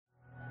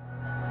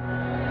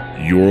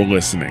You're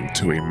listening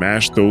to a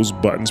Mash Those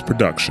Buttons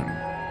production.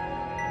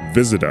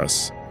 Visit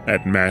us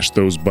at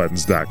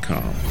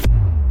mashthosebuttons.com.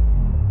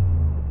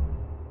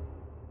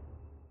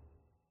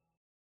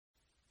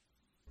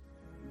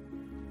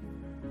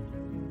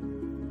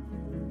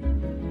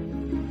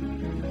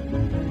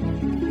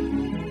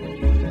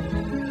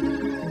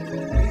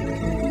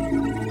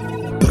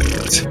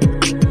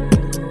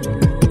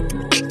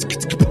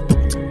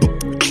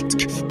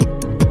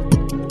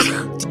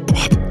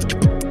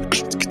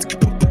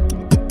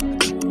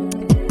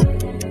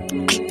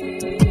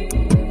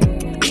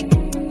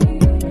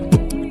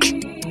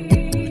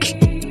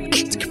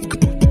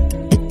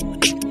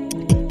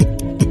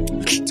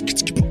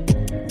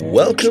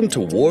 Welcome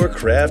to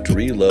Warcraft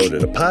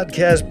Reloaded, a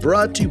podcast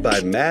brought to you by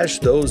Mash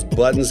Those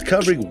Buttons,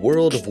 covering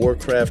World of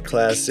Warcraft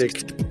Classic,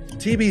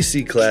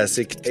 TBC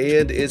Classic,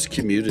 and its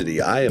community.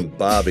 I am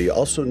Bobby,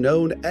 also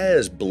known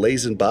as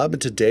Blazin' Bob,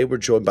 and today we're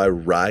joined by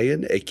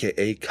Ryan,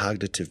 aka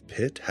Cognitive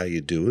Pit. How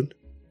you doing?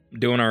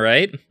 Doing all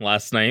right.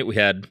 Last night we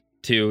had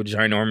two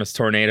ginormous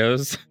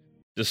tornadoes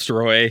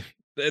destroy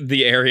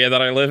the area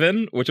that I live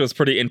in, which was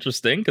pretty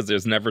interesting because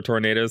there's never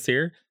tornadoes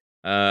here.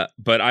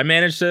 But I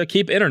managed to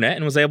keep internet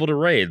and was able to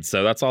raid,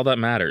 so that's all that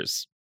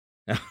matters.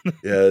 Yeah,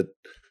 it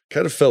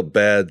kind of felt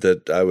bad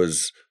that I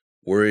was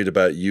worried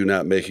about you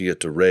not making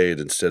it to raid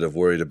instead of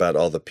worried about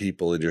all the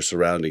people in your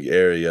surrounding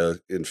area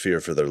in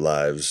fear for their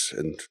lives.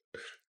 And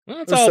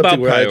well, it's all about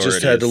priorities. I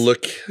just had to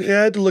look, I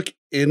had to look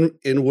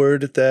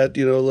inward at that,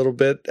 a little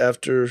bit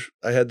after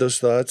I had those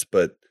thoughts.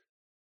 But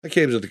I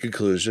came to the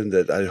conclusion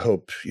that I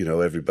hope,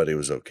 everybody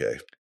was okay.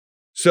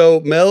 So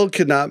Mel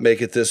could not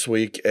make it this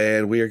week,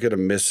 and we are going to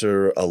miss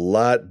her a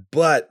lot.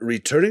 But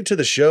returning to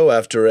the show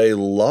after a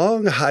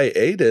long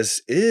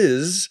hiatus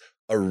is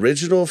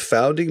original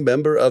founding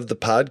member of the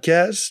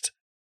podcast,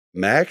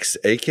 Max,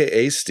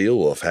 a.k.a.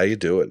 Steelwolf. How you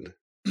doing?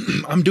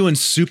 I'm doing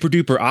super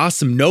duper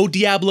awesome. No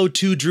Diablo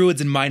 2 druids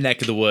in my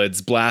neck of the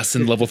woods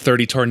blasting level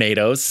 30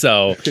 tornadoes.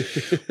 So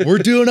we're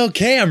doing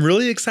okay. I'm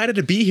really excited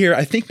to be here.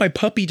 I think my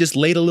puppy just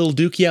laid a little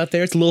dookie out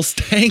there. It's a little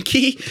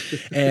stanky.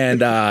 And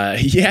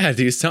yeah,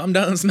 dude, something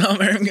doesn't smell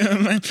very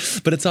good, man.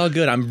 But it's all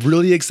good. I'm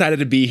really excited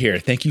to be here.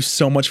 Thank you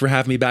so much for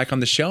having me back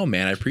on the show,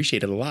 man. I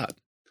appreciate it a lot.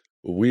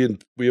 We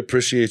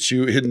appreciate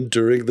you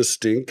enduring the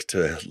stink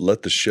to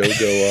let the show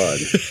go on.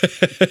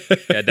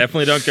 Yeah,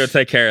 definitely don't go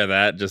take care of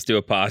that. Just do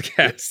a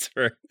podcast.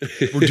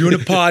 We're doing a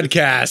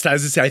podcast.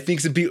 As I say, I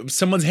think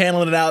someone's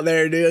handling it out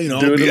there, dude.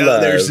 I'll be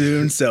out there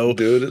soon. So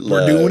we're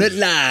doing it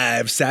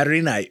live Saturday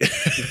night.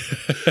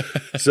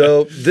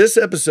 So this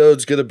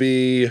episode's gonna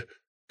be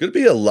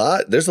a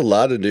lot. There's a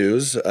lot of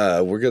news.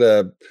 We're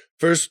gonna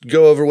first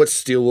go over what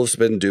Steelwolf's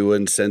been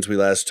doing since we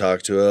last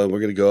talked to him.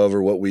 We're going to go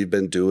over what we've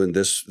been doing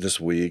this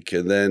week.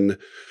 And then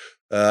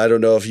I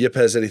don't know if Yip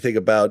has anything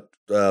about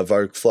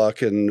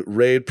Varkflock and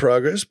raid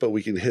progress, but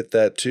we can hit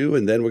that too.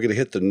 And then we're going to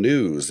hit the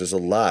news. There's a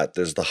lot.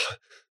 There's the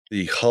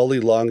Holly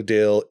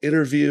Longdale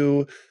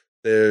interview.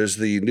 There's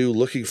the new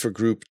Looking for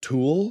Group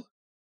tool.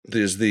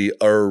 There's the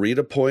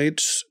arena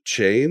points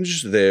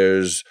change.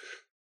 There's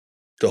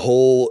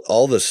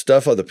all the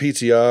stuff on the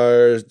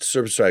PTR,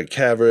 Serpentstride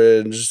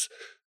Caverns,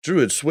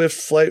 Druid Swift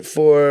flight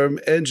form,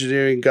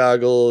 engineering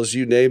goggles,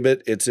 you name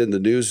it, it's in the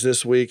news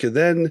this week. And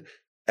then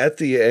at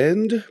the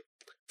end,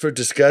 for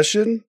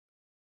discussion,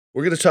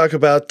 we're going to talk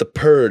about the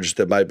purge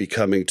that might be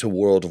coming to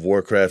World of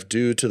Warcraft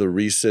due to the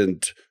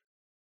recent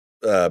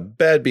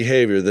bad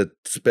behavior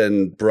that's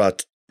been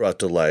brought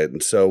to light.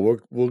 And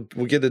so we'll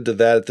get into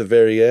that at the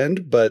very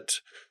end. But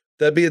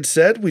that being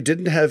said, we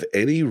didn't have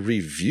any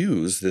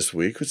reviews this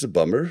week, which is a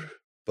bummer.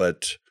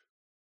 But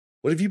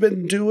what have you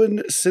been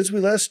doing since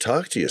we last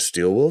talked to you,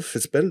 Steelwolf?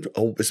 It's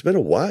been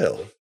a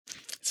while.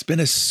 It's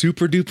been a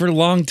super duper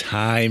long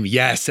time.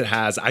 Yes, it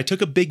has. I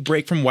took a big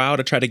break from WoW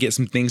to try to get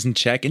some things in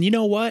check. And you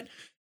know what?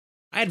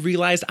 I had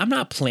realized I'm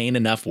not playing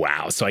enough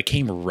WoW, so I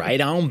came right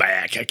on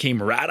back.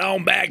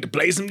 To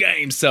play some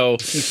games. So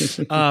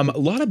a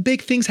lot of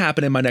big things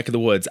happen in my neck of the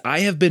woods.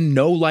 I have been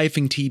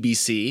no-lifing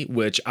TBC,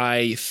 which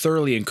I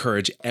thoroughly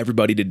encourage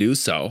everybody to do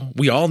so.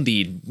 We all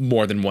need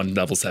more than one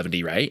level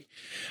 70, right?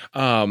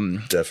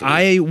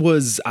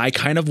 Definitely. I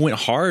kind of went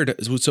hard.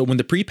 So when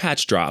the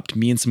pre-patch dropped,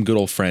 me and some good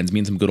old friends, me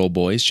and some good old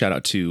boys, shout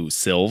out to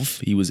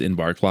Sylv. He was in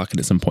Varkflock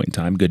at some point in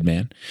time. Good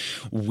man.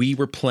 We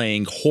were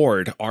playing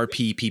Horde,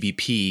 RP,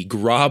 PvP,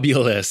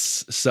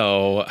 Grobulus.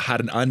 So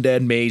had an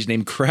undead mage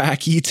named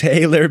Cracky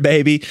Taylor,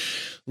 baby.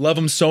 Love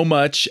him so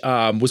much.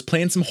 Was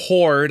playing some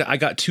Horde. I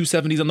got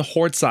 270s on the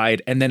Horde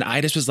side. And then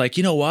I just was like,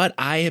 you know what?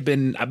 I've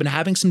been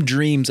having some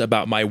dreams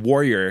about my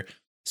warrior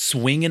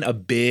swinging a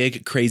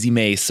big crazy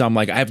mace. So I'm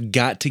like, I've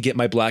got to get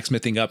my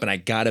blacksmithing up and I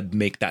got to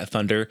make that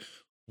thunder,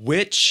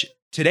 which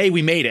today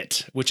we made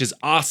it, which is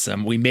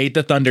awesome. We made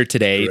the thunder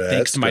today.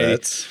 Thanks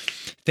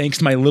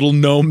to my little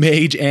no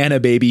mage Anna,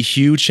 baby.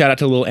 Huge shout out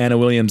to little Anna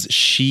Williams.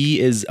 She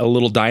is a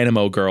little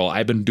dynamo girl.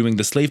 I've been doing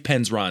the slave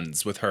pens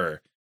runs with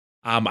her.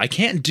 I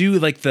can't do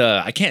like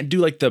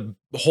the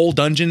whole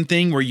dungeon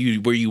thing where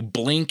you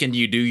blink and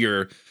you do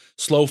your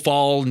slow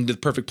fall into the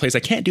perfect place. I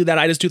can't do that.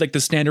 I just do like the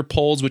standard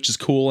pulls, which is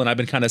cool. And I've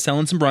been kind of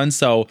selling some runs.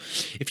 So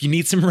if you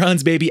need some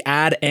runs, baby,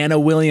 add Anna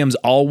Williams,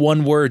 all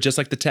one word, just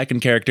like the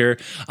Tekken character.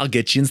 I'll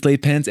get you in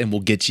Slave Pens and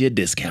we'll get you a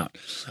discount.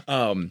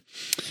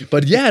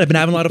 But yeah, I've been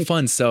having a lot of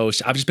fun. So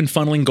I've just been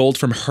funneling gold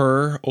from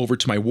her over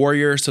to my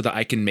warrior so that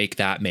I can make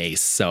that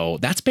mace. So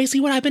that's basically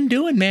what I've been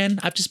doing, man.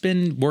 I've just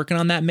been working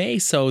on that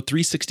mace. So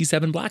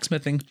 367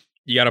 blacksmithing.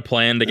 You got a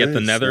plan to get the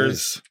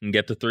nethers and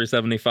get to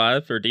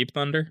 375 for Deep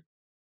Thunder?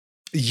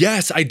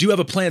 Yes, I do have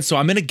a plan. So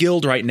I'm in a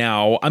guild right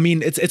now. I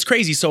mean, it's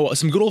crazy. So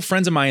some good old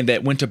friends of mine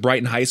that went to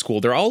Brighton High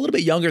School, they're all a little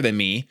bit younger than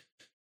me.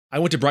 I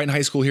went to Brighton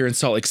High School here in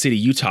Salt Lake City,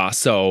 Utah.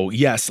 So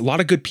yes, a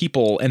lot of good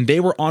people, and they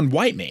were on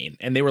Whitemane,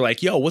 and they were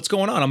like, "Yo, what's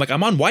going on?" I'm like,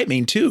 "I'm on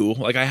Whitemane too.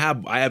 Like, I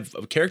have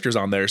characters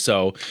on there."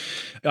 So,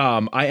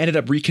 I ended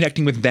up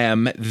reconnecting with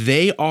them.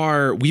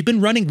 We've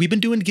been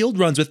doing guild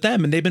runs with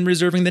them, and they've been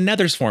reserving the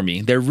nethers for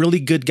me. They're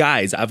really good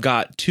guys. I've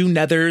got 2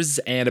 nethers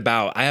and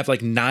I have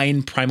like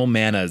 9 primal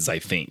manas, I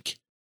think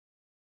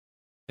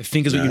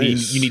is what you need.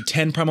 You need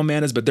 10 primal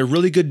manas, but they're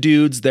really good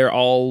dudes. They're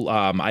all,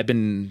 I've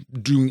done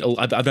a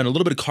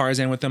little bit of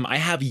Karazhan with them. I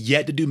have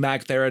yet to do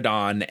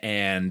Magtheridon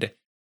and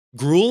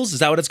Gruul's. Is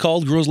that what it's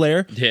called? Gruul's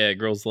Lair? Yeah,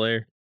 Gruul's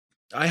Lair.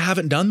 I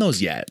haven't done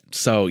those yet.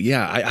 So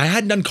yeah, I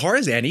hadn't done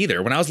Karazhan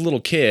either. When I was a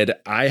little kid,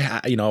 I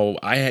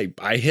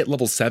hit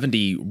level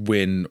 70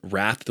 when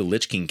Wrath the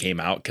Lich King came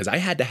out because I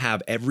had to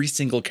have every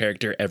single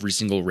character, every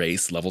single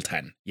race level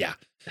 10. Yeah.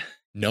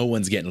 No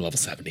one's getting level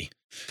 70.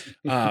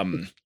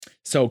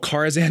 So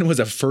Karazhan was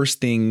a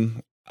first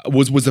thing,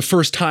 was the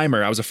first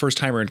timer. I was a first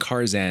timer in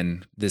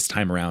Karazhan this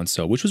time around,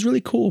 so which was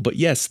really cool. But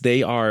yes,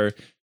 they're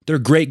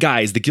great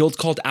guys. The guild's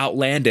called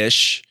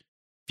Outlandish.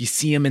 If you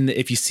see them in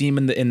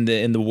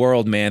the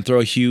world, man, throw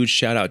a huge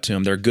shout out to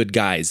them. They're good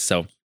guys.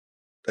 So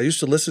I used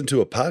to listen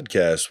to a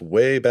podcast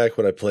way back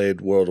when I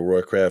played World of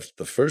Warcraft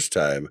the first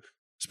time,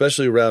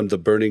 especially around the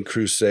Burning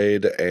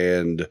Crusade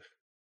and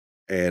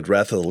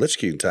Wrath of the Lich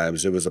King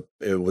times. It was a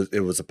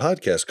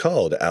podcast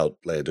called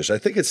Outlandish. I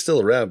think it's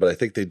still around, but I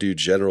think they do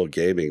general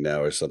gaming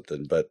now or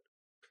something. But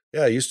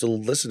yeah, I used to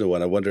listen to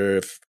one. I wonder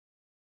if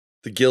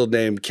the guild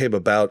name came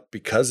about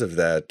because of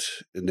that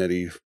in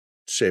any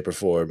shape or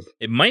form.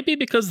 It might be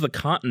because the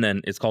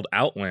continent is called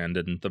Outland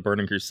in the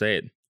Burning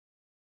Crusade.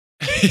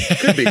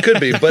 Could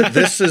be, but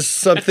this is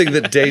something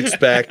that dates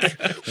back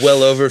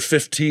well over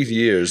 15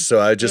 years. So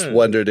I just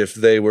wondered if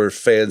they were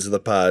fans of the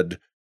pod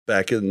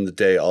back in the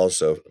day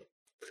also.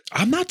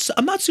 I'm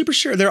not super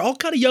sure. They're all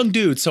kind of young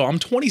dudes. So I'm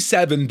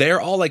 27.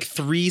 They're all like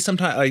 3,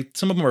 sometimes like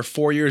some of them are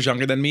 4 years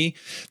younger than me.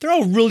 They're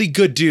all really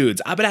good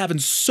dudes. I've been having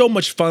so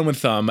much fun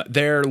with them.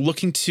 They're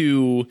looking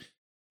to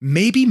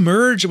maybe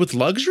merge with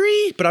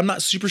Luxury, but I'm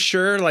not super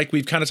sure. Like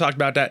we've kind of talked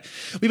about that.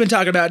 We've been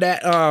talking about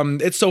that.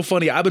 It's so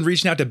funny. I've been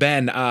reaching out to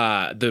Ben,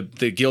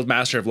 the guild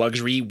master of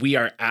Luxury.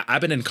 I've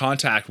been in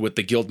contact with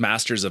the guild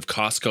masters of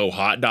Costco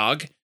Hot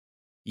Dog.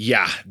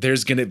 Yeah,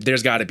 there's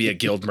got to be a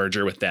guild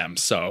merger with them.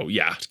 So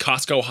yeah,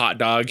 Costco Hot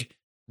Dog,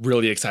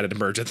 really excited to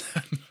merge with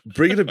them.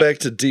 Bringing it back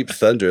to Deep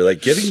Thunder,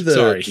 like getting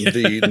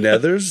the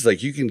nethers,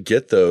 like you can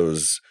get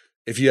those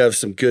if you have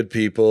some good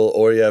people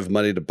or you have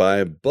money to buy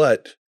them.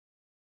 But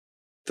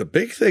the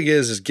big thing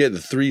is getting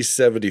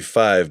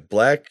 375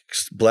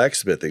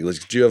 blacksmithing.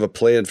 Like, do you have a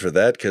plan for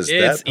that? Because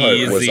that part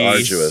was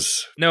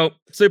arduous. Nope,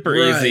 super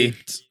easy.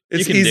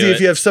 It's easy if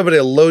you have somebody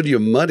to loan you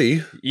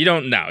money. You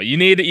don't know. You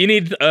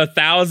need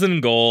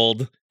 1,000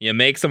 gold. You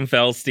make some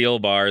fell steel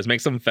bars,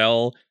 make some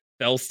fell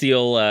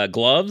steel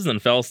gloves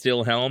and fell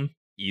steel helm.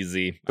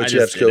 Easy. But you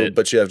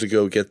have to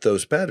go get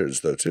those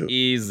patterns though too.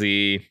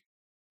 Easy.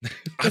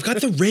 I've got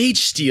the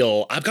rage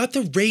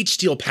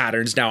steel.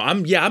 Patterns now.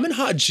 I'm in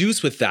hot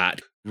juice with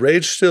that.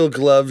 Rage steel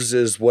gloves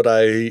is what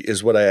I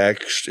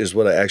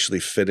actually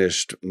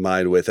finished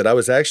mine with, and I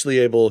was actually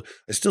able.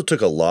 I still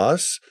took a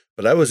loss.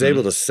 But I was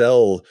able to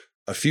sell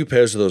a few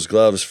pairs of those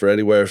gloves for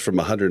anywhere from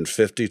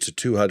 150 to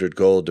 200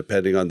 gold,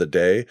 depending on the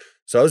day.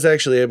 So I was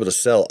actually able to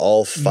sell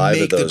all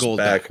 5 of those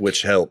back,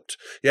 which helped.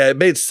 Yeah, it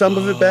made some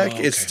of it back.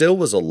 Okay. It still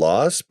was a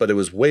loss, but it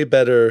was way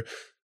better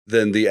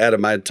than the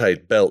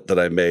adamantite belt that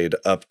I made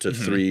up to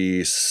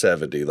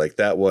 370. Like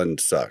that one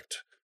sucked.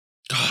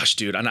 Gosh,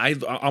 dude. And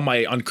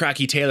on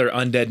Cracky Taylor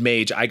Undead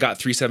Mage, I got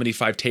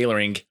 375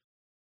 tailoring.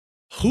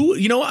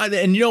 You know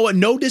what?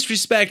 No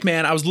disrespect,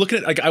 man. I was looking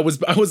at, like, I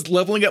was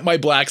leveling up my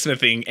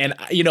blacksmithing, and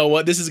you know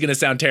what? This is gonna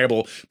sound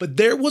terrible, but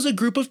there was a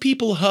group of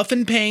people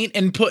huffing paint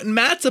and putting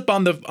mats up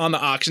on the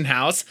auction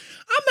house.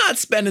 I'm not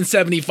spending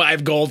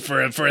 75 gold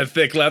for a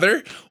thick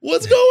leather.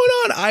 What's going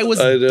on? I was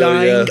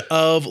dying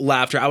of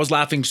laughter. I was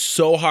laughing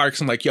so hard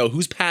because I'm like, yo,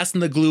 who's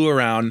passing the glue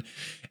around?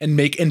 And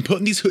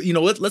putting these,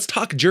 let's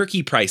talk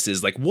jerky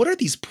prices. Like, what are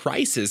these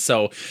prices?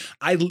 So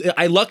I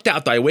lucked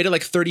out though. I waited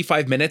like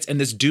 35 minutes and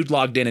this dude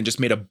logged in and just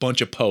made a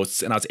bunch of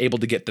posts and I was able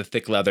to get the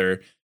thick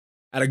leather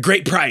at a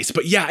great price.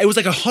 But yeah, it was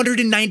like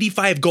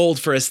 195 gold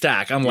for a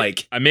stack. I'm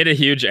like, I made a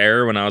huge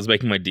error when I was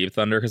making my Deep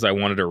Thunder because I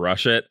wanted to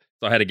rush it.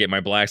 So I had to get my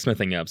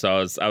blacksmithing up.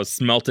 So I was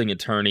smelting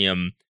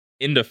Eternium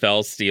into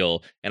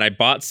Felsteel, and I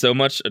bought so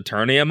much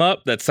Eternium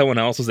up that someone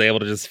else was able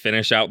to just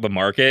finish out the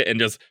market and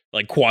just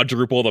like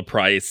quadruple the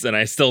price, and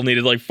I still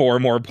needed like 4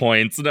 more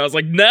points, and I was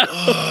like, no,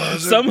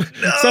 someone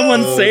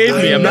save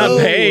me. I'm not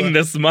paying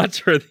this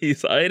much for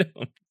these items.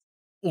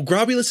 Well,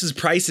 Grobulus's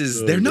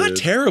prices, they're not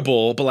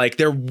terrible, but like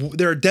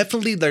they're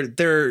definitely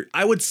they're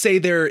I would say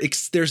they're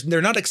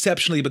not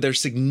exceptionally, but they're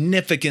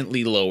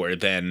significantly lower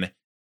than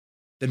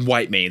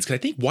White Main's, because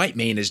I think White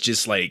Main is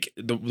just like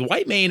the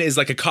White Main is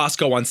like a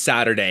Costco on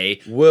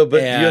Saturday. Well,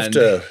 but you have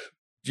to.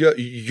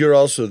 You're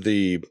also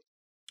the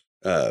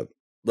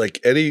like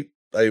any.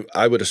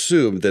 I would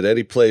assume that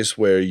any place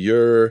where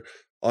you're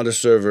on a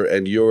server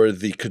and you're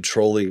the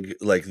controlling,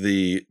 like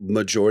the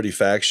majority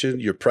faction,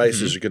 your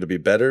prices are going to be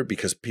better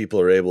because people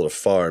are able to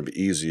farm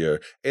easier,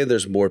 and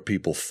there's more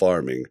people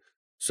farming.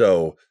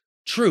 So.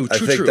 True. I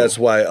think that's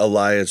why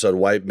Alliance on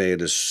White Main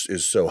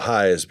is so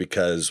high, is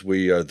because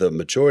we are the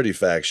majority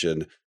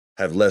faction,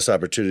 have less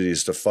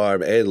opportunities to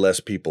farm and less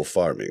people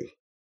farming.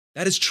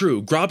 That is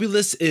true.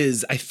 Grobulus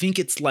is, I think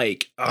it's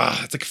like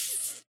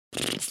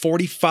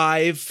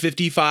 45,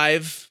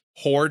 55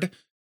 Horde.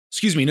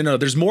 Excuse me. No.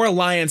 There's more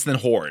Alliance than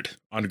Horde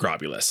on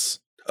Grobulus.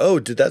 Oh,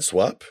 did that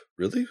swap?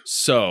 Really?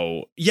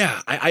 So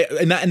yeah,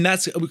 and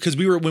that's because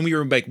when we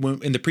were like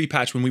in the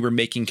pre-patch, when we were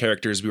making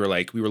characters, we were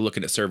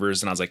looking at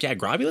servers, and I was like, yeah,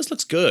 Grobulus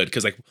looks good,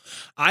 because like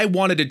I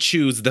wanted to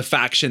choose the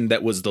faction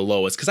that was the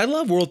lowest, because I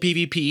love World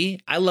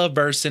PvP, I love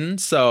Versin,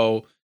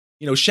 so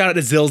shout out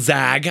to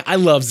Zilzag. I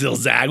love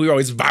Zilzag. We were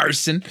always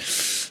Varsin.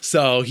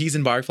 So he's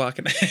in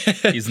Barflock.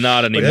 He's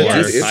not anymore.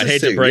 I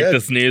hate to break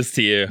this news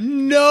to you.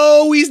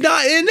 No, he's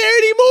not in there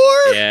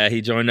anymore. Yeah,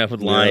 he joined up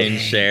with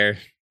Lion's Share.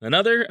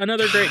 Another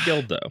great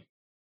guild, though.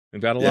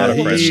 We've got a lot of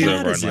friends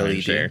over on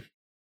Lion's Share.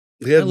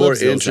 He had more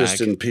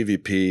interest in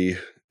PvP,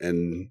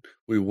 and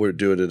we weren't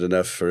doing it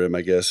enough for him,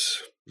 I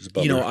guess.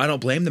 I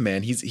don't blame the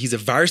man. He's a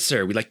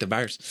Varser. We like the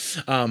Vars.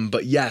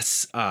 But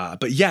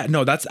yeah,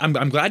 no,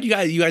 I'm glad you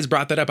guys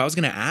brought that up. I was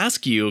gonna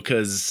ask you,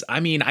 because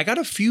I mean, I got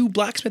a few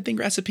blacksmithing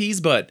recipes,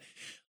 but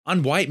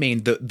on White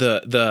Main,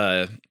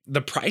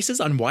 the prices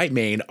on White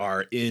Main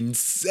are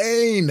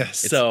insane.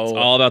 It's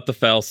all about the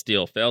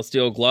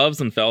Felsteel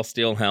gloves and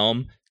Felsteel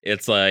helm.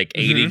 It's like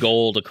 80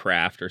 gold a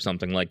craft or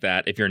something like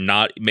that. If you're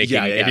not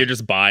making, if you're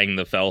just buying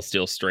the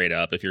Felsteel straight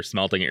up, if you're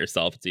smelting it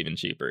yourself, it's even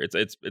cheaper.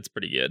 It's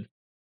pretty good.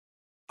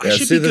 Yeah,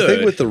 see, the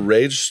thing with the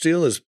Rage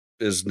Steel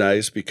is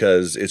nice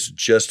because it's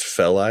just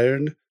Fel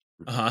Iron.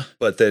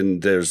 But then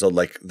there's a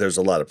lot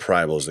of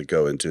primals that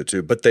go into it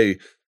too. But the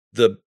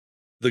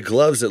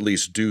gloves at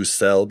least do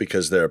sell,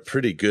 because they're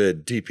pretty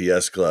good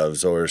DPS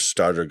gloves or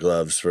starter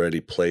gloves for any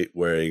plate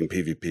wearing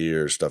PvP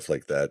or stuff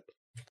like that.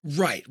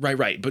 Right.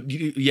 But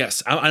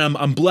yes,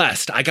 I'm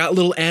blessed. I got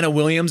little Anna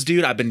Williams,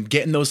 dude. I've been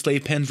getting those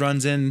slave pens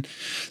runs in.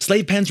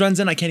 I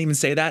can't even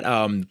say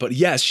that. But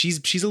yes,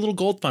 she's a little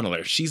gold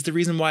funneler. She's the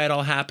reason why it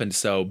all happened.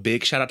 So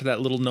big shout out to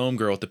that little gnome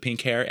girl with the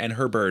pink hair and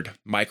her bird,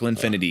 Michael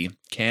Infinity.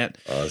 Can't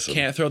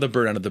throw the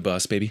bird under the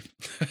bus, baby.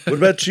 What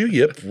about you,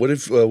 Yip? What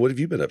have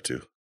you been up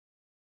to?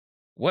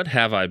 What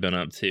have I been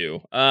up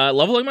to?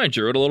 Leveling my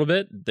druid a little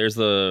bit. There's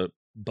a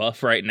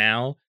buff right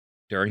now.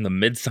 During the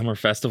Midsummer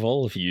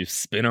Festival, if you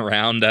spin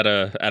around at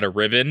a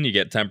ribbon, you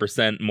get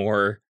 10%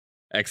 more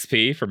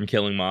XP from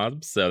killing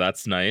mobs, so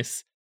that's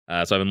nice. So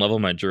I've been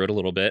leveling my druid a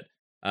little bit,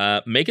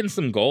 making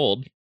some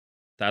gold.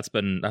 That's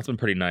been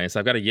pretty nice.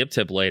 I've got a yip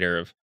tip later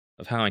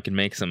of how I can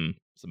make some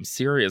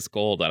serious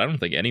gold that I don't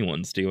think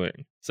anyone's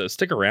doing. So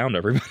stick around,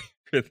 everybody,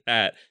 for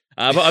that.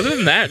 But other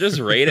than that,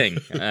 just raiding.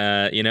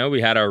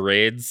 We had our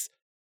raids.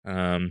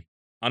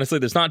 Honestly,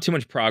 there's not too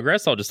much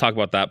progress. I'll just talk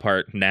about that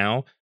part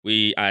now.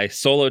 I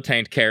solo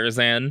tanked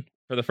Karazhan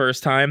for the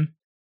first time.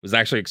 It was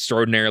actually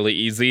extraordinarily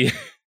easy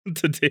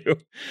to do.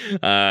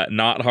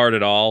 Not hard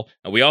at all.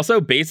 We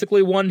also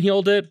basically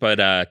one-healed it,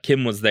 but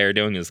Kim was there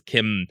doing his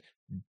Kim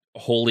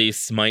Holy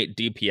Smite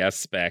DPS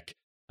spec.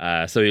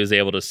 So he was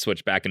able to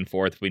switch back and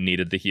forth if we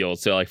needed the heal.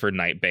 So like for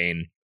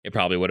Nightbane, it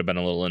probably would have been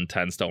a little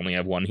intense to only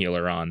have one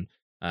healer on.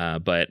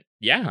 But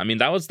yeah, I mean,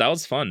 that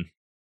was fun.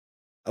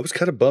 I was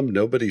kind of bummed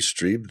nobody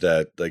streamed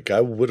that. Like,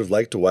 I would have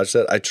liked to watch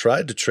that. I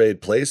tried to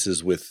trade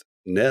places with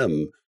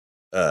Nem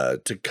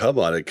to come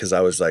on it, because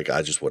I was like,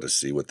 I just want to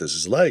see what this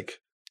is like.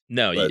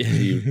 No, but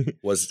he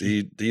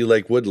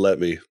wouldn't let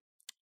me.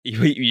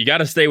 You got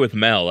to stay with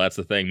Mel. That's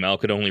the thing. Mel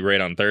could only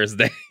raid on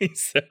Thursday.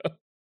 So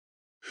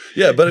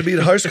yeah, but I mean,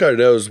 Harskar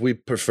knows we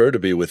prefer to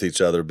be with each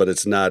other, but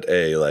it's not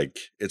a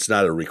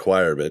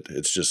requirement.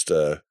 It's just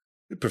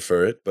we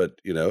prefer it, but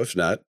if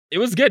not. It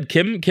was good.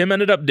 Kim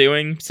ended up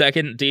doing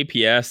second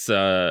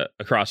DPS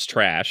across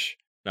trash.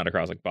 Not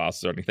across like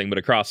bosses or anything, but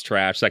across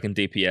trash, second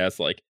DPS,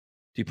 like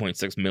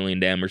 2.6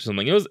 million damage or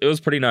something. It was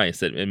pretty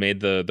nice. It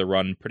made the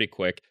run pretty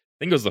quick. I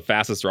think it was the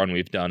fastest run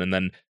we've done. And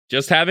then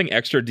just having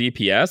extra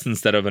DPS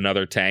instead of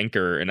another tank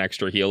or an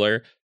extra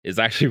healer is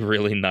actually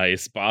really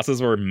nice.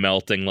 Bosses were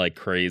melting like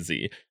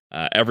crazy.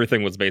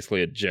 Everything was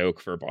basically a joke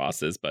for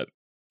bosses, but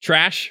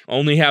trash,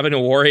 only having a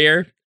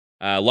warrior.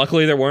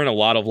 Luckily, there weren't a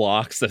lot of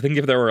locks. I think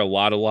if there were a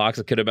lot of locks,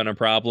 it could have been a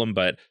problem,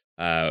 but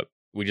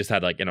we just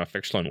had like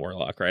Fictional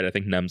Warlock, right? I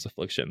think Nem's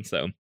Affliction,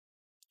 so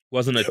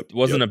wasn't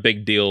a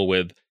big deal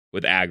with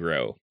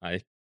aggro.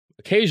 I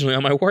occasionally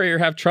on my warrior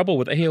have trouble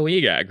with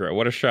AoE aggro.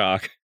 What a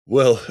shock.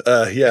 Well,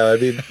 yeah, I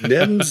mean,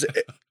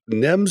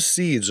 Nem's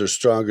seeds are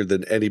stronger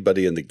than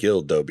anybody in the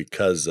guild, though,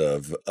 because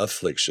of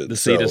Affliction. The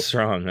seed is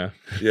strong, huh?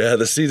 Yeah,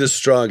 the seed is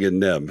strong in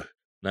Nem.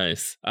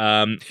 Nice.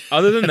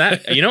 Other than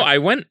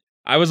that,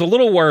 I was a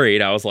little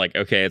worried. I was like,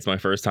 okay, it's my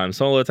first time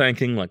solo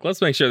tanking. Like,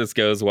 let's make sure this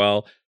goes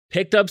well.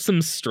 Picked up some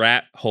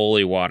strat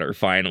holy water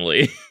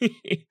finally.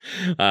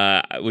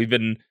 We've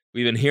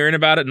been hearing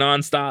about it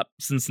nonstop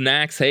since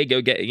Nax. Hey,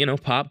 go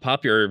get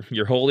pop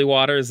your holy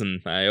waters,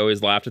 and I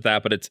always laughed at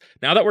that. But it's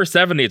now that we're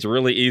 70, it's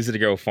really easy to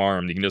go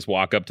farm. You can just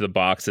walk up to the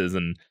boxes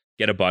and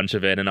get a bunch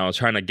of it. And I was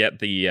trying to get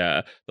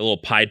the little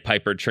Pied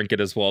Piper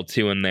trinket as well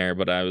too in there,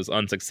 but I was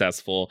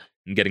unsuccessful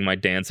in getting my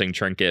dancing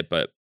trinket.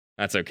 But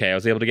that's okay. I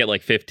was able to get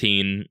like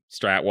 15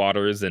 strat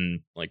waters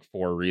and like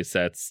 4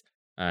 resets.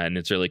 And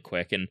it's really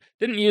quick, and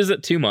didn't use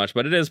it too much,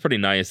 but it is pretty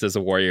nice as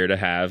a warrior to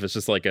have. It's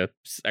just like a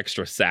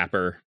extra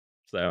sapper.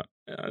 So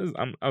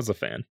I was a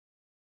fan.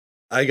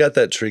 I got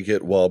that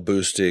trinket while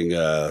boosting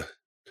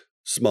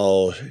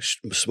small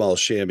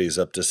chamois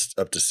up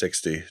to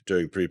 60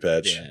 during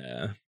pre-patch.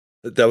 Yeah.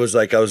 That was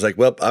like, I was like,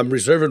 well, I'm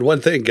reserving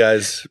one thing,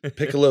 guys.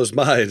 Piccolo's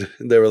mine.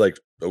 And they were like,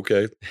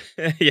 okay.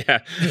 Yeah.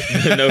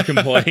 No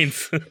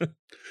complaints.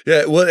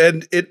 Yeah. Well,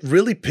 and it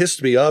really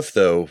pissed me off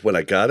though when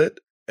I got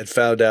it and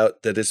found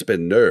out that it's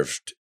been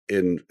nerfed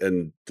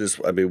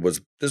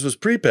this was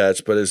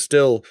pre-patch, but it's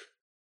still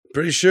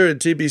pretty sure in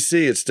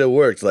TBC it still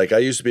worked. Like I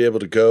used to be able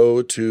to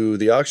go to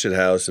the auction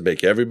house and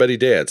make everybody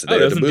dance, and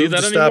they had to move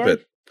to stop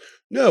it.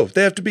 No,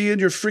 they have to be in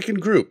your freaking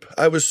group.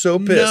 I was so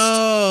pissed.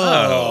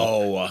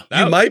 No,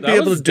 you might be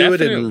able to do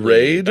it in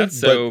raid. That's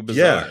so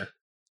bizarre. Yeah,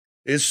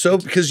 it's so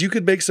because you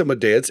could make someone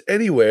dance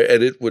anywhere,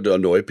 and it would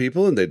annoy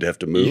people, and they'd have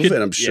to move.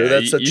 And I'm sure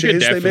that's a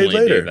change they made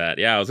later. Do that.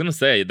 Yeah, I was gonna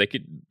say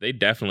they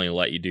definitely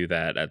let you do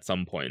that at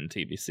some point in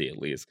TBC at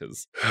least,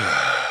 because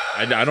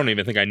I don't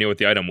even think I knew what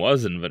the item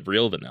was in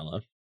real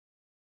vanilla.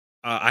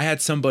 I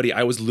had somebody,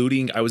 I was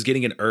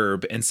getting an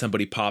herb, and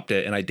somebody popped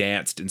it, and I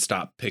danced and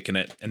stopped picking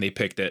it, and they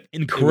picked it.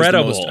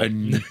 Incredible.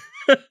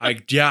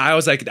 I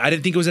was like, I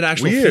didn't think it was an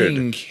actual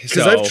thing.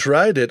 Because I've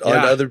tried it on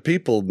other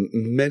people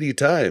many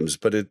times,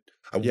 but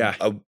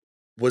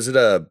was it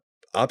a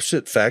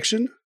opposite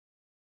faction?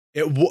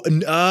 It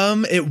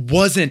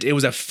wasn't. It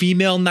was a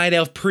female night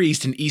elf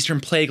priest in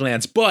Eastern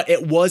Plaguelands, but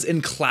it was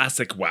in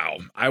classic WoW.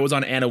 I was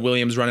on Anna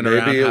Williams running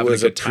around having a good time. Maybe it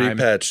was a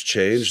pre-patch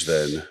change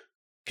then.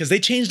 Because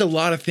they changed a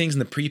lot of things in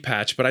the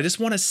pre-patch, but I just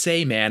want to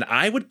say, man,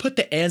 I would put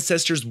the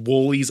Ancestors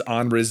woolies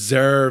on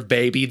reserve,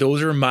 baby.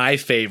 Those are my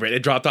favorite.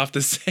 It dropped off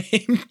the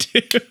same,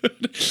 dude.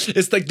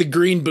 It's like the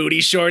green booty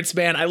shorts,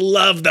 man. I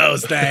love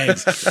those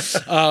things.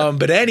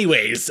 But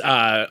anyways,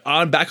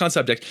 back on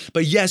subject.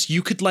 But yes,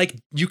 you could.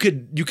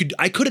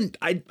 I couldn't.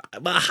 I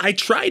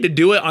tried to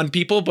do it on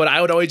people, but I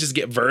would always just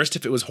get versed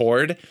if it was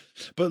Horde.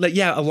 But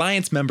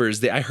Alliance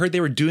members, I heard they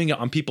were doing it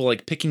on people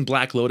like picking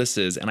Black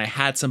Lotuses, and I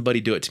had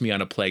somebody do it to me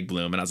on a Plague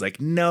Bloom, and I was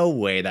like, no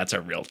way, that's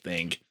a real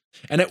thing.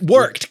 And it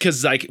worked,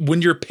 because like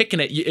when you're picking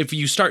it, if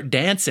you start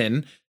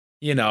dancing,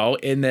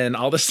 and then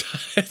all the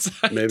sides.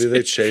 Maybe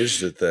they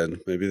changed it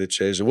then. Maybe they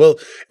changed it. Well,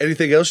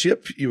 anything else?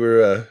 Yep, you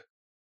were.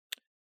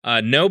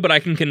 No, but I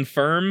can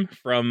confirm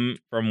from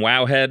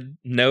Wowhead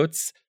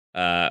notes.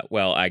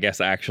 I guess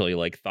actually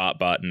like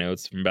Thoughtbot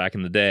notes from back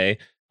in the day.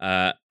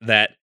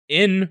 That.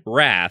 In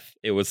Wrath,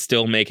 it was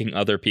still making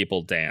other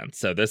people dance.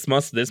 So this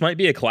might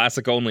be a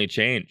classic only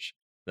change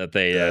that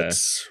they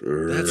that's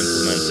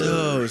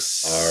so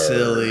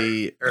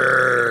silly.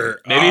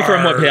 Maybe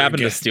from what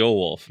happened to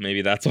Steelwolf.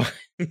 Maybe that's why.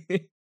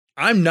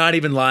 I'm not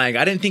even lying.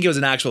 I didn't think it was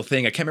an actual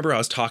thing. I can't remember who I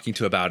was talking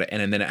to about it,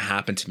 and then it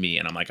happened to me,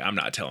 and I'm like, I'm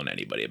not telling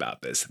anybody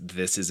about this.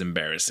 This is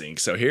embarrassing.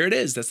 So here it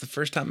is. That's the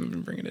first time I've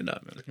been bringing it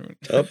up.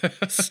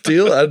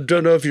 Steel, I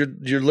don't know if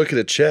you're looking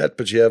at chat,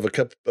 but you have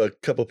a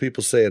couple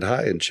people saying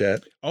hi in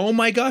chat. Oh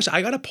my gosh,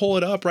 I gotta pull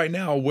it up right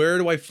now. Where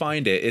do I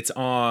find it? It's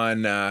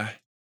on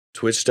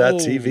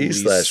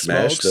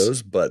twitch.tv/mash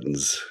those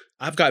buttons.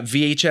 I've got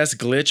VHS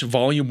glitch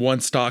volume 1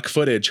 stock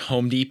footage,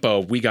 Home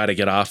Depot. We got to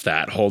get off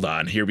that. Hold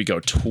on. Here we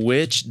go.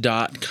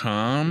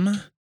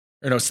 Twitch.com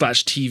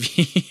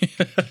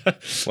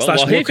 /TV. Well,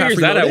 while he figures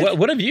that out,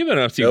 what have you been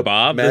up to,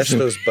 Bob? Mash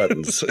those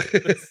buttons. All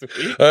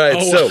right.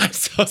 I'm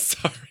so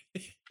sorry.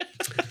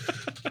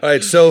 All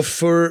right. So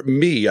for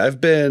me,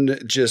 I've been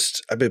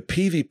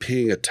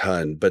PvPing a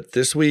ton, but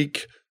this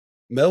week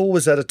Mel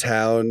was out of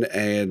town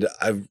and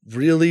I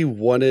really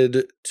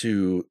wanted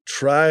to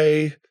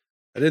try.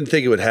 I didn't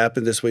think it would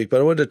happen this week, but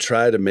I wanted to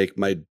try to make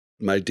my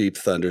Deep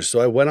Thunder.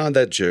 So I went on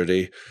that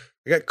journey.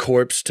 I got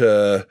Corpse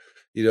to,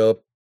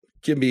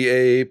 give me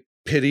a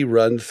pity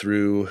run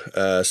through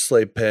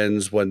Slave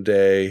Pens one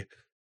day,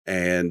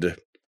 and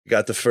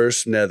got the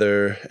first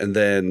Nether, and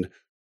then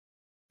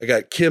I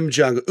got Kim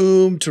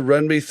Jong-un to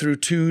run me through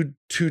two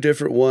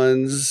different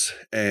ones,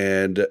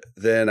 and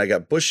then I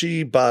got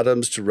Bushy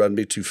Bottoms to run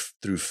me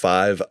through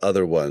 5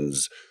 other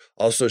ones.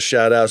 Also,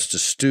 shout outs to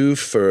Stu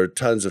for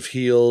tons of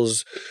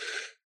heals.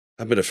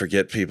 I'm going to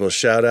forget people.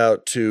 Shout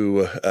out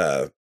to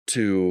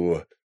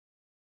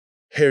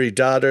Harry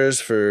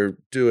Dodders for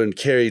doing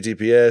carry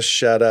DPS.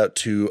 Shout out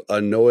to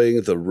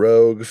Annoying the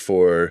Rogue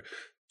for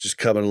just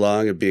coming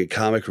along and being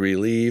comic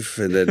relief.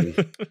 And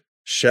then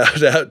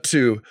shout out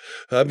to,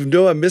 I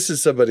know I'm missing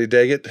somebody,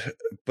 dang it.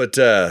 But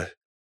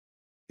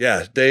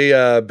yeah,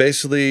 they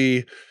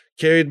basically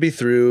carried me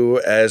through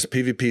as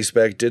PvP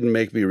spec, didn't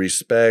make me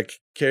respec,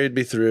 carried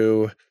me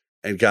through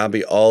and got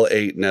me all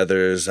 8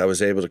 nethers. I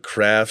was able to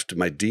craft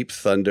my Deep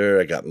Thunder.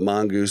 I got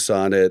Mongoose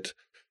on it.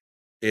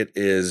 It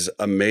is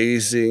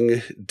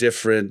amazing,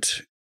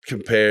 different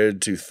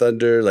compared to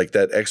Thunder. Like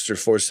that extra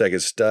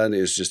 4-second stun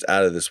is just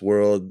out of this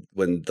world.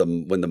 When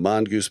the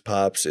Mongoose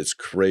pops, it's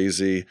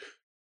crazy.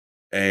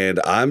 And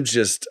I'm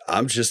just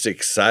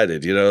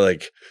excited,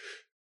 like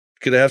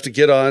gonna have to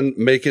get on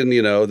making,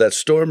 that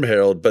Storm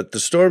Herald, but the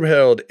Storm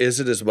Herald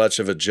isn't as much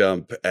of a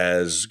jump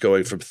as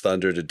going from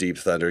Thunder to Deep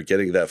Thunder.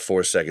 Getting that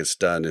 4-second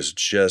stun is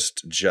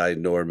just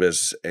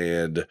ginormous,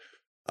 and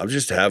I'm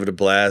just having a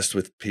blast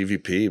with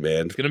PvP,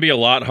 man. It's gonna be a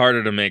lot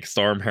harder to make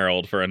Storm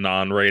Herald for a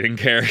non-rating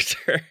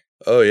character.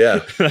 Oh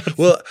yeah.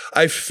 Well,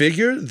 I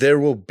figure there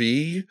will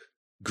be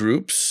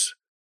groups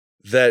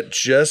that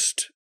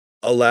just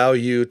allow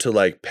you to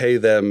like pay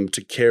them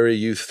to carry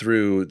you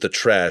through the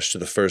trash to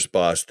the first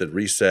boss, then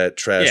reset,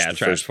 trash to the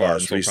first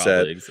boss,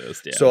 reset.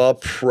 Exist, yeah. So I'll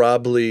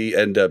probably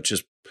end up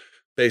just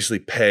basically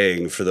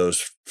paying for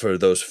those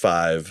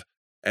 5.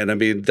 And I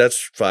mean,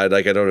 that's fine.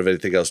 Like I don't have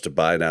anything else to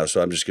buy now,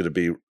 so I'm just going to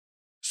be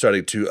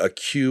starting to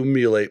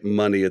accumulate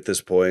money at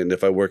this point. And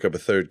if I work up a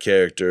 3rd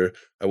character,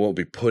 I won't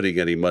be putting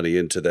any money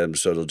into them,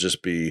 so it'll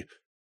just be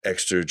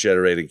extra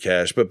generating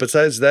cash. But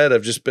besides that,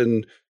 I've just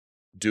been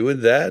doing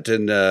that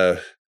and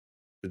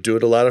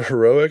doing a lot of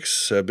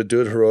heroics. I've been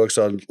doing heroics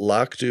on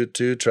Lockdude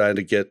too, trying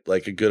to get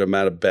like a good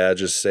amount of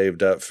badges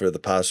saved up for the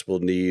possible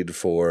need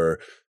for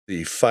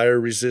the fire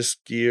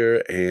resist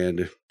gear,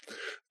 and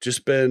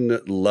just been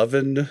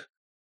loving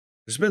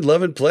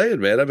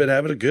playing, man. I've been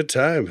having a good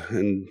time,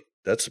 and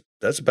that's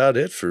about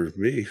it for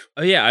me.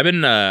 Oh yeah, I've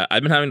been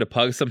having to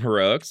pug some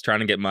heroics, trying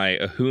to get my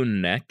Ahun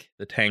neck,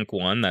 the tank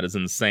one that is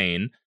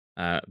insane.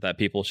 That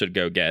people should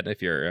go get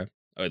if you're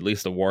at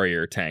least a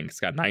warrior tank. It's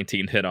got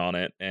 19 hit on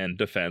it and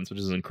defense, which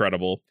is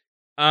incredible.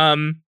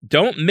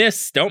 Don't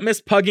miss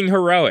pugging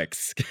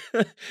heroics.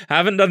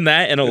 Haven't done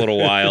that in a little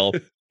while.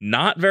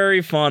 Not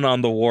very fun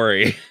on the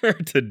warrior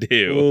to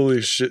do.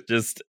 Holy shit.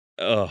 Just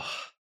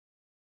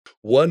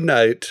One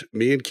night,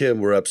 me and Kim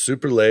were up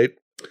super late,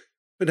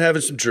 been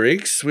having some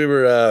drinks. We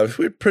were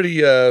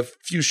pretty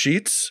few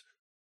sheets,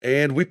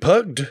 and we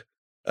pugged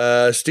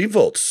Steam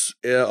Volts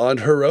on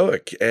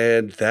heroic,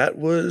 and that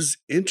was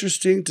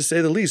interesting to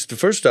say the least.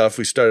 First off,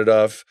 we started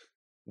off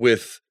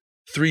with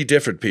 3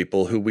 different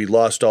people who we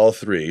lost all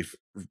 3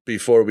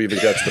 before we even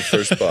got to the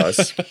first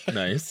boss.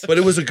 Nice. But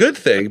it was a good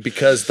thing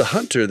because the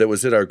hunter that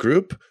was in our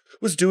group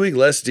was doing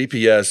less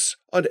DPS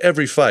on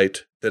every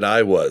fight than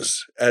I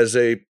was as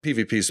a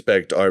PvP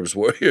spec arms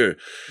warrior.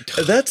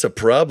 And that's a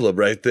problem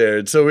right there.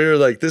 And so we were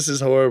like, this is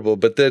horrible.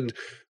 But then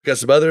got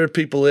some other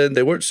people in.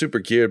 They weren't super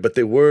geared, but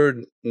they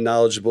were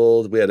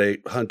knowledgeable. We had a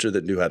hunter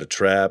that knew how to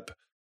trap.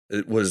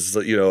 It was,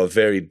 a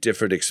very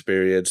different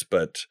experience.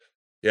 But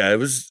yeah,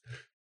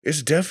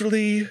 it's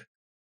definitely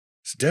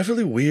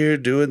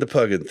weird doing the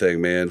pugging thing,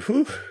 man.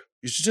 Whew.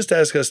 You should just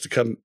ask us to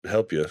come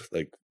help you.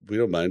 Like, we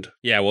don't mind.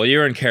 Yeah, well, you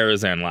were in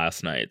Karazhan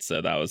last night, so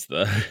that was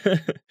the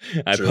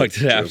I pugged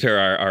it after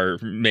our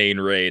main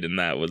raid, and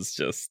that was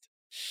just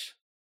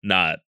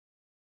not.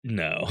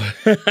 No,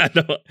 I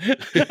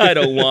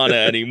don't want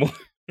it anymore.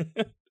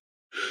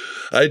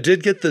 I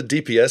did get the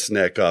DPS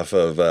neck off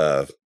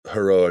of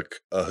heroic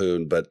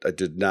Ahun, but I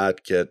did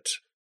not get.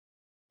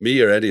 Me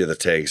or any of the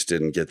tanks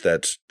didn't get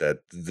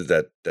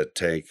that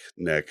tank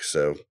neck,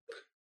 so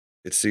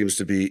it seems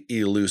to be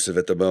elusive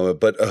at the moment.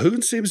 But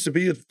Ahun seems to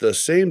be the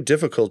same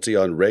difficulty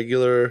on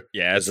regular,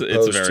 as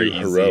opposed it's very to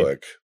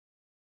heroic.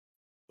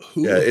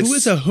 Who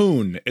is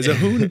Ahun? Is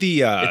Ahun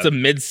the? It's a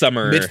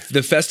midsummer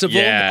the festival.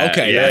 Yeah,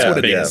 okay, that's what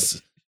it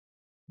is.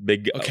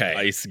 Big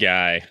ice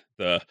guy,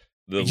 the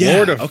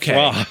Lord of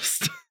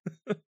Frost.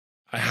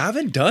 I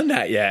haven't done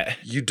that yet.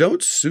 You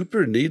don't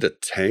super need a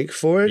tank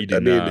for it. You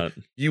do not.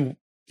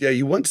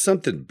 You want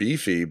something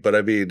beefy, but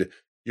I mean,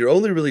 you're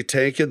only really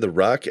tanking the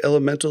rock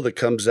elemental that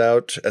comes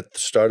out at the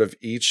start of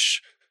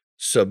each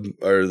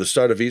submerge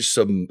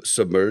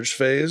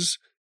phase.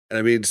 And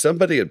I mean,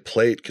 somebody in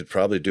plate could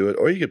probably do it,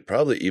 or you could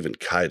probably even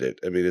kite it.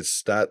 I mean,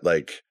 it's not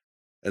like,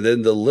 and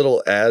then the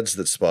little ads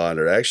that spawn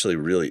are actually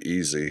really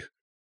easy.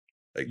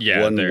 Like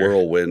one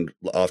whirlwind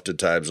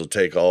oftentimes will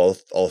take all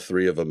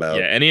 3 of them out.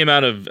 Yeah, any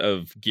amount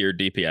of geared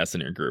DPS in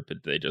your group,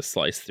 they just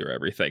slice through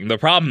everything. The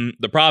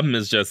problem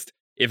is just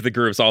if the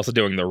group's also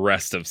doing the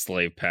rest of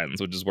slave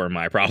pens, which is where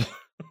my problem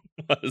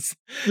was.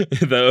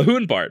 The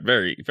Ahun part,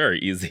 very, very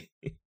easy.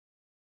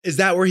 Is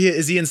that where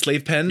is he in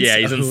slave pens? Yeah,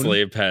 he's in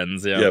slave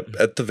pens. Yeah. Yep,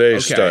 at the very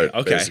start,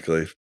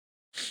 basically.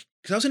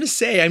 Because I was going to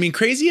say, I mean,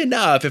 crazy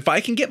enough, if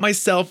I can get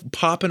myself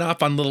popping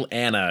off on little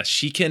Anna,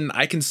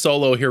 I can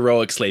solo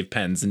heroic slave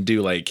pens and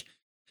do like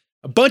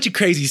a bunch of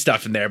crazy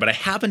stuff in there, but I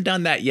haven't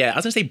done that yet. I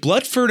was going to say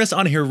Blood Furnace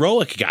on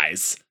heroic,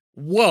 guys.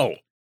 Whoa.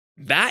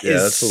 That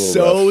is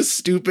so rough.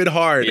 Stupid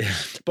hard. Yeah.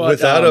 But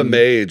without a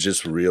mage,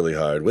 it's really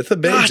hard. With a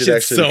mage, it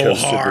actually becomes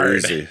super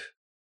easy.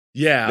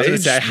 Yeah, I was going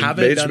to say, I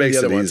haven't mage done makes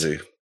the other it ones. easy.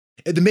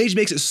 The mage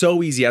makes it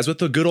so easy. I was with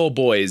the good old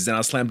boys, and I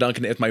was slam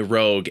dunking it with my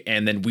rogue,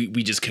 and then we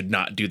just could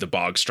not do the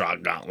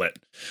Bogstrok Gauntlet.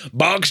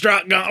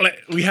 Bogstrok Gauntlet.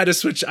 I had to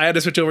switch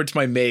over to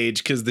my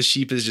mage because the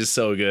sheep is just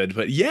so good.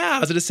 But yeah, I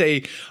was gonna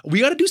say we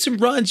got to do some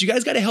runs. You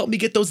guys got to help me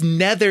get those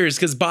nethers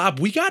because Bob,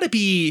 we got to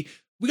be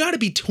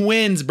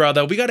twins,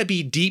 brother. We got to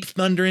be Deep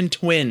Thundering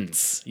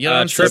twins. You know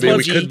what I'm saying? I mean,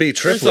 we could be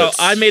triplets.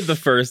 So I made the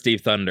first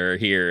Deep Thunder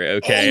here.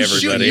 Okay, everybody.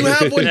 Shoot, you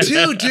have one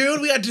too, dude.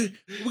 We got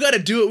to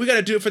do it. We got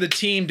to do it for the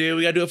team, dude.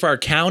 We got to do it for our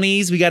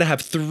counties. We got to have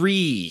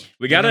 3.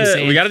 We got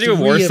to do a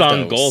War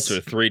Song Gulch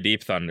with 3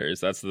 Deep Thunders.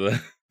 That's the.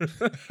 That's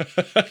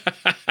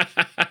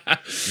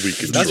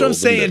what I'm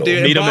saying,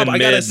 dude. And Bob, I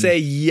gotta say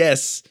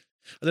yes.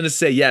 I'm gonna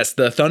say yes.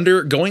 The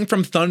Thunder, going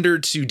from Thunder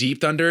to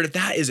Deep Thunder,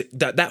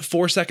 that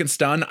 4-second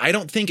stun. I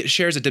don't think it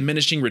shares a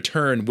diminishing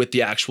return with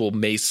the actual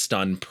mace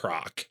stun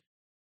proc,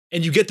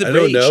 and you get the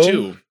rage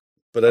too.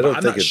 But I don't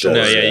think it does.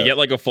 No, yeah, you get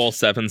like a full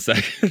 7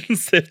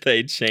 seconds if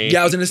they change.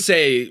 Yeah, I was gonna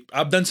say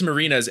I've done some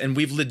arenas and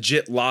we've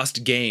legit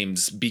lost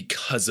games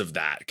because of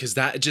that. Because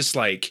that just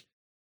like,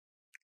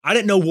 I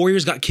didn't know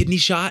warriors got kidney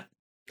shot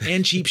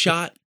and cheap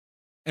shot.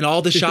 And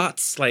all the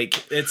shots,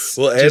 like it's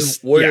and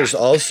warriors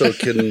also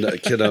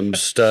can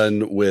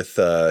stun with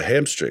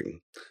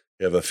hamstring.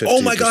 You have a 15%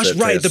 oh my gosh,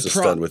 right? The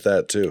stun with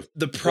that too.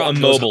 The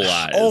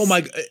immobilize. Oh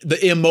my, the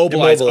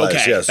immobilize.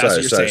 Okay, yeah, that's what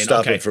you're saying.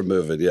 Stop him from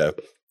moving. Yeah.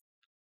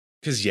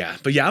 Because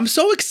I'm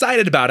so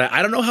excited about it.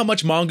 I don't know how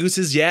much Mongoose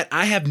is yet.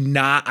 I have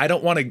not. I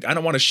don't want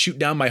to shoot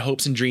down my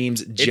hopes and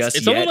dreams just yet.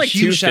 It's only like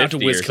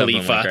 250 Wiz or something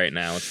Khalifa like right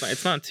now.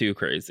 It's not too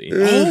crazy.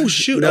 Oh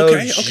shoot! No,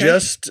 okay.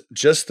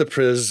 Just the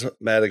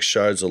prismatic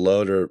shards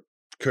alone are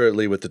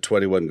currently with the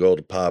 21 gold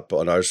to pop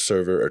on our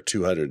server are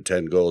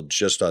 210 gold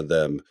just on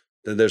them.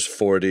 Then there's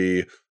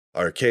 40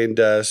 arcane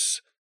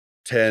dust,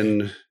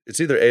 10. It's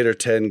either 8 or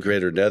 10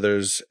 greater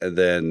nethers, and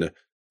then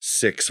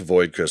 6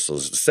 void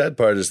crystals. The sad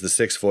part is the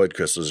 6 void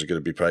crystals are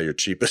going to be probably your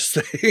cheapest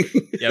thing.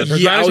 Yeah, the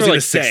prismatics were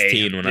like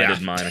 16 when I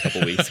did mine a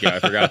couple weeks ago. I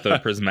forgot the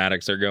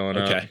prismatics are going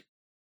up.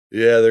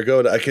 Yeah, they're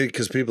going. I think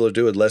because people are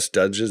doing less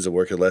dungeons and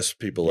working less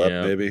people up,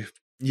 maybe.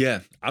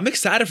 Yeah, I'm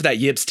excited for that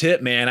Yips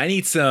tip, man. I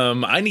need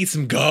some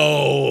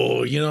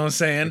gold. You know what I'm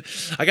saying?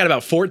 I got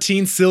about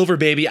 14 silver,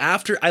 baby.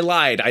 After I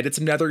lied, I did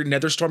some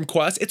Netherstorm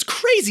quests. It's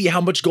crazy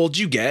how much gold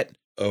you get.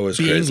 Oh, it's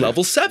being crazy.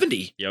 Level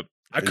 70. Yep.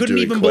 I couldn't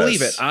even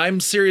believe it. I'm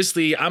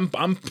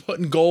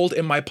putting gold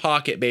in my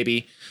pocket,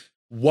 baby.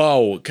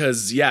 Whoa,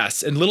 because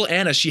yes, and little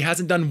Anna, she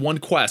hasn't done one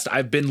quest.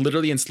 I've been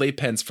literally in slave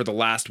pens for the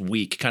last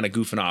week, kind of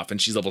goofing off,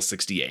 and she's level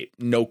 68.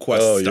 No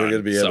quests. Oh, you're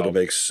gonna be able to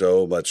make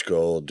so much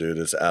gold, dude.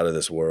 It's out of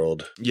this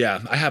world.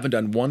 Yeah, I haven't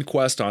done one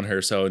quest on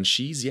her, so and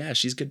she's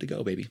good to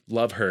go, baby.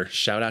 Love her.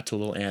 Shout out to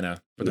little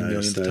Anna for the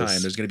millionth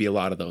time. There's gonna be a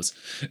lot of those.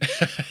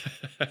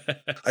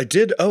 I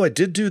did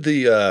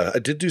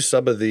do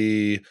some of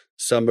the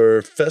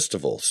summer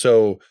festival.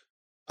 So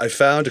I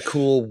found a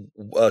cool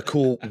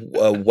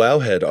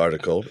Wowhead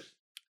article.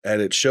 And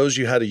it shows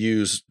you how to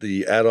use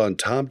the add-on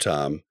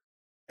TomTom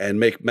and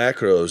make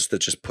macros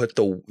that just put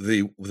the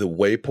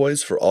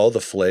waypoints for all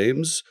the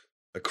flames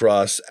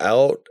across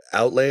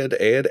Outland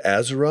and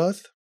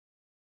Azeroth.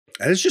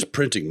 And it's just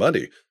printing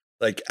money.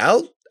 Like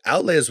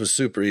Outlands was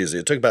super easy.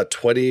 It took about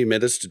 20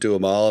 minutes to do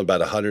them all and about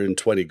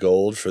 120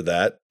 gold for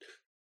that.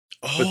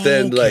 But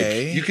then like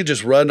you could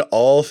just run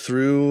all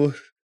through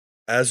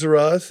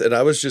Azeroth. And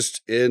I was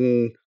just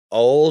in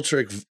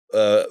Ultric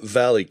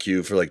Valley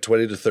queue for like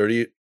 20 to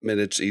 30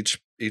 minutes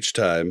each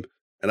time,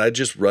 and I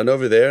just run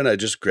over there and I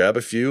just grab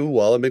a few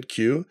while I'm in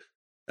queue,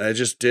 and I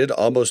just did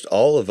almost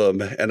all of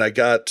them. And I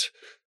got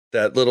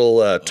that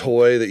little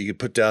toy that you can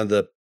put down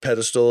the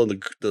pedestal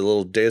and the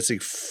little dancing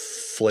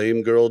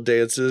flame girl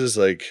dances.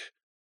 Like,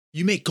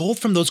 you make gold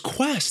from those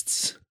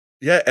quests.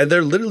 Yeah, and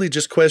they're literally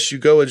just quests. You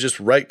go and just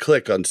right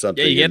click on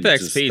something. Yeah, you get the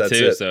XP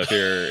too. So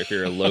if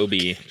you're a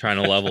lowbie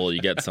trying to level, you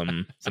get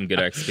some good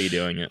XP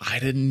doing it. I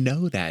didn't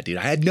know that, dude.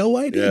 I had no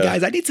idea,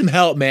 guys. I need some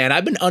help, man.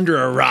 I've been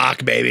under a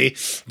rock, baby,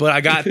 but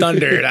I got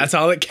thunder. That's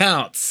all that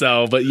counts.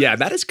 So, but yeah,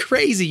 that is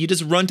crazy. You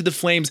just run to the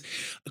flames.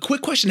 A quick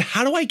question: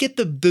 how do I get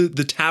the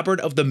tabard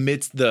of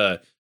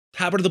the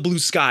tabard of the blue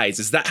skies?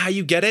 Is that how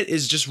you get it?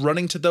 Is just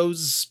running to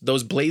those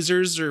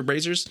blazers or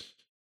brazers?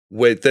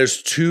 Wait,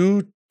 there's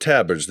 2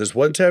 tabards. There's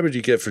one tabard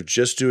you get for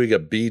just doing a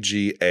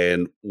BG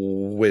and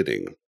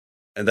winning.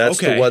 And that's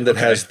the one that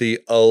has the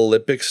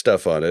Olympic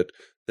stuff on it.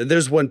 Then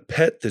there's one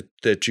pet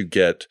that you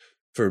get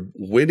for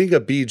winning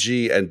a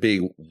BG and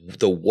being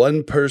the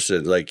one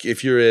person. Like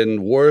if you're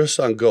in War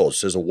Song Gulch,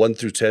 there's a 1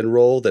 through 10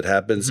 roll that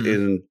happens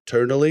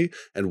internally,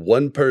 and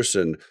one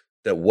person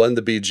that won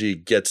the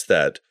BG gets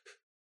that.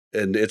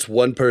 And it's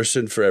one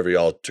person for every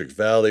Altered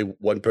Valley,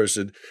 one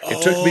person.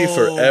 It took me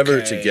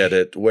forever to get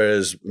it,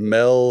 whereas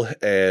Mel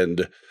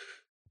and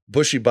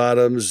Bushy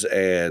Bottoms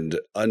and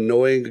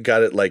Annoying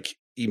got it like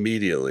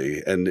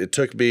immediately. And it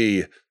took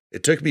me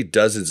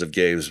dozens of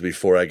games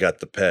before I got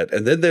the pet.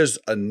 And then there's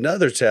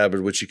another tab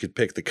in which you could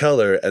pick the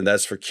color, and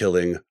that's for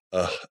killing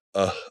a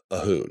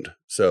hound.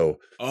 So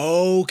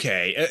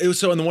okay.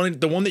 So in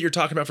the one that you're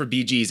talking about for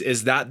BGs,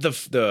 is that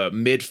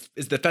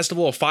the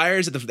Festival of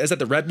Fires? Is that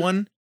the red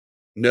one?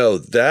 No,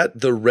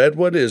 the red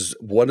one is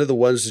one of the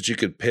ones that you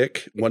could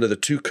pick, one of the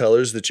two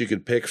colors that you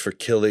could pick for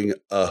killing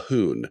a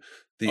hoon.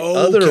 The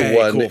other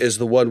one is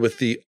the one with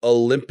the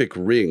Olympic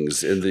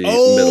rings in the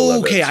middle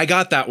of it. Okay, I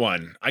got that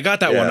one.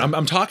 one.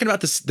 I'm talking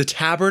about the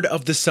Tabard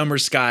of the Summer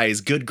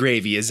Skies. Good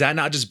gravy. Is that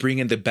not just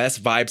bringing the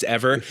best vibes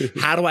ever?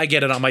 How do I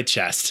get it on my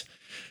chest?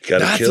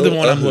 That's the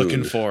one I'm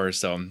looking for.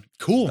 So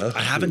cool.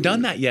 I haven't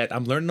done that yet.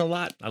 I'm learning a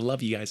lot. I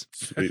love you guys.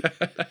 Sweet.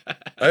 All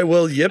right.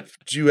 Well, Yip,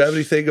 do you have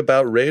anything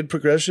about raid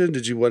progression?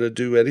 Did you want to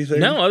do anything?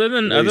 No, other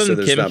than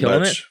Kim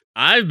killing it.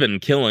 I've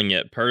been killing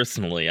it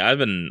personally. I've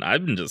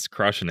been just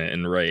crushing it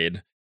in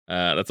raid.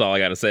 That's all I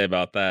got to say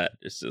about that.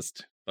 It's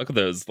just look at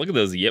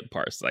those Yip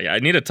parts. Like I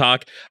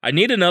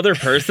need another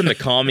person to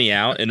call me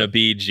out in a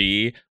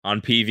BG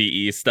on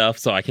PvE stuff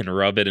so I can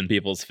rub it in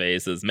people's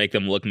faces, make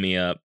them look me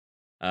up.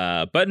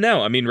 But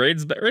no, I mean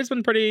raid's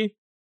been pretty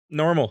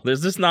normal.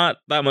 There's just not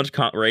that much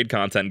raid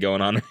content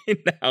going on right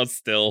now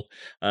still.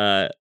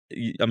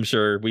 I'm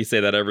sure we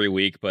say that every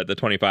week, but the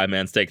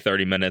 25-man stake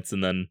 30 minutes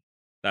and then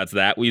that's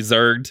that. We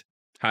zerged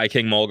High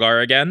King Mulgar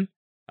again.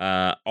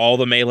 All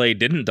the melee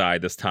didn't die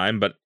this time,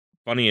 but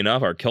funny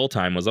enough, our kill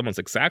time was almost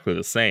exactly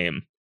the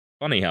same.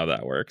 Funny how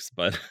that works,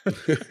 but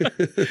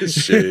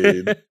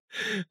shade.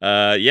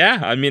 Yeah,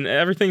 I mean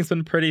everything's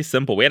been pretty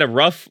simple. We had a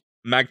rough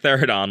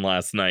Magtheridon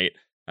last night.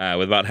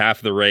 With about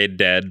half the raid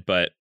dead,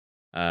 but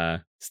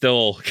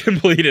still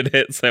completed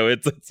it, so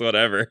it's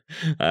whatever.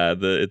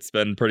 It's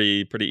been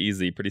pretty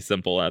easy, pretty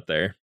simple out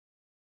there.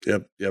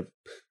 Yep.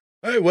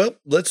 All right, well,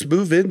 let's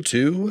move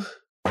into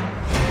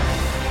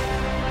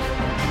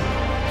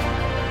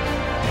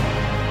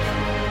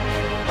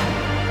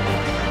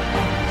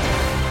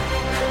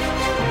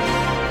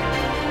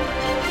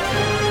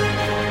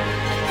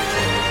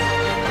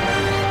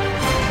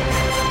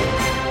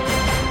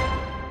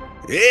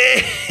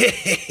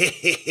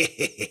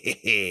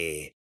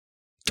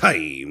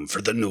time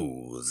for the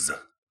news.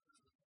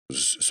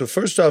 So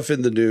first off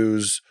in the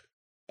news,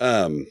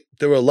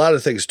 there were a lot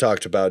of things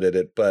talked about in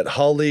it, but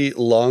Holly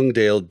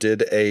Longdale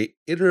did a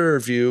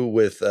interview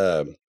with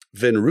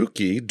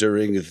Venruki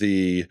during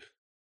the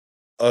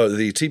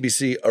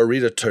TBC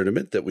Arena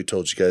tournament that we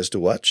told you guys to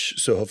watch.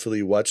 So hopefully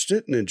you watched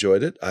it and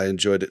enjoyed it. I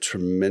enjoyed it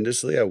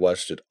tremendously. I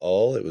watched it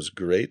all. It was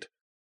great.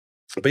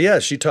 But yeah,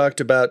 she talked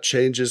about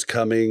changes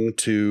coming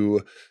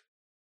to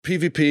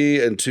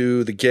PvP and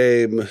to the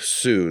game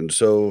soon.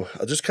 So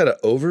I'll just kind of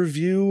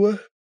overview,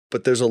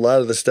 but there's a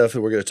lot of the stuff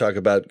that we're going to talk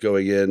about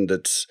going in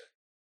that's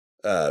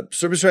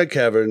Serpent's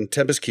Cavern,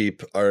 Tempest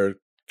Keep are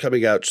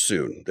coming out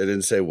soon. They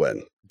didn't say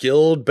when.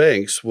 Guild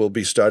Banks will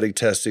be starting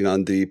testing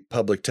on the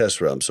public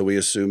test realm, so we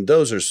assume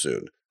those are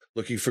soon.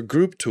 Looking for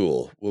Group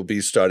Tool will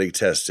be starting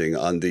testing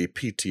on the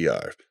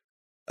PTR.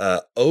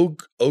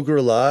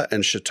 Ogre Law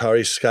and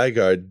Shatari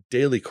Skyguard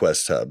daily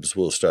quest hubs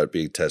will start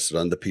being tested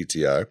on the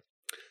PTR.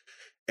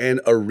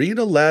 And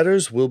arena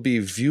ladders will be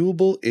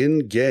viewable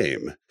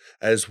in-game,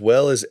 as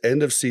well as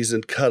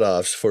end-of-season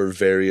cutoffs for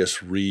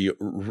various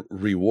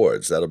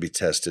rewards. That'll be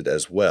tested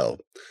as well.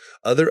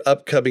 Other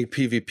upcoming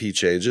PvP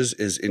changes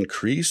is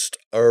increased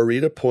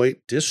arena point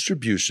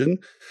distribution.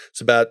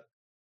 It's about,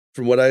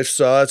 from what I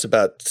saw, it's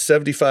about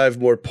 75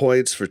 more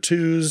points for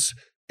 2s,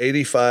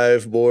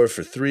 85 more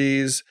for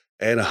 3s,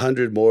 and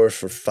 100 more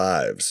for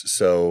 5s.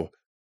 So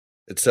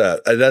it's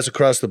and that's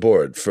across the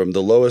board, from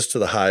the lowest to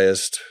the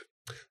highest.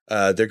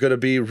 They're going to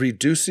be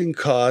reducing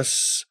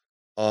costs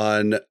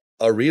on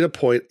Arena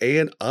Point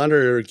and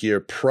Honor Gear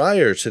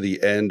prior to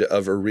the end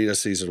of Arena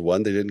Season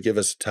 1. They didn't give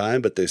us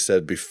time, but they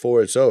said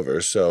before it's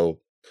over. So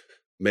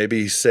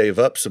maybe save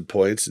up some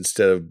points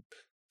instead of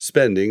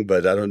spending.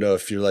 But I don't know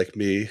if you're like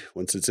me.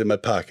 Once it's in my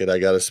pocket, I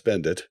got to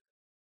spend it.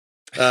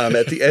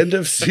 At the end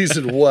of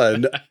Season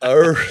 1,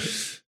 our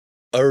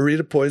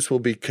Arena Points will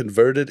be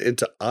converted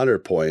into Honor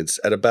Points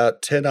at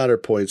about 10 Honor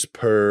Points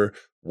per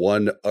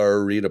 1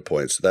 Arena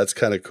Point. So that's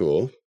kind of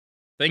cool.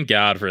 Thank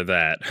God for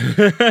that.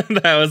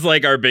 That was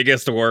like our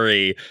biggest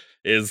worry,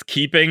 is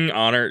keeping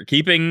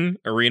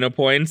arena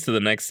points to the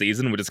next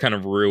season would just kind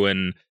of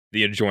ruin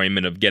the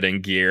enjoyment of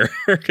getting gear,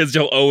 because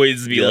you'll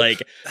always be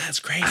like, that's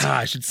crazy.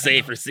 I should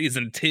save for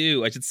season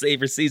 2. I should save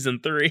for season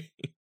 3.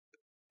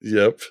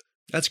 Yep.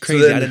 That's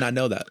crazy. So then, I did not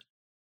know that.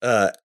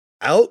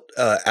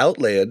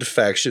 Outland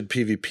faction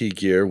PvP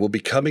gear will be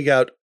coming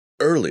out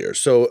earlier.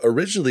 So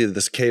originally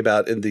this came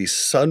out in the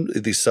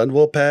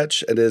Sunwell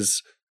patch and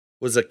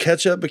was a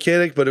catch-up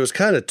mechanic, but it was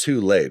kind of too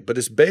late. But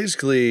it's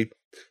basically,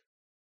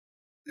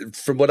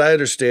 from what I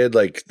understand,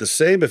 like the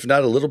same, if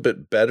not a little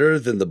bit better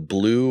than the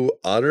blue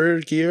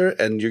Honor gear.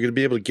 And you're going to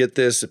be able to get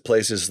this at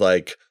places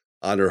like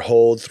Honor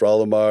Hold,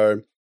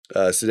 Thrallamar,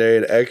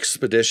 Cenarian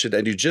Expedition,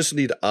 and you just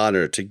need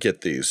Honor to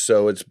get these.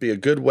 So it'd be a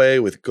good way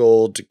with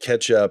gold to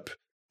catch up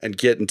and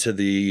get into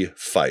the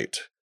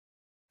fight.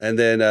 And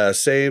then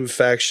same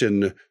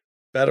faction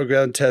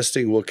battleground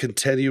testing will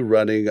continue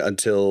running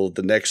until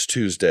the next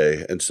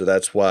Tuesday. And so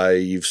that's why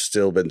you've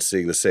still been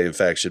seeing the same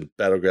faction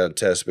battleground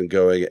test been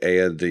going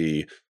and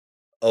the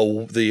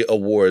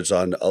awards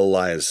on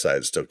Alliance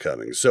side still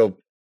coming. So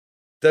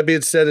that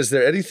being said, is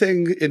there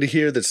anything in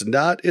here that's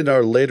not in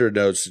our later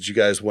notes that you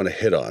guys want to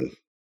hit on?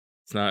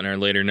 It's not in our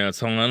later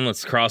notes. Hold on,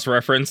 let's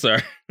cross-reference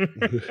our...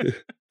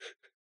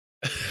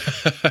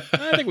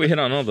 I think we hit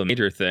on all the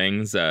major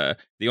things. The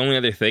only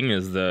other thing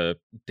is the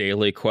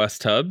daily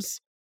quest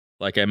hubs.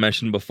 Like I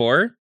mentioned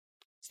before,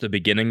 it's the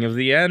beginning of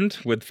the end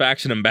with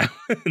faction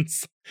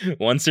imbalance.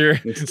 once you're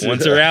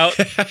out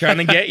trying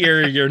to get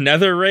your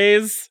nether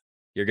raise,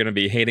 you're gonna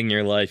be hating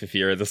your life if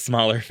you're the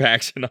smaller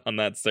faction on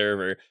that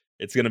server.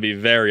 It's gonna be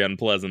very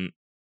unpleasant.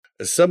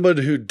 As someone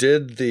who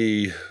did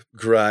the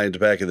grind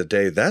back in the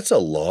day, that's a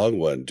long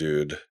one,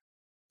 dude.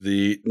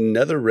 The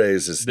nether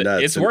raise is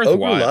nuts. It's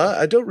worthwhile.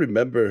 I don't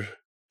remember.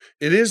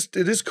 It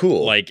is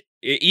cool. Like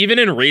even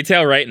in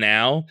retail right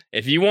now,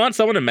 if you want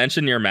someone to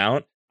mention your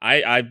mount,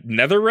 I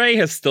Nether Ray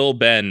has still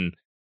been,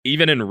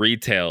 even in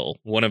retail,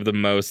 one of the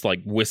most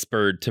like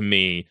whispered to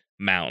me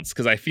mounts.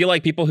 Because I feel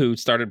like people who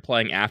started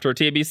playing after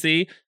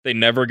TBC, they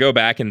never go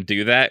back and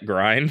do that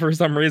grind for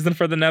some reason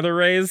for the Nether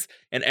Rays,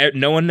 and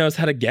no one knows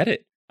how to get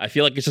it. I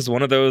feel like it's just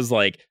one of those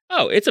like,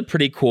 oh, it's a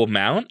pretty cool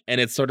mount, and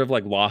it's sort of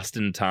like lost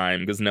in time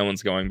because no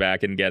one's going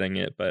back and getting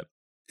it. But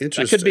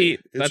that could be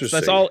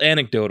that's all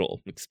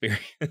anecdotal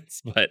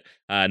experience. But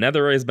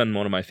Netherray has been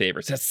one of my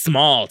favorites. That's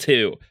small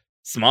too.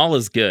 Small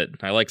is good.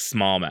 I like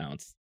small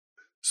mounts.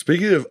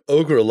 Speaking of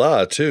Ogre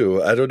Law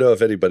too, I don't know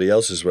if anybody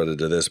else has run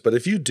into this, but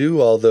if you do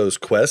all those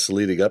quests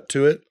leading up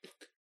to it,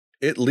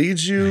 it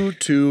leads you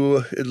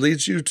to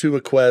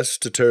a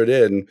quest to turn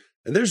in.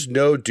 And there's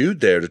no dude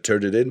there to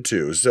turn it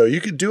into. So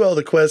you can do all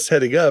the quests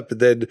heading up,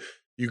 and then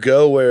you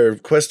go where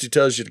Questy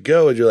tells you to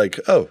go, and you're like,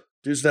 oh,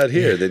 dude's not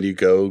here. Then you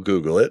go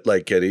Google it,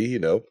 like any,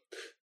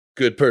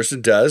 good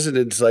person does. And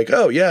it's like,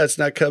 oh, yeah, it's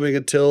not coming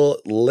until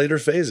later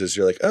phases.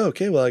 You're like, oh,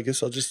 okay, well, I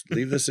guess I'll just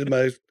leave this in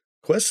my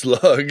quest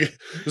log.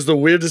 It's the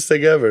weirdest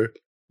thing ever.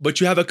 But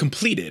you have it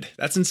completed.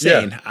 That's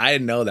insane. Yeah. I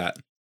didn't know that.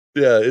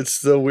 Yeah,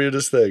 it's the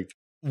weirdest thing.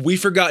 We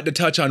forgot to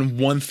touch on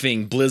one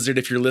thing, Blizzard,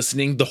 if you're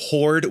listening. The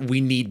Horde,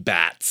 we need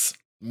bats.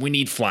 We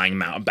need flying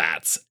mount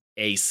bats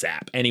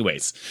ASAP.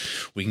 Anyways,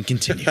 we can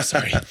continue.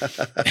 Sorry.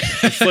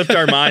 It slipped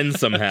our minds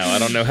somehow. I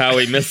don't know how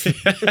we missed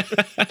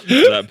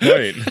that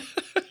point.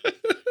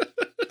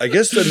 I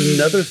guess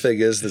another thing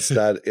that's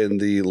not in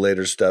the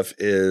later stuff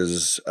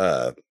is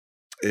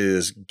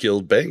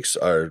guild banks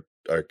are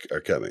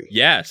coming.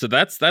 Yeah, so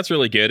that's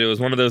really good. It was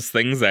one of those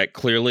things that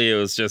clearly it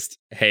was just,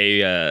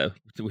 hey,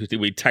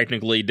 we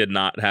technically did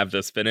not have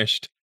this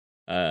finished.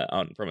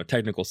 From a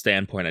technical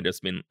standpoint, I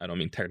don't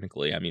mean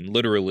technically, I mean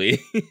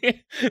literally.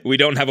 We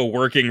don't have a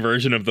working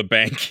version of the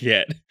bank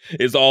yet,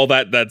 is all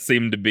that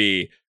seemed to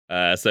be.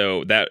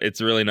 So that it's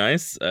really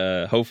nice.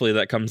 Hopefully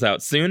that comes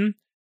out soon,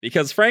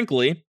 because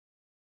frankly,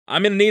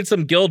 I'm gonna need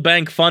some guild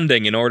bank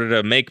funding in order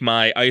to make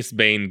my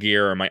Icebane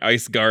gear or my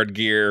Ice Guard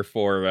gear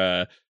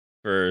for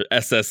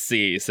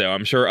SSC. So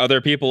I'm sure other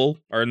people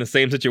are in the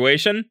same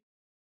situation.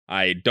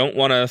 I don't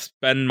want to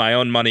spend my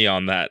own money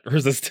on that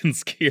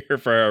resistance gear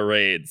for a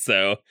raid.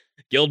 So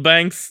guild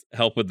banks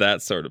help with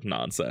that sort of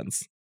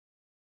nonsense.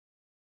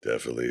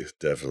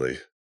 Definitely.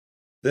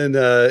 Then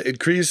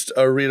increased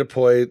arena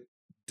point,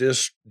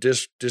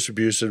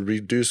 distribution,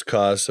 reduced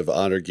costs of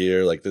honor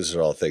gear. Like, these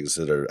are all things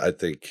that are, I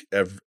think,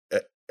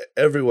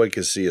 everyone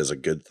can see as a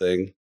good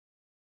thing.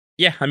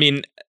 Yeah, I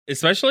mean,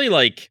 especially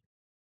like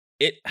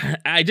it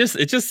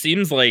just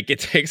seems like it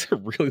takes a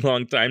really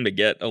long time to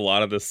get a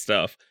lot of this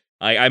stuff.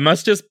 I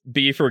must just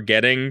be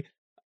forgetting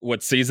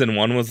what season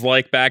 1 was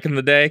like back in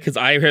the day, because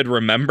I had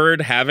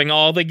remembered having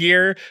all the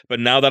gear, but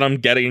now that I'm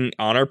getting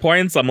honor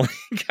points, I'm like,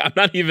 I'm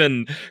not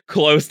even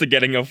close to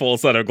getting a full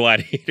set of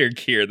gladiator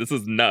gear. This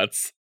is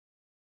nuts.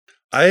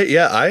 I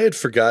had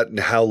forgotten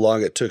how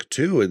long it took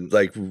too, and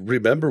like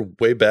remember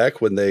way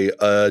back when they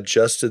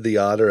adjusted the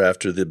honor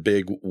after the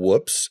big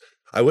whoops.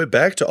 I went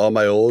back to all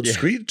my old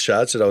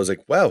screenshots and I was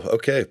like, wow,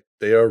 okay,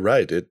 they are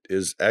right. It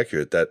is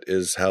accurate. That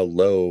is how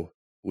low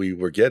we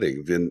were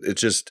getting. And it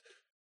just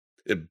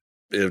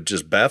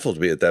baffled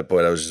me at that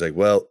point. I was just like,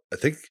 well, I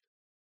think it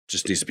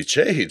just needs to be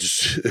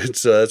changed. And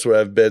so that's where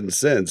I've been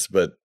since.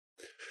 But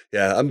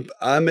yeah,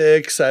 I'm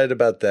excited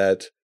about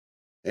that.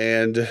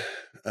 And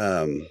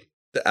the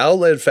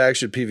Outland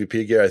faction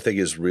PvP gear I think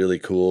is really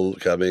cool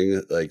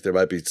coming. Like, there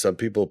might be some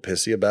people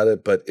pissy about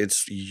it, but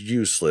it's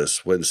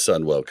useless when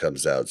Sunwell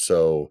comes out.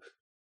 So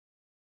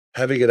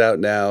having it out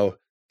now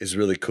is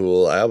really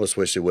cool. I almost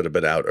wish it would have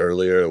been out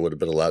earlier. It would have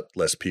been a lot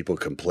less people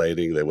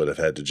complaining. They would have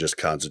had to just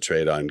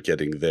concentrate on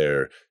getting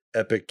their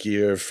epic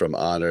gear from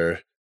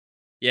Honor.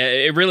 Yeah,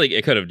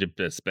 it could have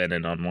just been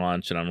in on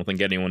launch, and I don't think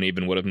anyone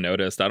even would have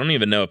noticed. I don't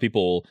even know if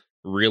people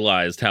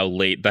realized how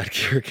late that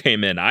gear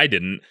came in. I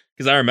didn't,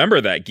 because I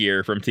remember that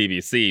gear from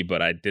TBC,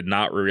 but I did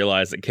not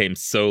realize it came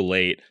so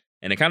late.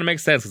 And it kind of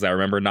makes sense because I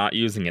remember not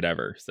using it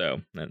ever.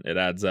 So it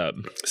adds up.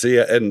 So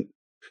yeah,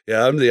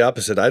 I'm the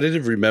opposite. I didn't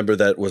even remember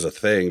that was a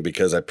thing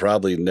because I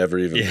probably never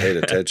even paid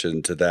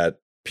attention to that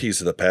piece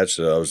of the patch.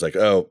 That I was like,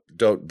 oh,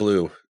 don't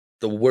blue.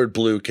 The word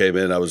blue came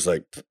in. I was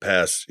like,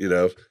 pass,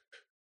 But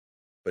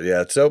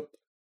yeah, so,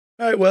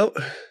 all right, well.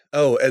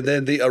 Oh, and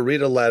then the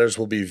arena ladders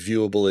will be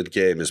viewable in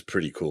game is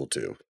pretty cool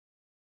too.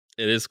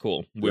 It is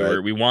cool.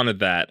 We wanted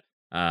that.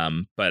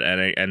 But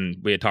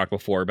we had talked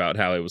before about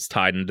how it was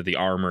tied into the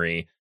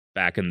armory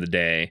back in the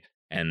day,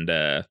 and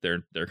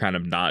they're kind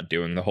of not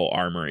doing the whole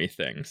armory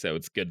thing. So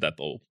it's good that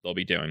they'll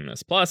be doing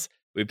this. Plus,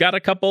 we've got a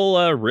couple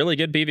really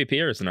good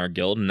PvPers in our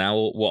guild, and now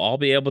we'll all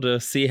be able to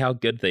see how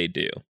good they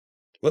do.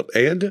 Well,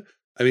 and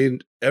I mean,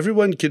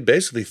 everyone can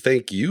basically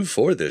thank you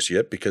for this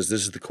because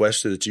this is the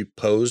question that you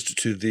posed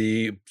to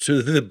the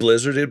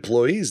Blizzard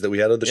employees that we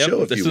had on the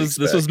show. This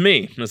was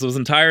me. This was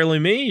entirely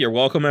me. You're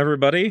welcome,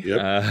 everybody.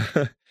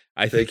 Yep.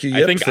 I think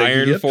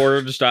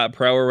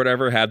Ironforge.pro or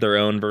whatever had their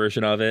own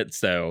version of it.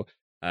 So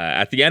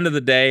at the end of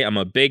the day, I'm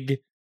a big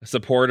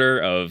supporter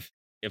of,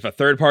 if a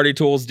third-party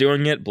tool is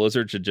doing it,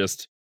 Blizzard should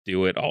just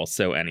do it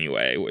also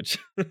anyway, which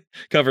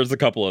covers a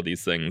couple of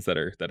these things that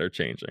are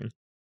changing.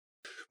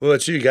 What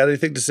about you? Got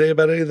anything to say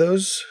about any of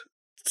those,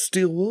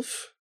 Steel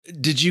Wolf?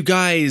 Did you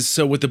guys,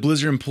 so with the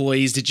Blizzard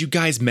employees, did you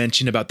guys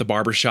mention about the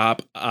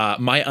barbershop?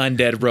 My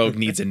undead rogue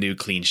needs a new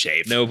clean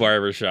shave. No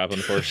barbershop,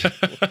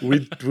 unfortunately.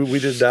 we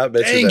did not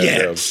mention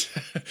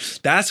that.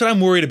 That's what I'm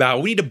worried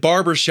about. We need a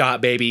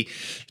barbershop, baby.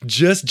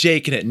 Just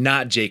jaking it,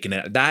 not jaking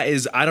it. That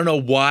is, I don't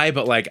know why,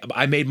 but like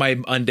I made my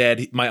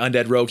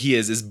undead rogue. He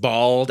is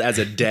bald as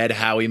a dead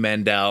Howie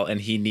Mandel, and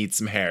he needs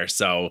some hair.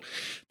 So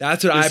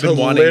that's what I've been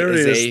wanting.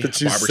 Is that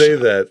you say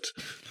that.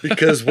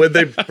 Because when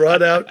they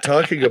brought out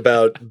talking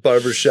about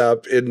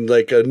barbershop in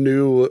like a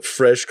new,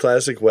 fresh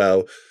classic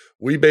WoW,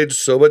 we made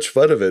so much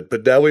fun of it.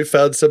 But now we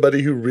found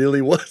somebody who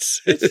really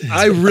wants it.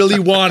 I really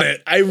want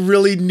it. I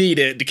really need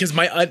it because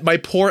my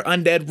poor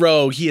undead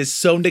rogue, he is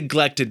so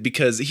neglected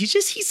because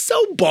he's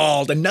so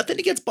bald, and nothing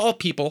against bald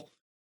people.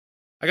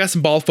 I got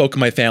some bald folk in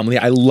my family.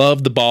 I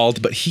love the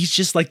bald, but he's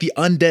just like, the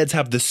undeads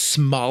have the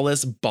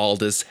smallest,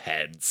 baldest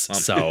heads.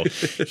 So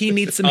he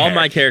needs some hair. All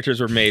my characters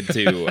were made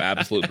to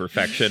absolute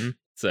perfection.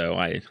 So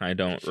I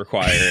don't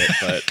require it,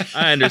 but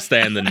I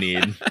understand the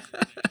need.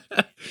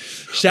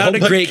 Shout out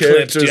a great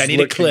clip, dude. I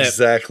need a clip.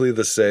 Exactly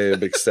the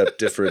same, except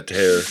different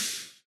hair.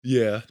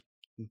 Yeah,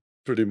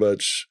 pretty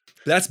much.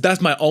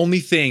 That's my only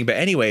thing. But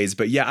anyways,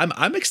 yeah,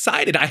 I'm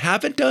excited. I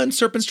haven't done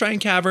Serpent's Shrine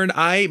Cavern.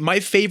 My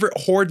favorite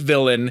horde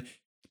villain,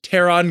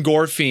 Terran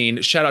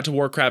Gorfiend, shout out to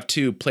Warcraft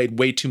 2, played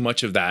way too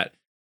much of that.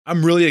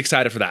 I'm really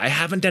excited for that. I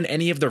haven't done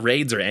any of the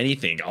raids or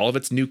anything. All of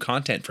it's new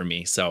content for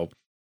me. So.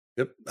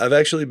 Yep, I've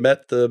actually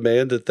met the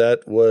man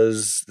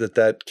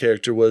that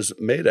character was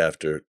made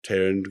after,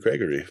 Terran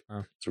Gregory.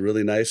 Oh. It's a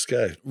really nice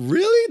guy.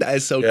 Really? That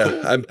is so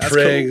cool. I'm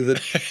praying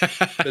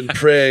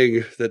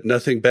that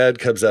nothing bad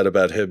comes out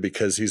about him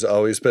because he's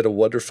always been a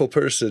wonderful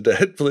person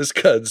at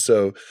BlizzCon.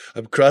 So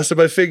I'm crossing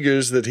my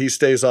fingers that he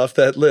stays off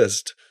that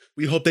list.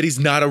 We hope that he's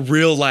not a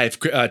real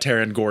life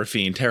Terran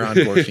Gorfiend.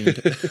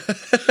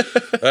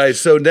 All right,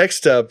 so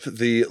next up,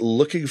 the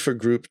looking for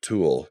group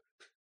tool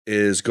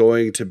is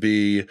going to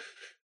be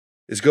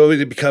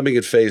coming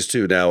in phase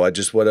 2 now. I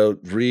just want to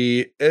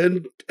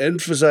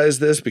re-emphasize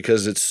this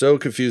because it's so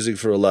confusing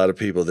for a lot of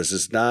people. This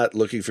is not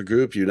looking for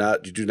group. You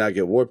do not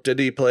get warped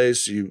any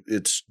place.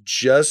 It's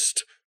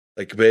just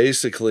like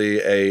basically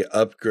a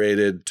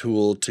upgraded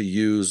tool to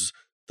use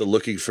the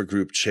looking for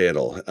group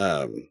channel.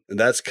 And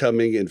that's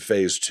coming in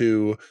phase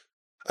 2.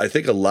 I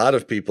think a lot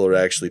of people are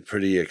actually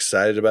pretty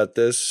excited about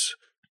this.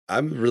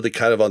 I'm really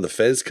kind of on the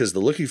fence because the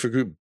looking for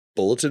group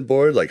bulletin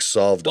board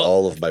solved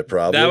all of my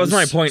problems. That was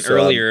my point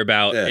earlier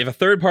about if a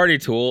third-party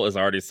tool is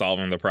already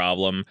solving the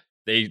problem,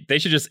 they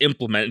should just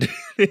implement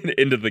it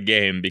into the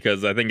game,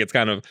 because I think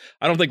I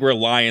don't think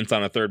reliance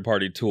on a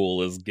third-party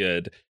tool is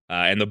good.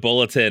 And the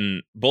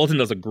bulletin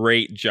does a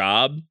great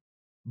job,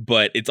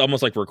 but it's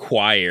almost like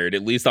required,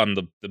 at least on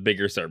the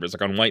bigger servers.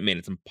 Like on Whitemane,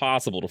 it's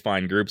impossible to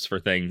find groups for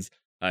things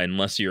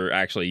unless you're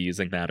actually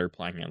using that or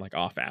playing it like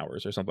off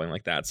hours or something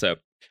like that. So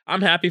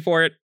I'm happy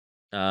for it.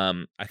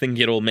 I think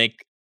it'll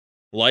make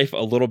life a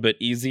little bit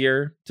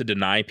easier to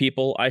deny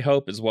people, I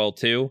hope, as well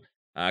too,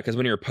 because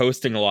when you're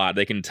posting a lot,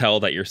 they can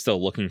tell that you're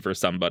still looking for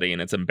somebody, and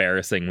it's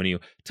embarrassing when you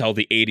tell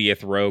the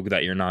 80th rogue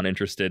that you're not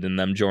interested in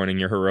them joining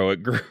your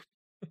heroic group.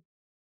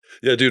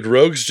 Yeah, dude,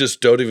 rogues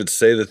just don't even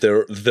say that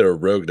they're a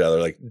rogue now. They're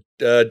like,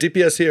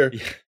 DPS here.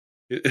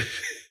 Yeah.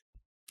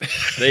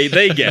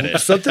 They get it.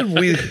 Something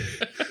we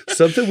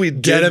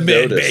get them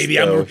in, baby.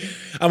 Though.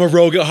 I'm a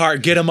rogue at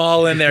heart. Get them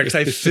all in there because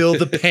I feel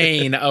the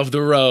pain of the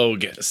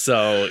rogue.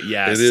 So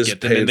yes, it is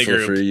get them in the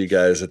painful group. for you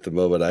guys at the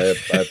moment. I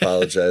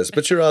apologize,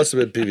 but you're awesome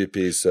at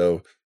PvP.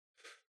 So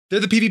They're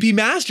the PvP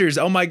masters.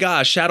 Oh my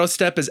gosh, Shadow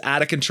Step is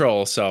out of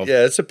control. So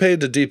Yeah, it's a pain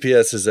to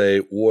DPS as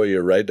a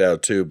warrior right now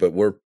too, but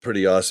we're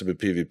pretty awesome at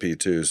PvP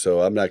too,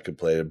 so I'm not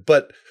complaining.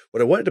 But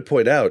what I wanted to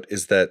point out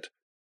is that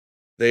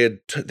they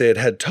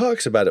had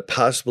talks about it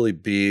possibly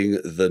being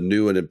the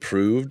new and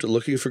improved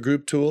looking for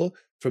group tool.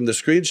 From the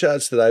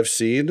screenshots that I've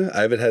seen,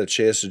 I haven't had a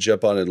chance to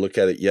jump on and look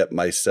at it yet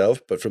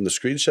myself, but from the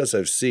screenshots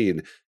I've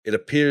seen, it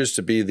appears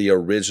to be the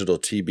original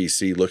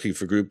TBC looking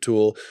for group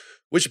tool,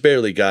 which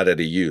barely got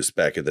any use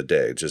back in the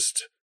day.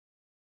 Just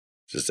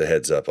a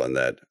heads up on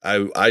that.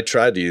 I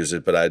tried to use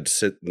it, but I'd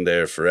sit in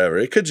there forever.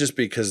 It could just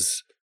be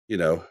because,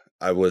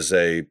 I was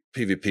a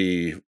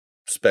PvP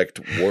spec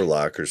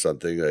warlock or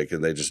something,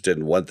 and they just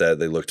didn't want that.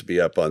 They looked me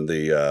up on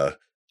the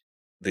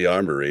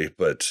armory,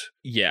 but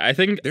yeah, I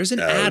think there's an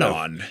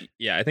add-on.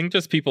 Yeah, I think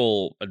just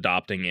people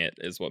adopting it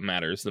is what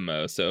matters the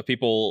most. So if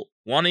people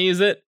want to use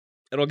it,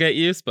 it'll get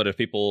used, but if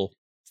people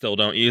still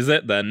don't use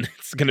it, then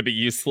it's going to be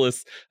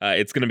useless.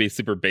 It's going to be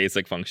super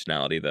basic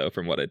functionality though,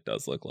 from what it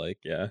does look like.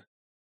 Yeah.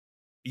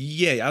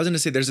 Yeah, I was going to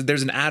say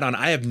there's an add-on.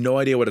 I have no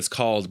idea what it's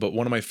called, but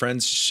one of my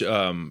friends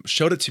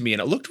showed it to me,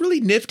 and it looked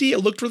really nifty. It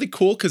looked really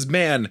cool because,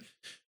 man,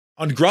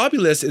 on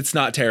Grobulus, it's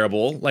not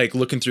terrible, like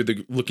looking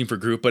for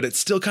group, but it's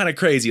still kind of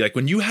crazy. Like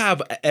when you have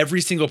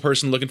every single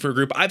person looking for a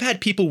group, I've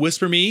had people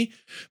whisper me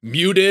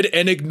muted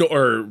and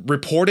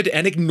reported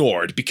and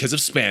ignored because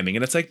of spamming.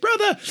 And it's like,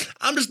 brother,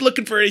 I'm just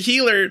looking for a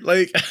healer.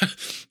 Like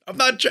I'm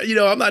not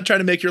trying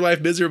to make your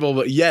life miserable,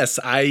 but yes,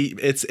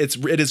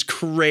 it is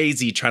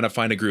crazy trying to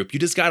find a group. You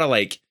just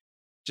gotta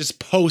just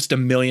post a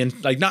million,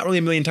 not really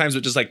a million times,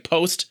 but just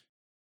post.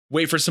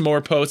 Wait for some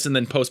more posts and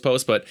then post.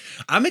 But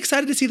I'm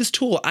excited to see this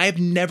tool. I've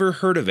never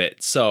heard of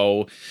it.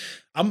 So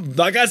I'm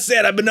like I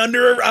said, I've been in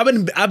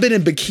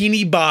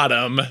Bikini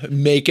Bottom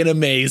making a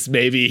maze,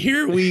 baby.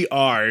 Here we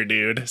are,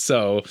 dude.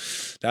 So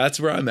that's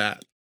where I'm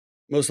at.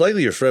 Most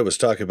likely your friend was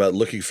talking about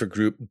looking for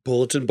group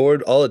bulletin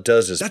board. All it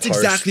does is that's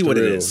exactly what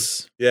it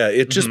is. Yeah,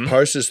 it just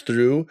parses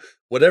through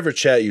whatever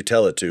chat you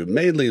tell it to,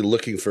 mainly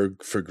looking for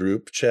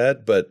group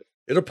chat, but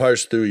it'll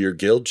parse through your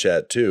guild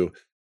chat too.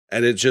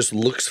 And it just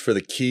looks for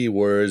the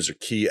keywords or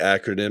key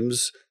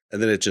acronyms,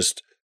 and then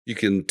you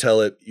can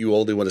tell it you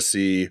only want to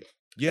see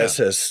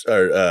SS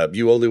or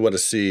you only want to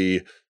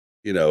see,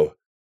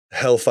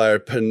 Hellfire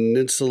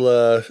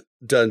Peninsula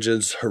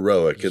Dungeons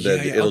Heroic, and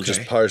then it'll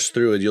just parse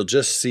through, and you'll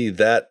just see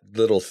that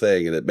little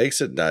thing, and it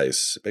makes it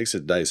nice. It makes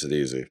it nice and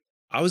easy.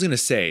 I was gonna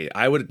say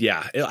I looked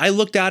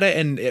at it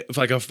and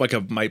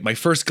my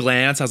first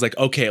glance I was like,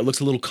 okay, it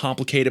looks a little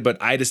complicated,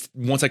 but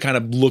once I kind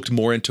of looked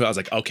more into it, I was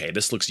like, okay,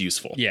 this looks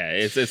useful. Yeah,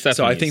 it's definitely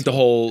so I think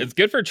useful. It's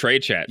good for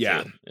trade chat.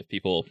 Yeah, too, if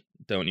people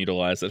don't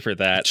utilize it for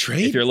that.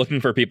 Trade? If you're looking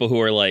for people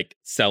who are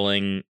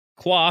selling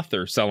cloth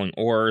or selling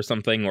ore or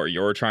something, or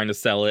you're trying to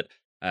sell it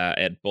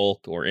at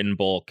bulk or in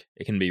bulk,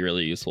 it can be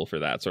really useful for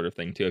that sort of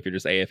thing too. If you're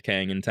just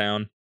AFKing in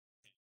town.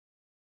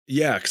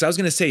 Yeah, because I was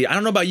going to say, I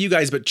don't know about you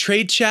guys, but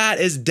trade chat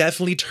is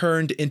definitely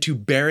turned into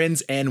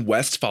Barons and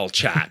Westfall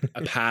chat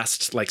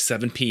past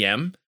 7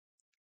 p.m.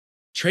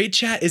 Trade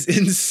chat is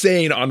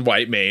insane on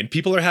Whitemane.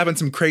 People are having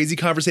some crazy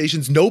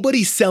conversations.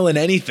 Nobody's selling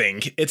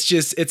anything.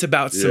 It's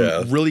about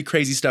some really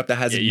crazy stuff that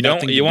has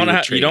nothing to do with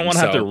trading. You don't want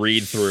to have to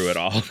read through it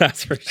all.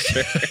 That's for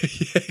sure.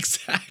 Yeah,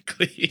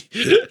 exactly.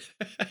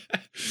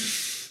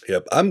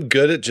 Yep, I'm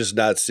good at just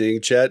not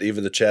seeing chat,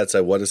 even the chats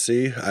I want to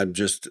see. I'm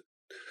just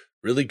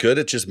really good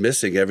at just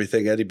missing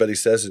everything anybody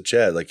says in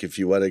chat. If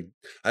you want to,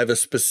 I have a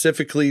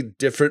specifically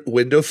different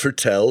window for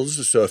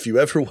tells. So if you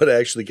ever want to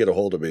actually get a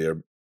hold of me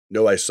or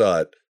know I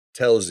saw it,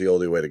 tell is the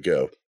only way to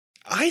go.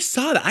 I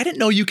saw that. I didn't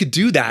know you could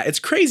do that. It's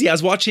crazy. I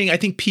was watching, I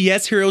think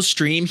PS Hero's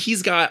stream.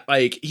 He's got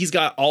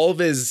all of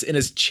his in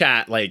his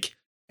chat,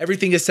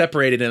 everything is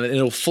separated and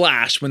it'll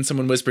flash when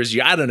someone whispers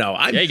you. I don't know.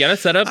 You gotta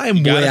set up.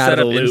 I'm way out of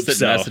the loop. Instant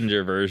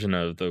messenger version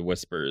of the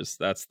whispers.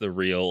 That's the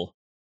real.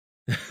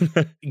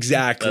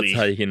 Exactly. That's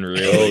how you can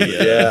really.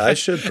 Yeah, I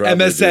should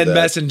probably MSN do that.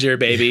 Messenger,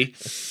 baby.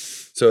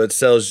 So it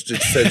sends you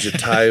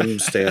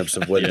timestamps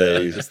of when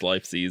they. Just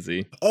life's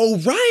easy. Oh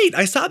right,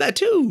 I saw that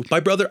too. My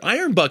brother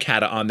Ironbuck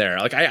had it on there.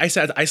 I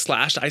said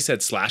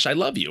 /I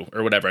love you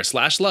or whatever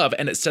 /love,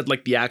 and it said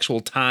the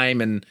actual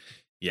time, and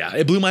yeah,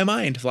 it blew my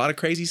mind. A lot of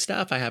crazy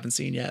stuff I haven't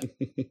seen yet.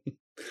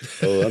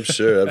 Oh, I'm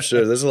sure.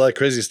 There's a lot of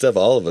crazy stuff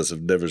all of us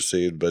have never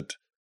seen, but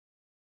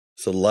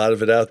there's a lot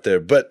of it out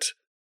there. But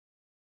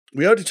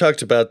we already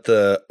talked about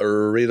the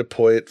arena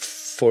point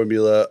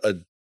formula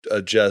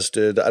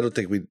adjusted. I don't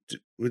think we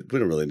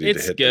don't really need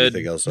to hit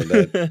anything else on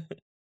that.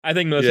 I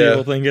think most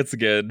people think it's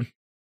good.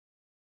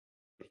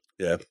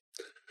 Yeah.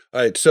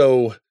 All right,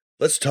 so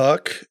let's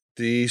talk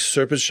the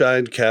Serpent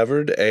Shine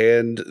Cavern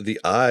and the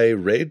Eye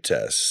raid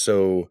test.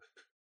 So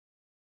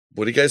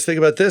what do you guys think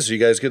about this? Are you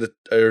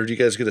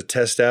guys gonna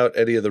test out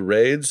any of the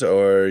raids,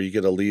 or are you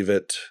gonna leave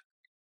it?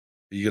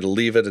 You're gonna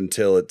leave it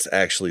until it's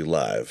actually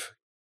live?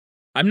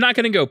 I'm not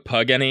gonna go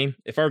pug any.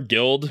 If our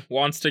guild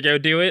wants to go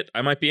do it,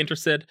 I might be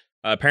interested.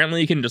 Apparently,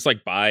 you can just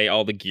buy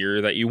all the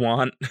gear that you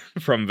want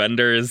from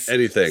vendors.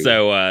 Anything.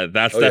 So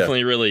that's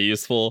definitely really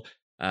useful.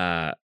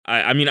 I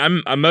I mean,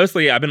 I'm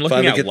mostly, I've been looking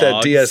Finally at get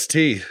logs. that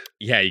DST.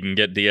 Yeah, you can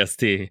get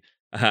DST.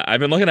 I've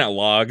been looking at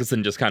logs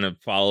and just kind of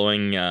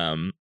following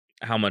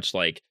how much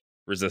like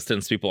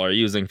resistance people are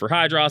using for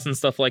Hydros and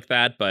stuff like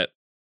that. But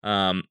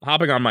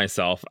hopping on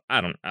myself, I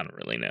don't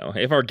really know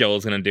if our guild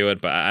is gonna do it,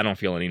 but I don't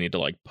feel any need to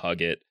like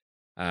pug it.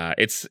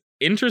 It's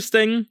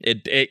interesting.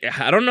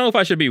 I don't know if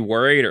I should be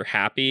worried or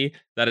happy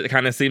that it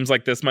kind of seems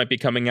like this might be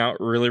coming out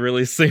really,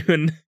 really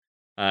soon.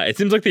 It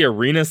seems like the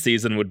arena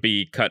season would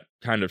be cut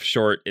kind of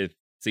short if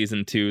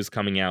season 2 is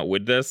coming out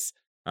with this.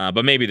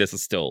 But maybe this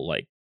is still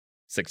like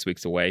 6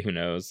 weeks away. Who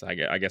knows?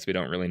 I guess we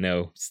don't really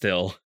know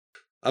still.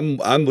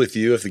 I'm with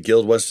you. If the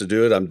guild wants to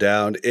do it, I'm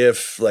down.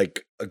 If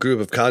like a group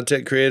of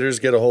content creators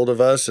get a hold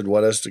of us and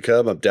want us to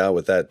come, I'm down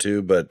with that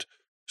too. But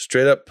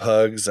straight up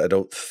pugs, I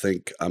don't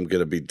think I'm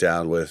gonna be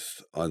down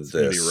with on It's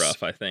this. gonna be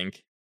rough, I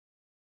think.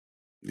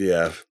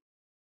 Yeah.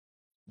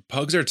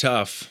 Pugs are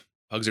tough.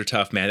 Pugs are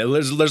tough, man.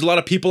 There's a lot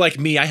of people like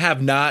me. I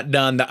have not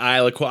done the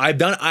Isle of I've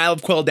done Isle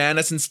of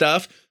Quel'Danas and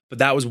stuff, but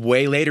that was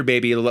way later,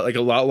 baby. Like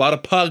a lot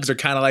of pugs are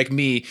kind of like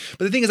me.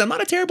 But the thing is, I'm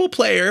not a terrible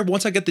player.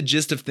 Once I get the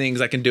gist of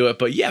things, I can do it.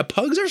 But yeah,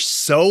 pugs are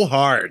so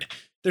hard.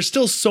 There's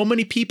still so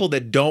many people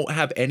that don't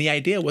have any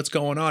idea what's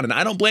going on, and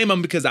I don't blame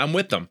them because I'm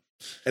with them.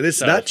 And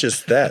it's not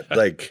just that.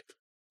 Like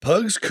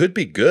pugs could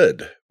be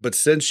good, but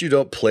since you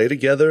don't play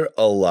together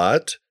a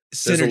lot,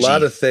 there's a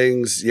lot of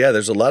things. Yeah,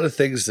 there's a lot of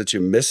things that you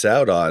miss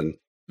out on.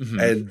 Mm-hmm.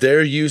 And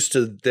they're used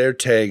to their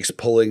tanks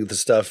pulling the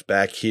stuff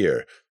back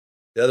here.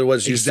 The other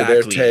one's used to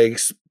their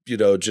tanks,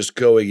 just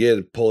going in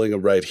and pulling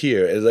them right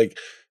here. And like,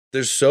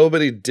 there's so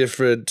many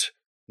different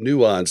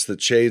nuance that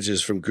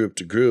changes from group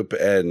to group.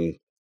 And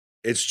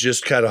it's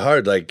just kind of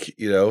hard. Like,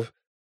 you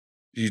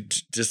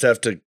just have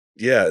to,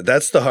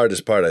 that's the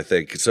hardest part, I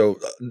think. So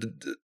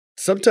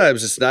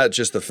sometimes it's not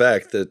just the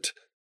fact that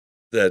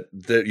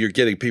you're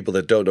getting people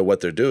that don't know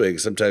what they're doing.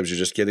 Sometimes you're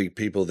just getting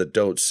people that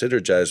don't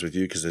synergize with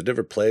you because they've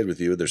never played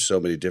with you, and there's so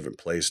many different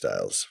play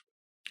styles.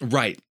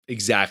 Right,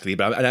 exactly.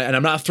 But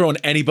I'm not throwing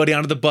anybody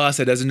under the bus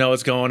that doesn't know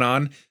what's going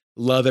on.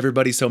 Love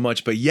everybody so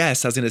much. But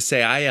yes, I was going to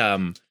say,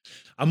 I'm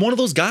one of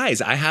those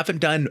guys. I haven't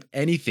done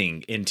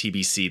anything in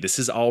TBC. This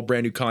is all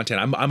brand new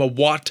content. I'm a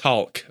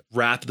Watalk,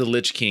 Wrath of the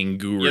Lich King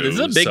guru. Yeah, this is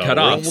a big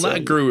cutoff. Well,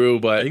 not guru,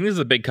 but I think this is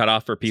a big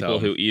cutoff for people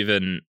who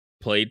even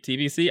played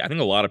TBC. I think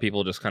a lot of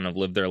people just kind of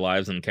live their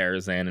lives in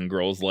Karazhan and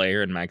Grol's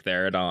Lair and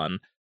Magtheridon.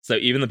 So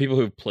even the people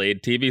who've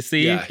played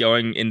TBC,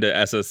 going into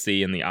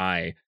SSC and the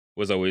Eye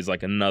was always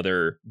like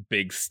another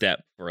big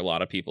step for a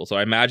lot of people. So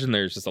I imagine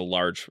there's just a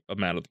large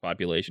amount of the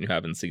population who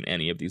haven't seen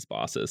any of these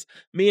bosses,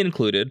 me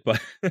included.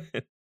 But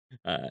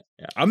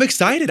I'm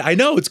excited. I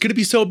know it's gonna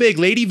be so big.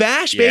 Lady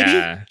Vash,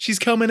 baby, she's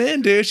coming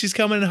in, dude. She's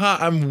coming in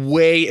hot. I'm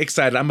way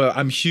excited.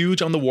 I'm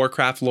huge on the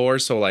Warcraft lore,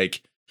 so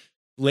like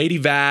Lady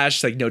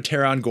Vash, like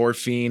Terran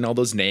Gorfine, all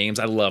those names.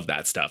 I love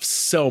that stuff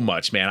so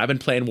much, man. I've been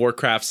playing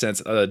Warcraft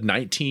since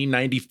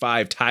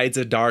 1995, Tides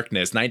of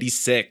Darkness,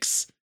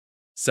 96.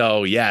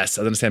 So yes,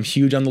 I was gonna say I'm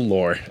huge on the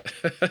lore.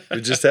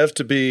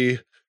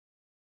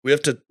 We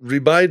have to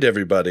remind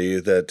everybody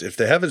that if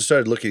they haven't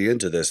started looking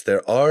into this,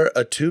 there are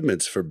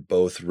attunements for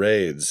both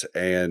raids,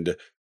 and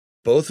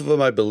both of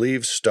them, I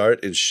believe,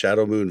 start in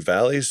Shadowmoon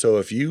Valley. So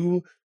if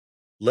you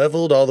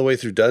leveled all the way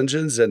through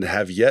dungeons and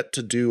have yet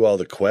to do all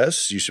the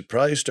quests, you should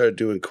probably start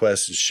doing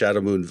quests in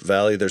Shadowmoon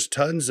Valley. There's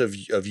tons of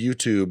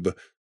YouTube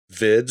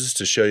vids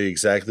to show you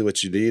exactly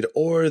what you need,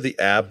 or the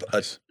app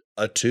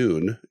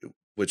Attune,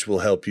 which will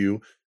help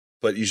you.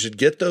 But you should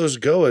get those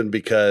going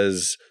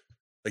because,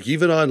 like,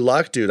 even on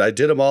Lockdude, I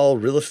did them all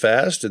really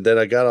fast, and then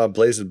I got on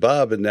Blazing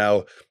Bob, and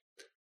now,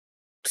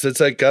 since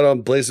I got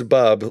on Blazing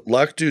Bob,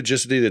 Lockdude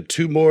just needed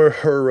 2 more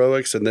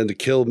heroics and then to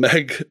kill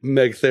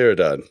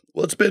Magtheridon.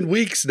 Well, it's been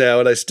weeks now,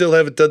 and I still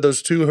haven't done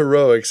those 2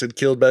 heroics and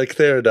killed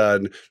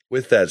Magtheridon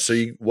with that. So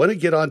you want to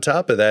get on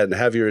top of that and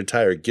have your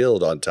entire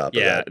guild on top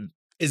of that.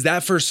 Is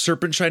that for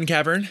Serpent Shrine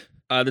Cavern?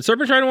 The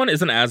Serpent Shrine one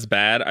isn't as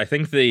bad. I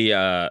think the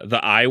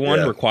Eye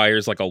one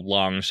requires like a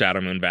long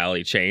Shadowmoon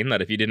Valley chain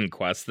that if you didn't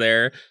quest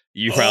there,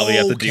 you probably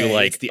have to do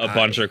like a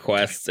bunch of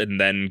quests and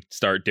then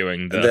start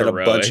doing the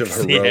heroics. A bunch of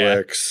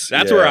heroics. Yeah.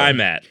 That's where I'm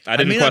at. I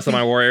didn't quest on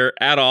my warrior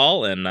at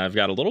all, and I've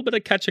got a little bit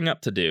of catching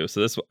up to do.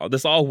 So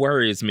this all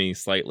worries me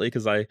slightly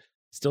because I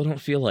still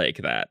don't feel like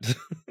that.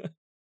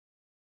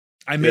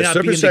 I may not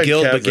be in the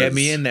guild, but get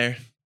me in there.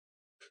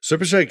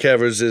 Serpent Shrine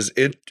Caverns is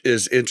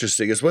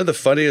interesting. It's one of the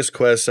funniest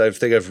quests I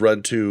think I've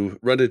run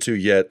into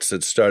yet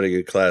since starting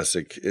in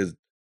Classic, is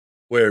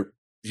where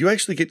you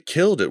actually get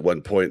killed at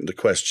one point in the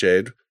quest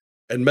chain,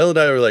 and Mel and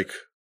I were like,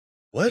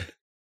 "What?"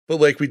 But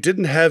like we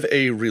didn't have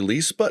a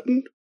release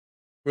button.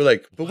 We're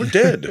like, "But we're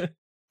dead."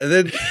 And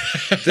then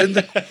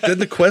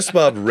the quest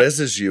mob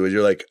reses you, and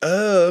you're like,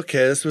 "Oh,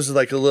 okay, this was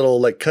like a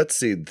little like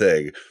cutscene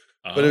thing."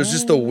 But it was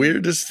just the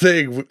weirdest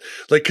thing.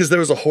 Like, because there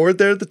was a horde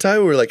there at the time.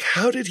 We were like,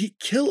 how did he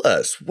kill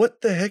us?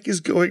 What the heck is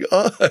going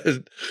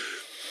on?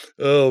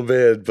 Oh,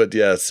 man. But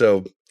yeah,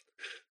 so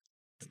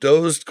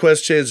those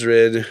quest chains are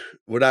in.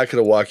 We're not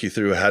going to walk you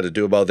through how to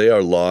do them all. They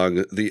are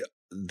long. The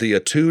the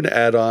Attune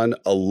add-on,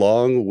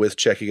 along with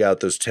checking out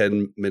those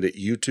 10-minute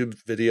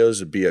YouTube videos,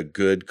 would be a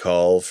good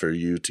call for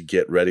you to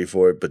get ready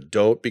for it. But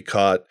don't be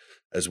caught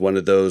as one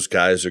of those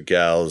guys or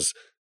gals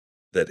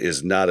that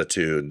is not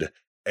attuned.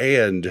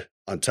 And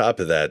on top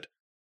of that,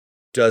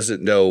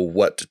 doesn't know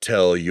what to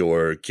tell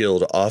your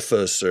guild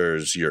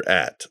officers you're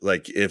at.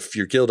 Like, if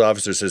your guild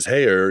officer says,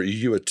 hey, are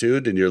you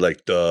attuned? And you're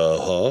like,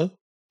 huh?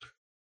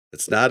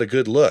 It's not a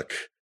good look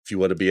if you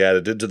want to be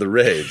added into the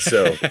raid.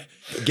 So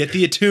get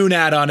the Attune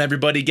add-on,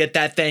 everybody. Get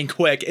that thing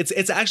quick. It's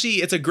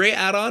a great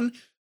add-on,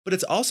 but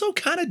it's also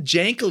kind of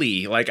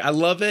jankly. Like, I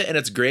love it and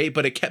it's great,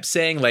 but it kept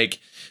saying like,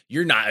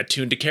 you're not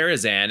attuned to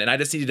Karazhan, and I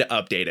just needed to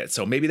update it.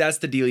 So maybe that's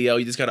the dealio.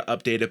 You just got to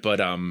update it. But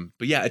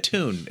yeah,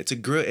 Attune.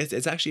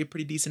 It's actually a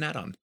pretty decent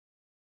add-on.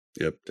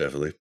 Yep,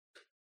 definitely.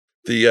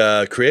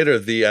 The creator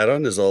of the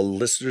add-on is a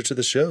listener to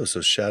the show,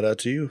 so shout out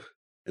to you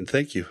and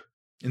thank you.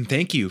 And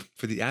thank you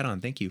for the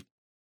add-on. Thank you.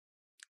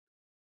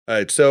 All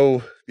right,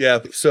 so yeah,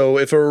 so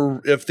if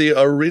the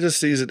arena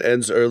season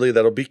ends early,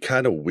 that'll be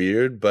kind of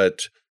weird, but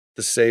at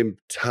the same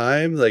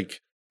time, like,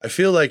 I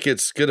feel like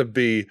it's gonna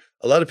be.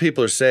 A lot of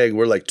people are saying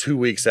we're like 2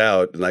 weeks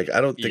out, and like I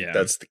don't think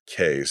that's the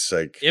case.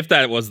 Like, if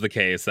that was the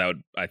case, that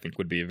I think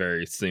would be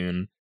very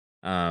soon.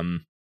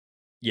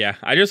 Yeah,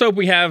 I just hope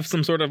we have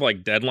some sort of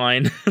like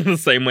deadline, the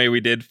same way we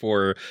did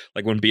for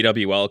like when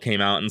BWL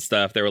came out and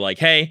stuff. They were like,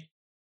 hey,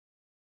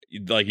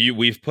 like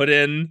we've put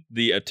in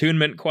the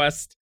attunement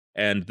quest,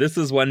 and this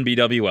is when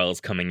BWL is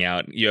coming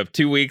out. You have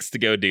 2 weeks to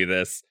go do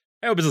this.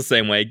 I hope it's the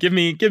same way. Give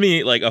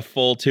me like a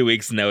full 2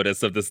 weeks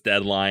notice of this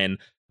deadline.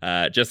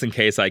 Just in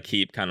case I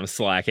keep kind of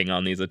slacking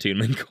on these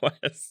attunement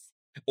quests.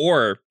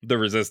 Or the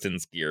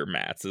resistance gear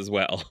mats as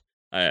well.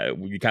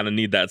 We kind of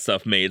need that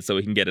stuff made so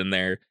we can get in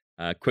there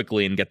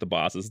quickly and get the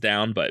bosses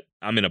down, but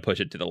I'm going to push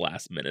it to the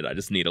last minute. I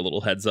just need a little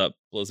heads up,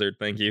 Blizzard.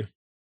 Thank you.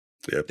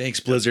 Yep. Thanks,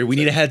 Blizzard. We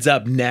need a heads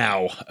up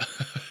now.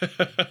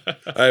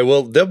 All right,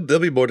 well, there'll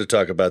be more to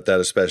talk about that,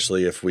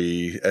 especially if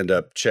we end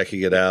up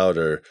checking it out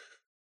or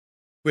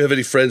we have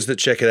any friends that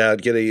check it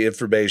out, get any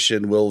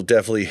information, we'll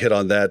definitely hit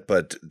on that.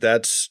 But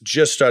that's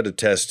just started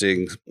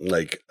testing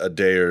like a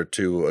day or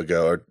two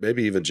ago, or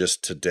maybe even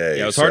just today.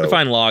 Yeah, it was hard to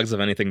find logs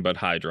of anything but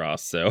Hydros,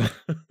 so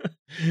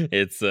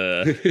it's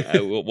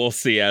we'll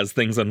see as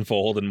things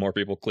unfold and more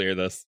people clear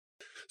this.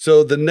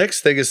 So the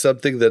next thing is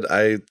something that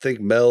I think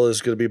Mel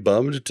is going to be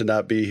bummed to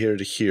not be here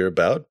to hear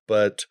about,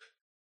 but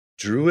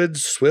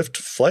Druid's Swift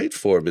Flight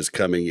Form is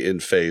coming in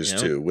phase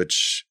 2,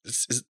 which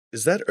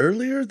is that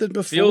earlier than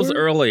before? Feels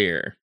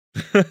earlier.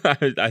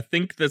 I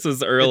think this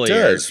is earlier. It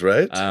does,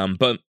 right?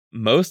 But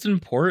most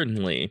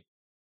importantly,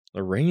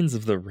 the Reigns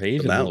of the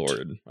Raven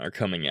Lord are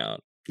coming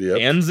out. Yep.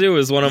 Anzu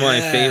is one of my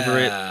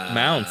favorite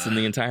mounts in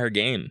the entire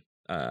game.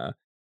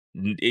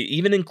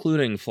 Even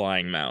including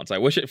flying mounts. I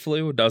wish it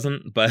flew, it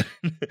doesn't, but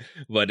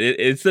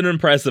it's an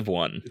impressive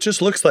one. It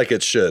just looks like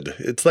it should.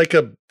 It's like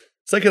an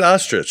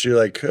ostrich. You're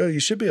like, oh, you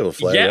should be able to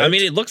fly. Yeah, right? I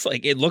mean, it looks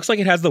like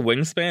it has the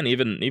wingspan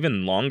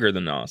even longer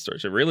than an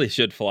ostrich. It really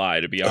should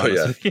fly, to be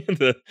honest with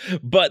you.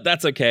 But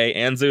that's okay.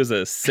 Anzu is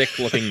a sick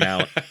looking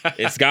mount.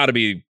 It's got to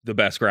be the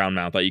best ground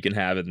mount that you can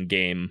have in the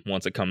game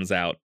once it comes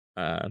out.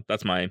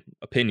 That's my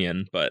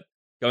opinion. But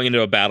going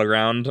into a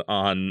battleground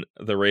on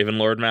the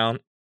Ravenlord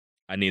mount,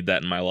 I need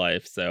that in my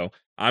life. So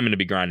I'm going to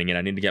be grinding it.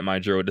 I need to get my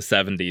druid to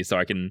 70 so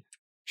I can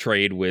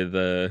trade with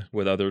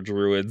other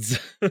druids,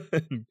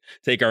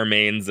 take our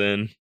mains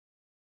in.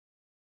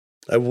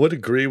 I would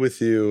agree with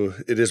you.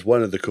 It is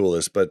one of the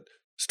coolest, but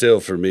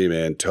still for me,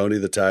 man, Tony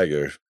the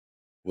Tiger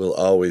will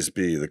always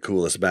be the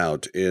coolest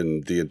mount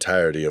in the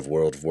entirety of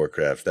World of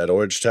Warcraft. That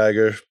orange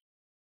tiger.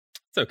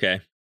 It's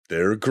okay.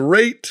 They're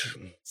great.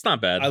 It's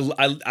not bad.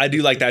 I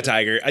do like that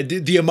tiger. I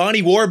did the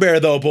Amani Warbear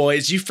though,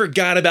 boys. You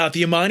forgot about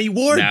the Amani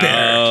Warbear.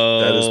 No,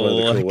 that is one of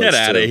the cool ones. Get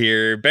out of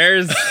here.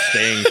 Bears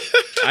stink.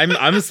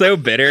 I'm so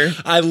bitter.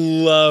 I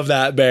love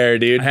that bear,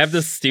 dude. I have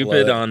this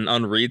stupid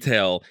on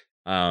retail.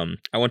 I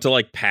went to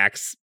like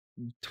PAX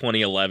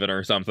 2011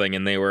 or something,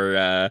 and they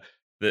were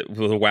the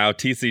WoW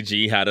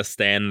TCG had a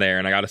stand there,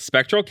 and I got a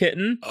spectral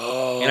kitten,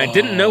 and I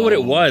didn't know what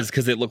it was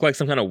because it looked like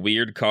some kind of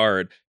weird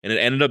card, and it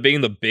ended up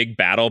being the big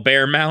battle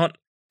bear mount,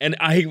 and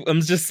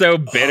I'm just so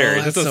bitter.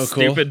 It's just a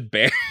stupid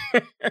bear.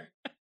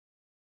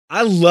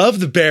 I love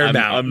the bear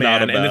mount, I'm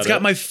man, and it's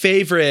got my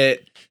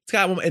favorite. It's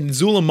got and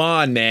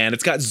Zulaman, man.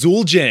 It's got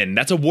Zul'jin.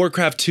 That's a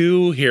Warcraft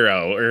 2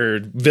 hero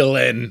or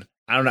villain.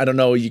 I don't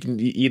know. You can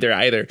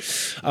either.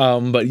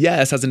 But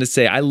yes, I was going to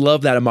say, I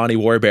love that Amani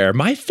Warbear.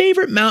 My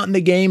favorite mount in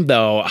the game,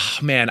 though,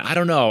 man, I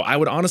don't know. I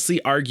would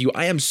honestly argue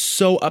I am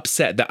so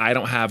upset that I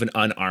don't have an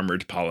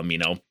unarmored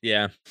Palomino.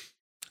 Yeah.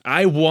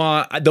 I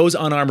want those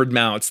unarmored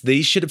mounts.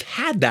 They should have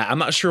had that. I'm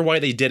not sure why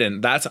they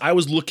didn't. I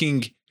was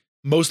looking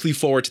mostly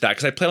forward to that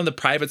because I played on the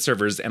private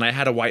servers and I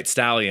had a white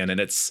stallion, and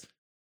it's.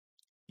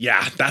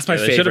 Yeah, that's my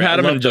favorite. They should have had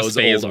them in just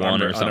phase old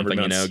 1 or something,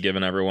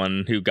 giving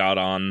everyone who got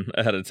on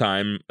ahead of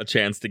time a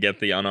chance to get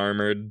the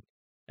unarmored,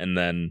 and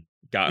then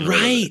gotten rid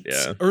of it.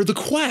 Yeah. Or the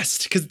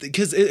quest,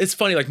 because it's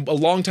funny. Like a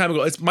long time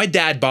ago, my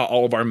dad bought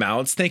all of our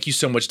mounts. Thank you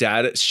so much,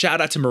 Dad.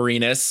 Shout out to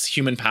Marinus,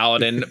 Human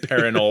Paladin,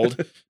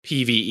 Paranold,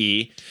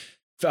 PVE.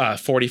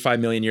 45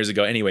 million years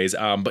ago. Anyways,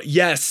 but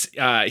yes,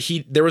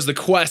 there was the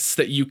quests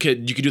that you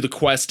could do the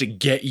quest to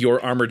get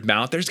your armored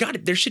mount.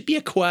 There should be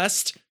a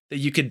quest that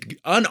you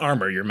could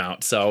unarmor your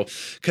mount. So,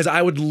 because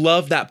I would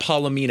love that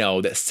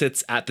Palomino that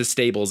sits at the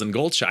stables in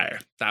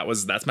Goldshire.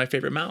 That's my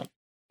favorite mount.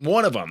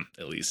 One of them,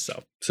 at least.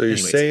 So you're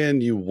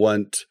saying you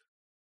want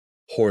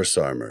horse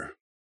armor?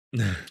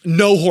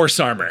 No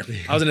horse armor.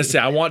 I was going to say,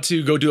 I want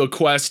to go do a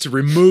quest to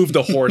remove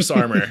the horse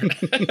armor.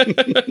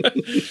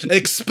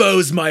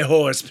 Expose my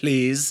horse,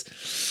 please.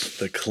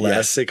 The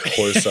classic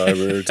horse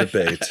armor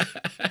debate.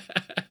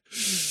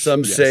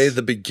 Some say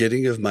the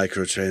beginning of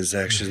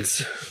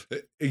microtransactions.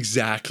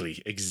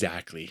 Exactly.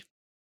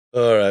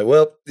 All right.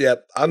 Well, yeah,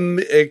 I'm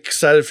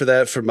excited for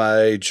that for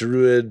my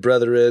druid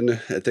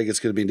brethren. I think it's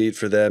going to be neat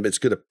for them. It's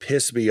going to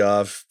piss me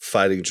off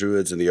fighting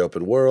druids in the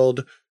open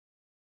world.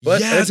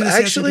 But I'm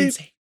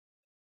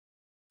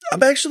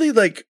actually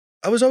like,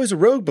 I was always a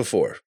rogue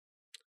before.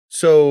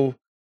 So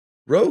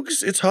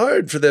rogues, it's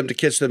hard for them to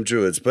catch them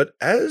druids. But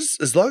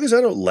as long as I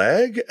don't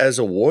lag as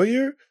a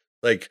warrior,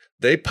 like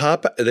they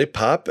pop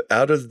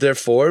out of their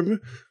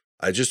form,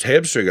 I just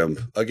hamstring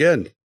them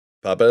again.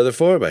 Pop out of their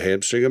form, I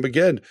hamstring them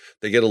again.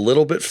 They get a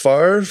little bit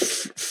far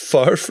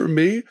from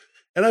me,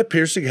 and I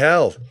piercing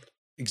hell.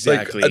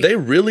 Exactly. Like, they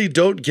really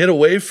don't get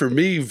away from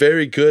me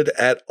very good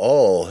at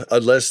all,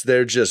 unless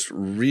they're just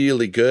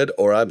really good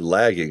or I'm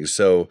lagging.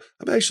 So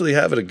I'm actually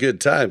having a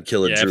good time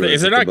killing druids.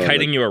 If they're not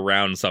kiting you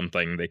around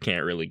something, they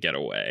can't really get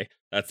away.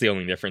 That's the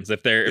only difference.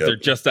 If they're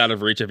just out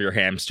of reach of your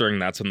hamstring,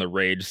 that's when the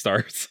rage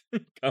starts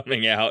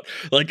coming out.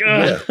 Like,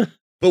 ugh. Yeah.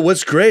 But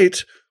what's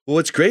great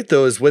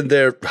though is when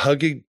they're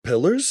hugging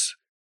pillars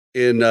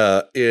in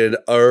our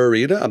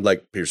arena, I'm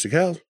like, piercing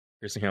hell.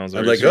 Piercing hell is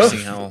I'm like,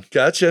 hell.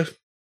 Gotcha.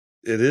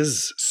 It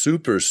is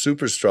super,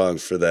 super strong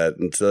for that.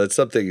 And so it's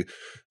something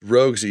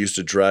rogues that used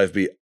to drive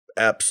me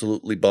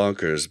absolutely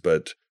bonkers,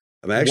 but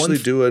I'm actually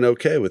doing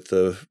okay with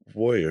the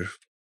warrior.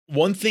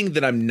 One thing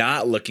that I'm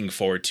not looking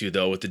forward to,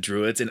 though, with the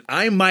druids, and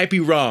I might be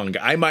wrong,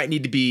 I might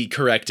need to be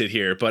corrected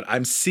here, but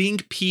I'm seeing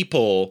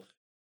people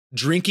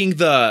drink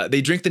the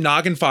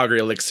Noggenfogger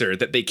elixir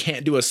that they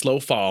can't do a slow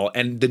fall,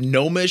 and the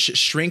gnomish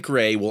shrink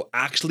ray will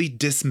actually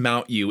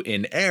dismount you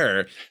in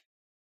air.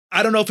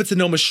 I don't know if it's a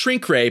gnomish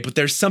shrink ray, but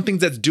there's something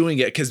that's doing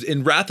it, because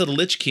in Wrath of the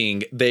Lich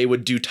King, they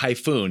would do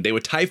Typhoon. They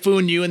would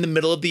Typhoon you in the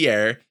middle of the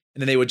air,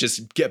 and then they would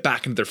just get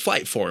back into their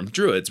flight form.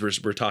 Druids,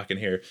 we're talking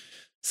here.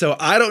 So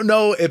I don't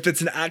know if it's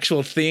an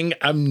actual thing.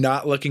 I'm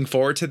not looking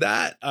forward to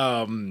that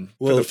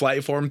for the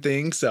flight form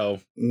thing.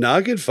 So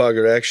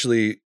Noggenfogger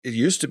actually, it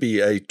used to be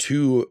a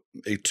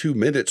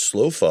 2-minute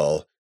slow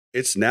fall.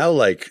 It's now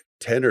like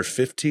 10 or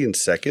 15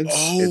 seconds.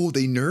 Oh,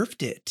 they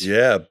nerfed it.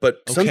 Yeah,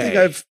 but something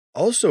I've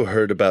also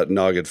heard about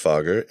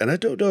Noggenfogger, and I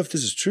don't know if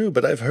this is true,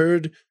 but I've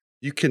heard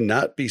you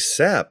cannot be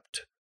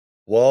sapped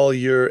while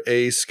you're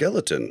a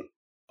skeleton.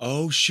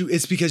 Oh, shoot.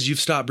 It's because you've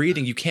stopped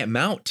breathing. You can't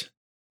mount.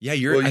 Yeah,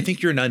 I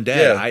think you're an undead.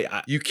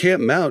 Yeah, you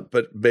can't mount,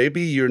 but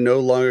maybe you're no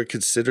longer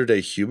considered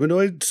a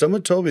humanoid.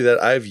 Someone told me that.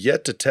 I've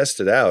yet to test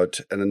it out,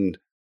 and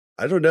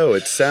I don't know.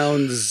 That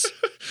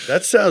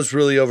sounds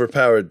really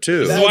overpowered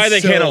too. That's why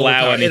they can't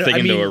allow anything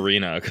into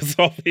arena, because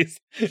all these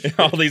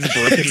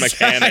broken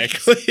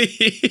mechanics.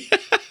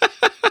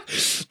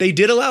 They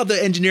did allow the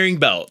engineering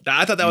belt.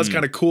 I thought that was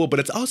kind of cool, but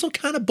it's also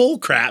kind of bull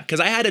crap, because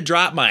I had to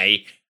drop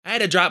my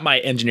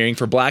engineering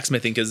for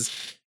blacksmithing, because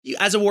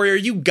as a warrior,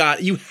 you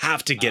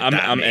have to get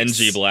that. I'm mace.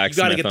 NG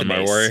blacksmith on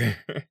my warrior.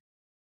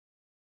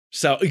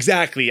 So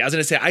exactly, I was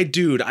gonna say, I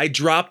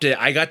dropped it.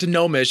 I got to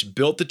Gnomish,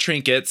 built the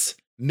trinkets,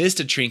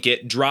 missed a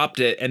trinket, dropped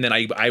it, and then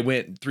I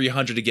went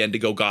 300 again to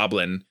go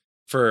Goblin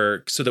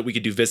so that we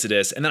could do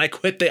Visitus, and then I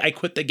quit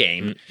the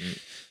game. Mm-hmm.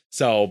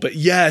 So, but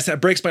yes, that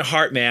breaks my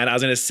heart, man. I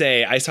was gonna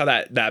say, I saw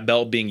that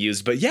belt being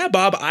used, but yeah,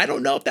 Bob, I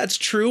don't know if that's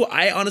true.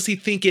 I honestly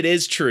think it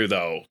is true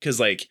though,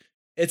 because like,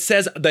 it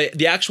says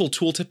the actual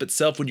tooltip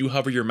itself, when you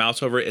hover your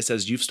mouse over it, it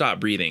says you've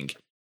stopped breathing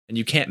and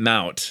you can't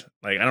mount.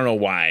 Like, I don't know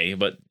why,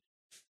 but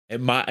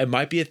it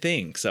might be a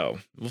thing. So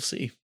we'll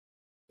see.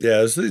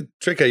 Yeah, it's the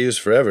trick I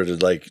used forever to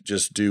like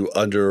just do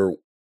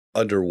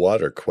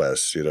underwater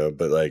quests,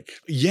 but like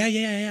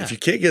yeah. If you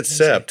can't get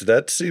sapped,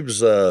 that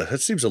seems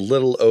a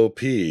little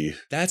OP.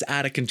 That's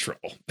out of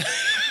control.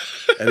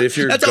 And if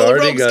you're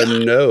guarding a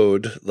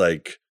node,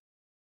 like,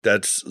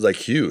 that's like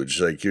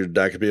huge. Like, you're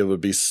not gonna be able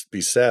to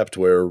be sapped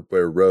where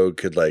Rogue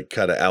could like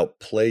kind of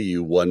outplay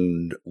you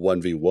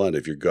 1v1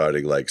 if you're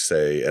guarding, like,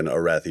 say, an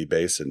Arathi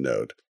Basin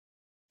node.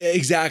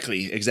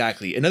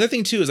 Exactly. Another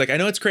thing too is, like, I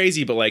know it's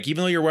crazy, but like,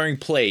 even though you're wearing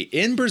plate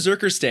in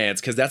Berserker stance,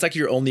 because that's like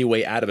your only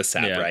way out of a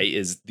sap, right?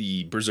 Is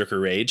the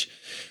Berserker Rage.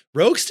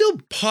 Rogues still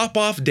pop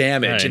off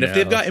damage, and if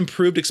they've got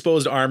improved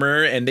exposed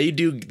armor and they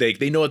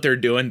know what they're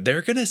doing,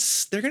 they're gonna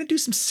do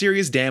some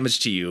serious damage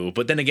to you.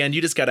 But then again,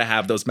 you just gotta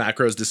have those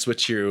macros to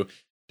switch your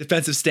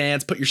defensive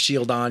stance, put your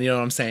shield on. You know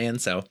what I'm saying?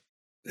 So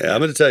yeah, I'm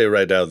gonna tell you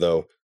right now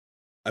though,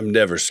 I'm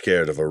never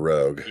scared of a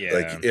rogue. Yeah.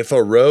 Like if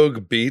a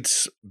rogue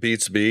beats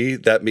me,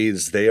 that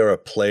means they are a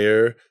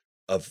player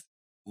of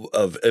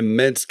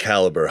immense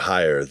caliber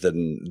higher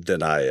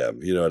than I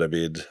am. You know what I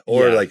mean?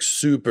 Or Yeah. like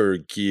super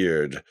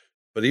geared.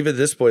 But even at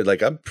this point,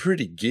 like I'm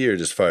pretty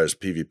geared as far as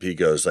PvP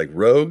goes. Like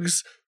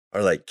rogues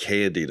are like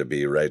candy to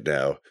me right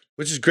now,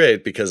 which is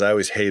great because I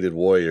always hated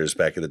warriors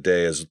back in the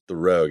day as the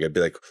rogue. I'd be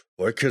like,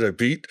 what could I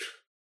beat?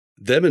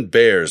 Them and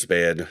bears,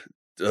 man.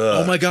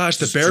 Oh my gosh,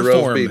 the just bear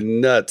drove form. me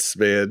nuts,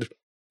 man.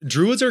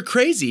 Druids are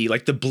crazy.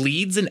 Like the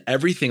bleeds and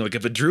everything. Like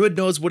if a druid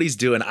knows what he's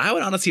doing, I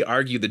would honestly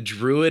argue the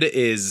druid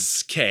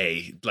is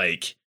K.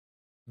 Like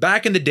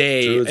back in the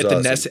day Druid's at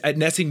the awesome. at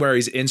Nessing where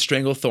he's in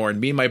Stranglethorn,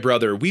 me and my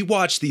brother, we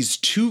watched these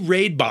 2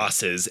 raid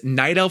bosses,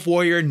 Night Elf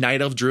Warrior,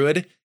 Night Elf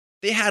Druid.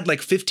 They had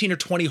like 15 or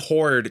 20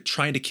 horde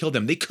trying to kill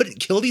them. They couldn't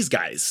kill these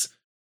guys.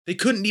 They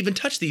couldn't even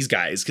touch these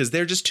guys because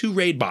they're just 2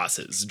 raid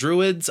bosses.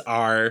 Druids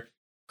are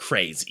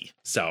crazy.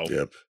 So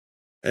Yep.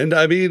 And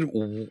I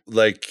mean,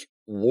 like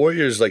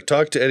warriors, like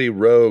talk to any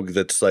rogue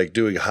that's like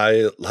doing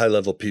high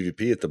level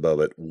PvP at the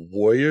moment.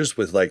 Warriors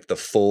with like the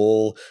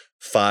full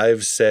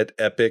 5-set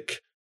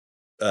epic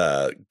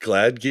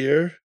glad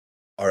gear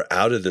are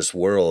out of this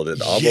world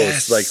and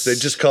almost like they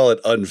just call it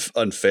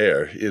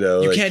unfair. You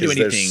know, You like, can't do 'cause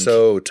they're anything.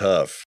 so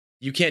tough.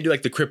 you can't do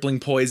like the crippling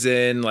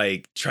poison,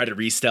 like try to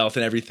re-stealth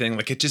and everything.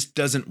 Like it just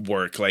doesn't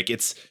work. Like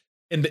it's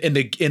in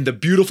the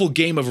beautiful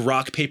game of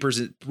rock paper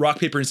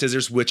and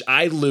scissors, which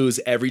I lose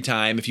every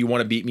time. If you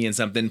want to beat me in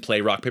something,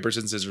 play rock paper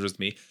and scissors with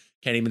me.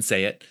 Can't even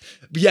say it.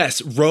 But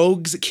yes,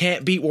 rogues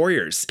can't beat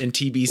warriors in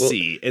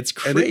TBC. It's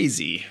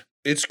crazy.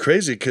 It's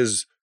crazy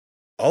because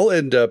I'll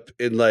end up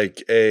in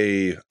like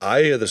a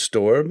Eye of the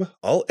Storm.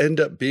 I'll end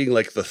up being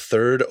like the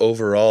 3rd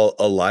overall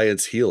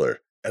alliance healer.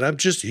 And I'm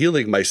just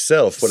healing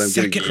myself when I'm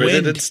getting Second critted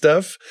wind. and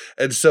stuff.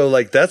 And so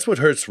like that's what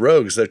hurts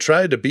rogues. They're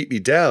trying to beat me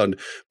down,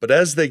 but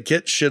as they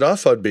get shit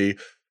off on me,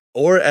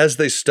 or as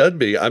they stun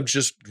me, I'm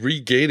just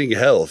regaining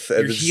health.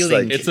 And You're it's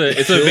healing. like It's a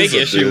kills big them,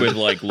 issue dude. with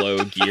like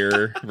low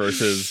gear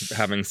versus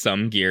having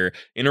some gear.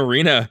 In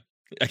arena,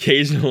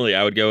 occasionally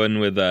I would go in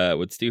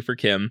with Stu for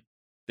Kim.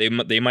 They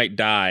might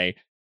die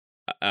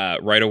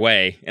right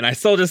away, and I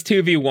still just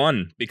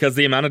 2v1 because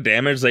the amount of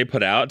damage they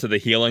put out to the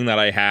healing that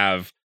I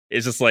have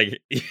is just like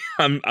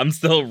I'm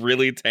still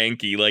really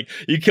tanky. Like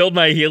you killed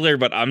my healer,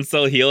 but I'm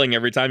still healing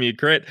every time you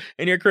crit,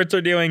 and your crits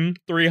are doing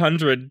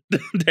 300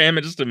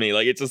 damage to me.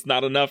 Like it's just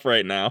not enough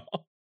right now.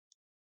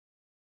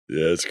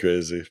 Yeah, it's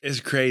crazy.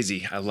 It's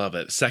crazy. I love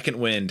it. Second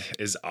wind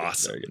is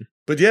awesome. Very good.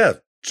 But yeah,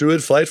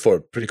 Druid flight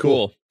form, pretty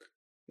cool.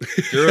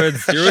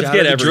 Druids Shout get out to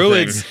everything.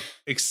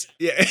 Druids.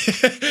 Yeah.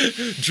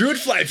 Druid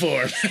flight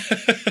form.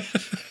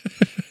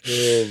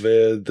 Oh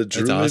man, the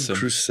Druid awesome.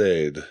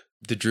 Crusade.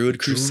 The Druid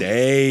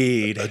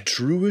Crusade. A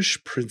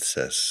Druish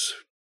princess.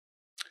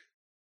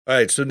 All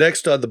right, so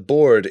next on the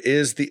board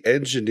is the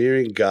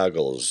engineering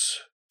goggles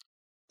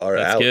are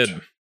That's out.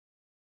 good.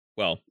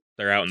 Well,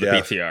 they're out in the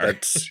Yeah, PTR.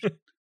 that's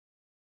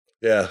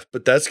yeah,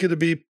 but that's going to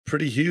be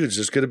pretty huge.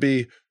 There's going to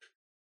be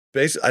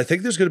I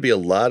think there's going to be a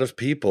lot of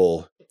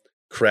people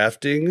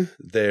crafting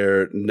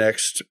their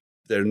next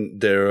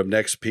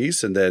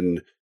piece, and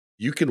then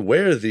you can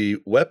wear the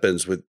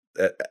weapons with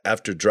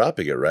after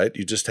dropping it, right?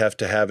 You just have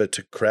to have it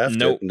to craft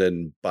Nope. it and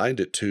then bind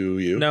it to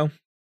you. No,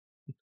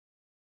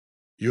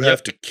 You Yep.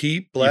 have to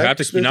keep you have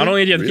blacksmithing. to. Not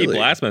only do you have to keep Really?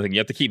 blacksmithing, you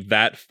have to keep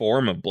that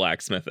form of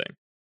blacksmithing.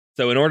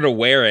 So in order to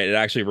wear it, it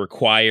actually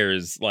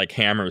requires like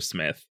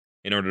hammersmith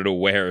in order to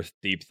wear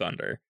Deep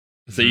Thunder.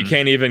 So you Mhm.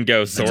 can't even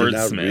go I did not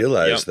swordsmith.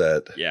 realize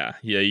that. Yeah,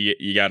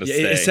 you got to Yeah,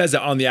 stay. it says it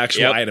on the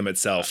actual Yep. item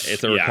itself.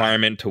 It's a Yeah.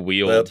 requirement to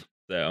wield. Yep.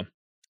 So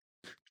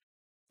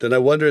Then I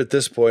wonder at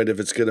this point if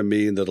it's going to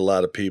mean that a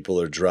lot of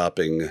people are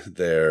dropping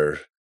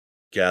their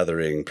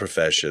gathering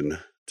profession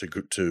to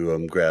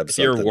grab if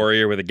you're a something.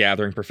 warrior with a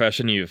gathering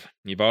profession, you've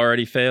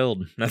already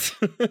failed. That's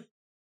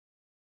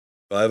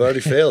I've already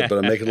failed, but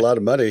I'm making a lot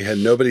of money,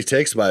 and nobody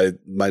takes my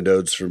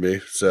nodes from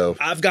me. So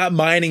I've got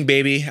mining,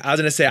 baby. I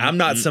was gonna say I'm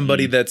not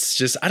somebody that's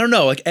just I don't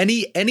know, like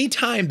any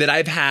time that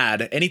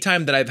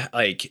I've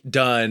like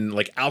done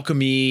like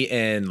alchemy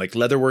and like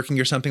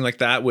leatherworking or something like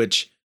that,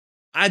 which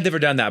I've never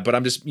done that, but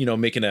I'm just,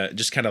 making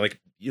just kind of like,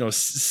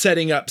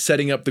 setting up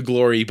the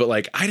glory, but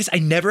like I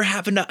never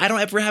have enough. I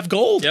don't ever have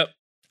gold. Yep.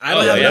 I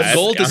don't Oh, have yeah, enough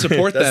gold to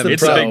support that's them. the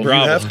It's a problem. big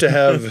problem. You have to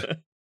have,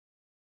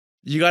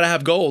 You got to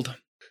have gold.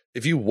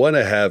 if you want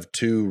to have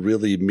two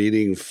really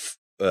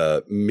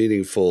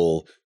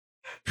meaningful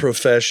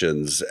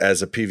professions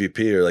as a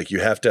PvPer, like you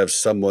have to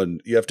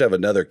have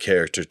another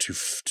character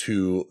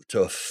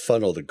to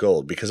funnel the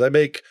gold, because I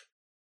make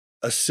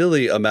a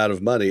silly amount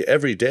of money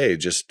every day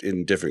just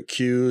in different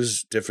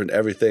queues, different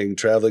everything,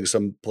 traveling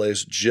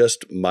someplace,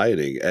 just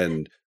mining.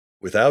 And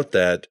without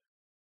that,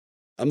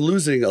 I'm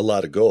losing a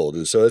lot of gold.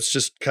 And so it's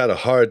just kind of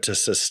hard to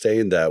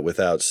sustain that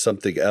without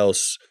something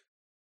else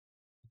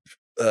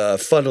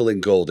funneling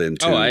gold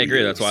into. Oh, I agree.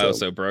 you. That's why I was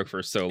so broke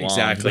for so long.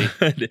 Exactly.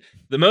 But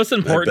the most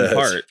important bet.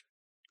 part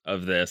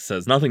of this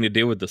has nothing to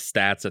do with the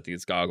stats that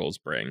these goggles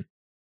bring.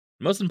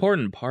 The most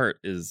important part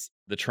is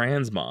the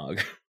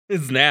transmog.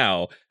 is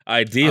now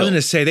ideal. I was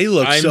gonna say they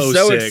look I'm so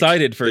so sick.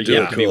 excited for They do you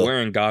look to be cool.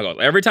 wearing goggles.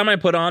 Every time I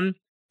put on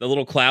the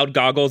little cloud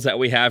goggles that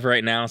we have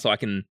right now, so I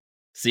can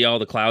see all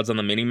the clouds on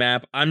the mini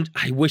map,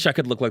 I wish I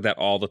could look like that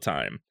all the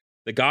time.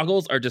 The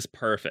goggles are just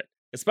perfect,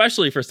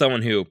 especially for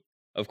someone who,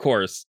 of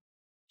course,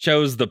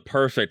 chose the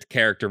perfect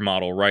character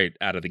model right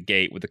out of the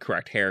gate with the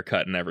correct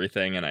haircut and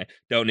everything, and I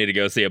don't need to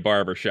go see a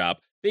barber shop.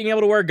 Being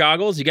able to wear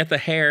goggles, you get the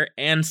hair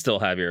and still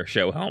have your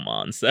show helm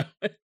on, so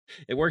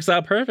it works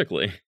out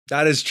perfectly.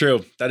 That is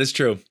true. That is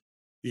true.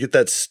 You get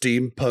that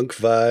steampunk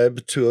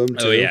vibe to them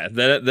too. Oh yeah.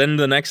 Then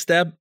the next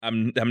step,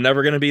 I'm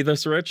never gonna be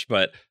this rich,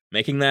 but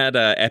making that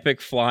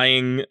epic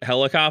flying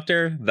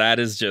helicopter, that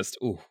is just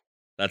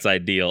that's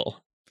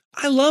ideal.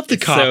 I love the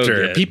It's so copter.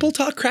 good. People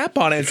talk crap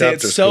on it and say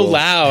it's Copter's so cool.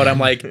 loud. I'm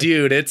like,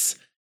 dude,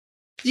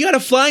 you got a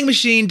flying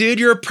machine, dude.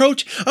 You're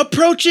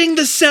approaching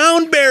the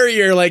sound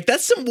barrier. Like,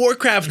 that's some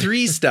Warcraft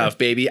 3 stuff,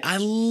 baby. I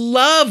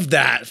love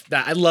that.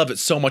 I love it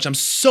so much. I'm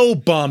so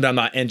bummed I'm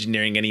not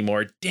engineering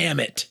anymore. Damn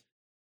it.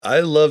 I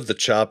love the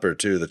chopper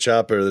too. The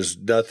chopper, there's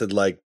nothing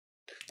like.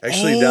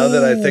 Actually, now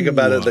that I think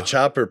about it, the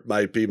chopper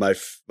might be my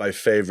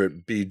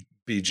favorite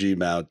BG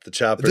mount. The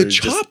chopper. The is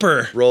just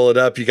chopper. roll it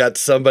up. You got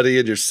somebody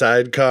in your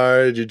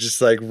sidecar, and you're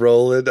just like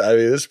rolling. I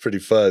mean, it's pretty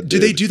fun. Do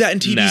they do that in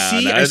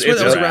TBC? No, I swear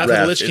that was a Wrath of the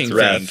Wrath. Lich King It's thing.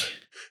 Wrath.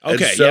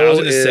 Okay, And so yeah, I was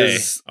gonna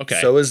is, say. Okay.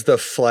 So is the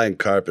flying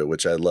carpet,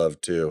 which I love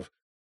too.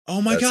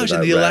 Oh my That's gosh, in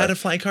and that the Wrath. Aladdin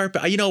flying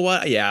carpet. You know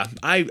what? Yeah,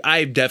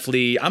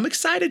 I'm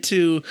excited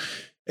to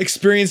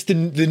experience the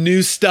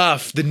new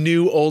stuff, the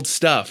new old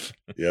stuff.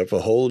 Yep, a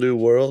whole new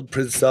world.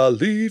 Prince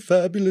Ali,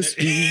 fabulous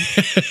he,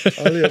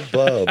 Ali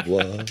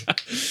Ababa.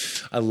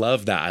 I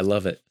love that. I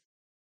love it.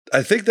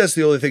 I think that's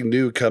the only thing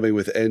new coming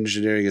with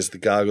engineering is the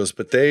goggles,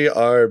 but they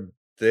are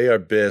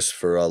BIS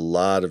for a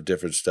lot of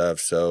different stuff.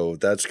 So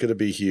that's going to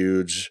be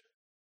huge.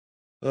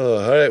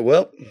 Oh, all right.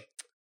 Well,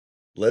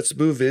 let's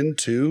move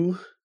into.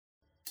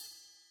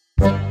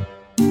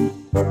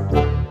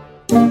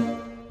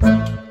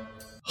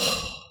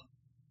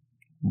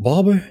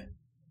 Bobby,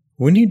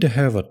 we need to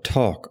have a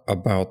talk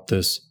about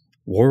this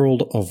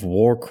World of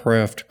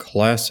Warcraft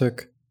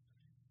Classic.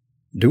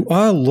 Do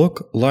I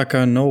look like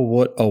I know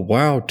what a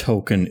WoW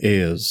token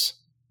is?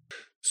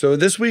 So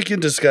this week in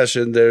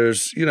discussion,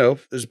 there's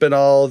been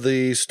all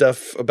the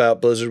stuff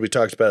about Blizzard. We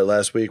talked about it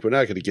last week. We're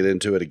not going to get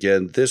into it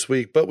again this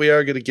week, but we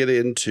are going to get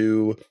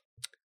into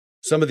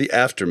some of the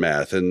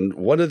aftermath. And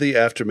one of the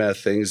aftermath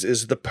things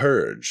is the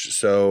purge.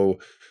 So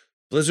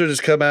Blizzard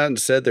has come out and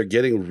said they're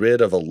getting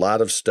rid of a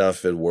lot of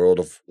stuff in World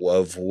of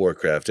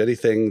Warcraft.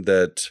 Anything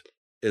that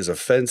is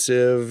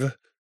offensive.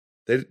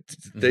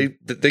 They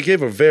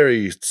gave a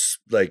very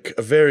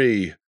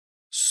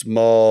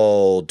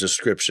small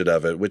description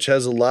of it, which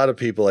has a lot of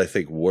people, I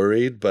think,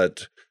 worried.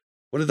 But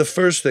one of the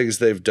first things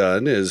they've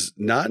done is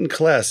not in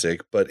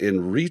Classic, but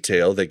in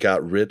retail, they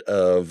got rid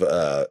of,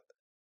 I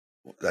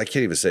can't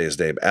even say his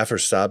name,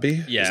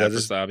 Afersabi? Yeah,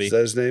 Afersabi. Is that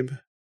his name?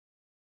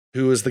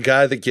 Who was the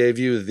guy that gave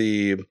you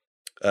the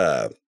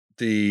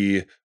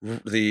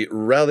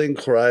rallying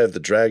cry of the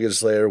Dragon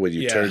Slayer when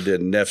you turned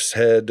in Neff's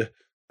head?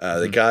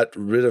 They got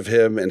rid of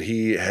him, and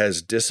he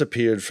has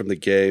disappeared from the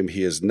game.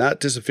 He has not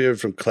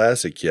disappeared from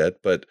Classic yet,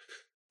 but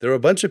there are a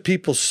bunch of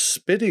people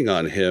spitting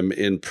on him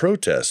in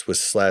protest with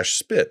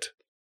 /spit.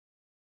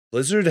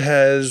 Blizzard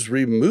has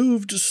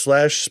removed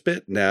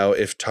 /spit now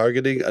if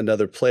targeting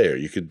another player.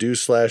 You could do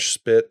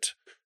 /spit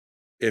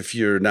if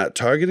you're not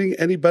targeting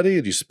anybody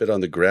and you spit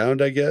on the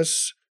ground, I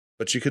guess,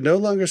 but you can no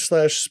longer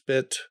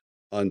 /spit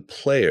on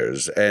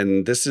players.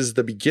 And this is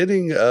the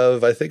beginning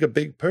of, I think, a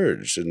big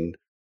purge, and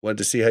wanted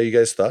to see how you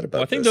guys thought about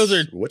Well, I think this.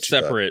 those are What you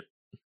thought. separate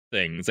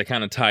things. They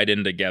kind of tied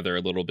in together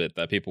a little bit,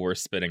 that people were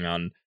spitting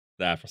on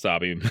the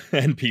Afersabi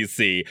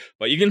NPC,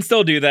 but you can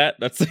still do that.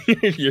 That's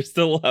you're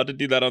still allowed to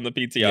do that on the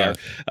PTR.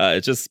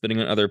 It's just spitting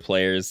on other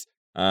players.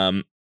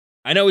 I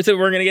know we said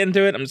we're going to get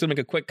into it. I'm just going to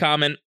make a quick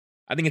comment.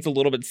 I think it's a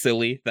little bit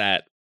silly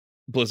that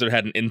Blizzard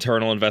had an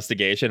internal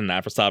investigation and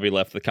Afersabi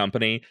left the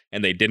company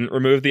and they didn't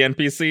remove the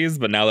NPCs,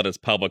 but now that it's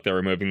public, they're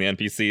removing the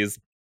NPCs.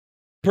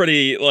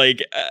 Pretty,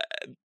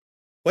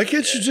 Why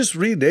can't you just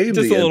rename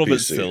just the a little NPC? bit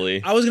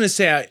silly. I was gonna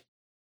say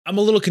I'm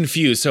a little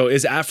confused. So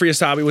is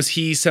Afersabi, was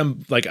he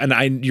some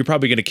you're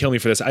probably gonna kill me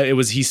for this.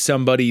 Was he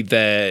somebody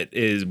that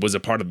was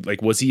a part of,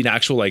 was he an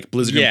actual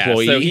Blizzard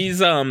employee? So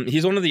he's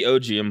one of the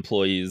OG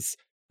employees.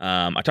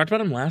 I talked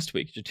about him last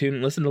week.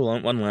 Listen to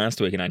one last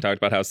week, and I talked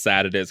about how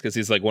sad it is because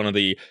he's one of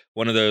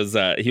those.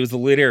 He was the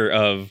leader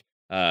of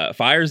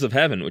Fires of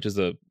Heaven, which is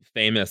a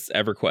famous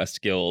EverQuest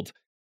guild.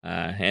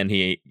 And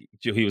he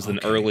was an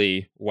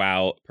early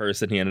WoW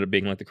person. He ended up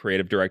being the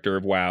creative director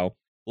of WoW.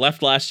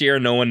 Left last year.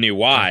 No one knew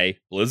why.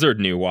 Blizzard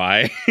knew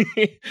why.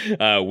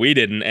 We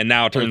didn't. And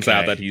now it turns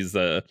out that he's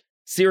a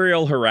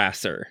serial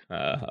harasser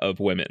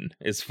of women,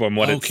 is from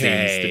what it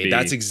seems to be.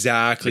 That's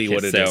exactly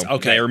what it is.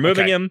 Okay. They're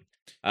removing him,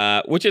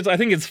 which is, I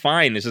think it's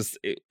fine. It's just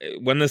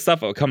when this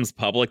stuff comes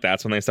public,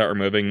 that's when they start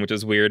removing, which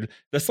is weird.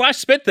 The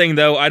 /spit thing,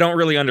 though, I don't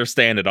really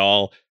understand at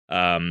all.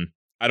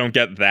 I don't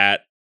get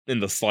that in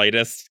the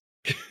slightest.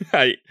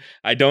 I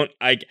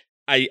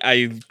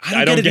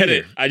I don't get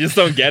it. I just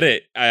don't get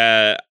it.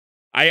 The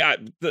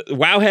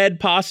Wowhead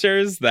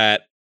postures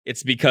that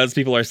it's because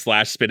people are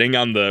slash spitting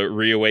on the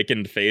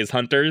reawakened phase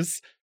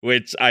hunters,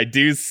 which I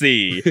do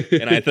see,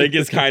 and I think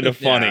is kind of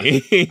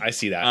funny. Yeah, I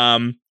see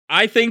that.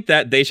 I think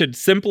that they should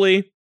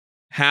simply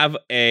have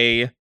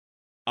a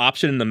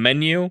option in the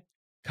menu,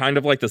 kind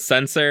of like the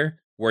sensor,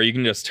 where you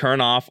can just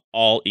turn off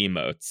all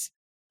emotes.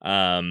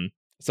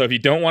 So if you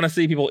don't want to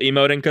see people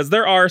emoting, because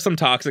there are some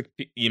toxic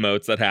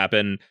emotes that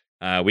happen.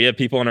 We have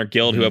people in our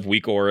guild who have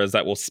weak auras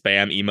that will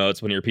spam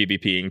emotes when you're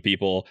PvPing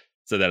people,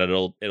 so that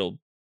it'll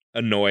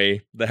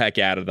annoy the heck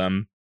out of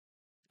them.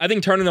 I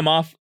think turning them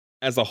off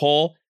as a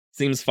whole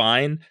seems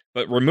fine,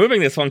 but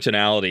removing this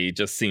functionality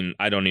just seemed,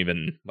 I don't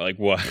even, like,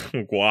 what?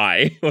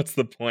 Why? What's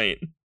the point?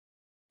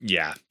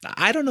 Yeah,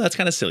 I don't know. That's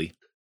kind of silly.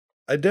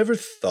 I never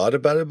thought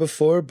about it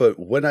before, but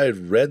when I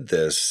read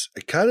this,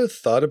 I kind of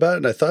thought about it,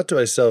 and I thought to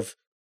myself,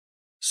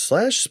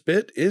 slash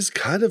spit is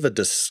kind of a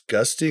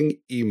disgusting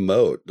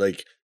emote.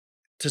 Like,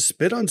 to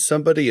spit on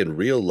somebody in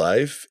real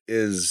life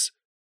is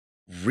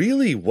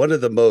really one of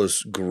the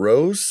most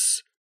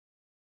gross,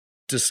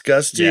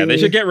 disgusting. Yeah, they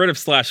should get rid of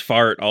slash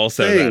fart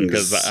also then, things.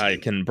 because I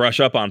can brush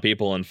up on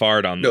people and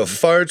fart on them. No,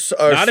 farts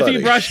are not funny.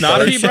 if you brush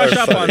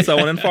up on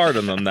someone and fart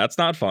on them. That's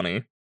not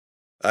funny.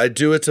 I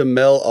do it to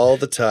Mel all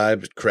the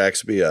time. It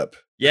cracks me up.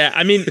 Yeah,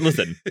 I mean,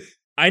 listen,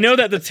 I know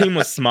that the team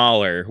was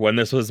smaller when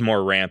this was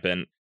more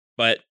rampant,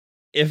 but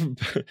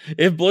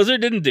if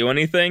Blizzard didn't do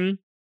anything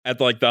at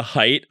like the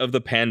height of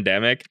the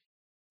pandemic,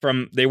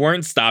 they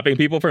weren't stopping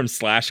people from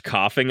slash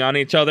coughing on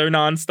each other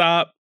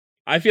nonstop,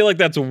 I feel like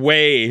that's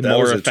way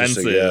more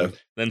offensive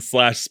than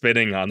slash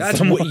spitting on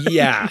someone.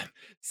 Yeah.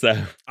 So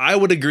I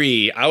would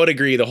agree.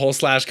 The whole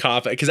slash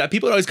cough, because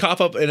people would always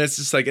cough up, and it's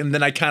just like, and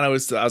then I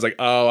was like,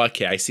 oh,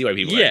 okay, I see why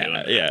people are doing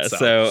that. Yeah.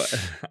 So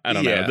I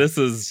don't know. This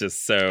is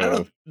just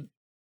so.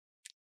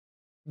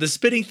 The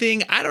spitting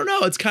thing, I don't know.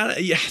 It's kind of,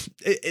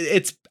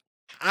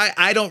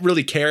 I don't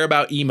really care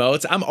about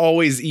emotes. I'm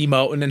always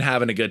emoting and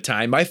having a good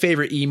time. My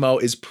favorite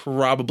emote is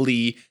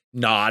probably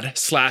Nod.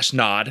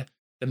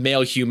 The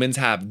male humans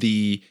have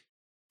the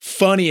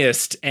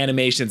funniest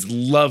animations.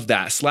 Love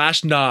that.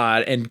 Slash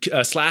Nod and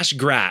slash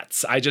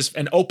Grats.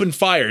 And open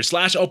fire.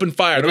 Slash open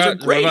fire. Those are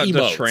great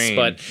emotes. Train?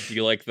 But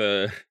you like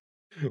the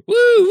woo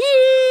woo.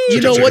 You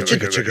know what?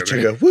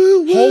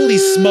 Holy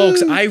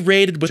smokes! I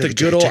raided with a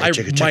good old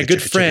my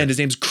good friend. His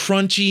name's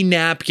Crunchy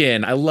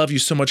Napkin. I love you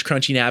so much,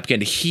 Crunchy Napkin.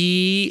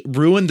 He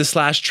ruined the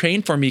slash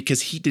train for me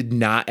because he did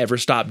not ever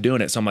stop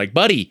doing it. So I'm like,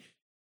 buddy,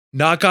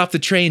 knock off the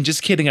train.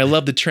 Just kidding. I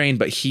love the train,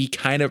 but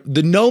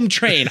the gnome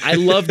train. I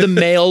love the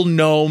male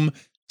gnome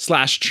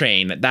slash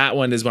train. That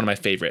one is one of my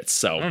favorites.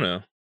 So I don't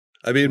know.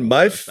 I mean,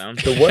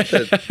 the one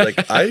that like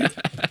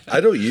I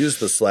don't use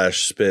the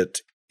slash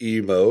spit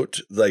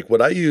emote. Like,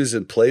 what I use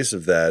in place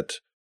of that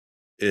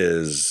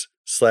is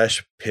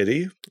slash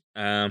pity.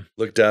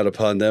 Look down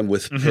upon them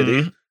with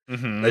pity.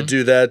 I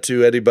do that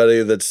to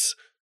anybody that's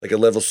like a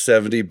level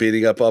 70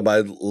 beating up on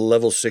my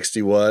level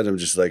 61. I'm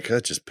just like,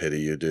 I just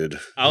pity you, dude.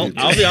 I'll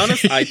be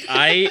honest.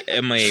 I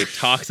am a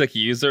toxic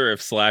user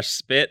of slash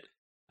spit.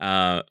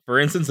 For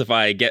instance, if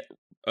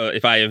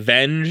I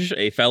avenge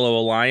a fellow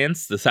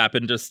alliance, this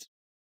happened just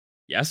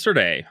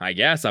yesterday, I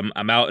guess.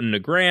 I'm out in the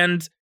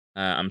Grand.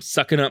 I'm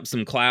sucking up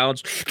some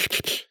clouds,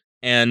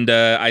 and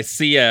I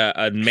see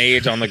a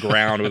mage on the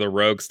ground with a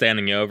rogue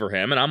standing over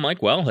him, and I'm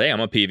like, well, hey, I'm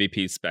a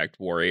PvP spec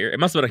warrior.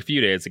 It must have been a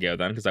few days ago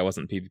then, because I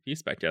wasn't PvP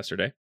spec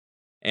yesterday.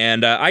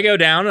 And I go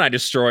down and I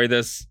destroy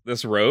this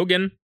rogue,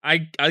 and I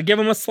give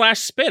him a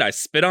slash spit. I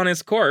spit on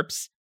his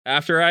corpse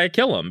after I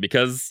kill him,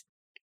 because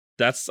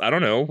I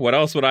don't know, what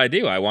else would I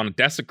do? I want to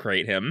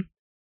desecrate him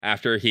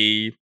after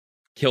he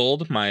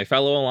killed my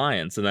fellow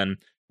alliance, and then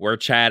we're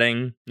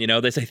chatting,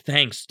 they say,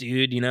 thanks,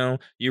 dude,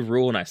 you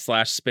rule, and I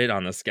slash spit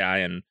on this guy,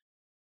 and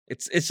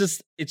it's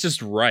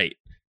just right.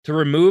 To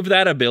remove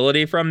that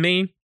ability from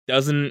me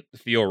doesn't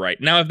feel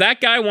right. Now, if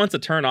that guy wants to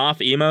turn off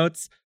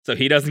emotes so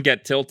he doesn't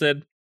get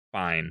tilted,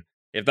 fine.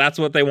 If that's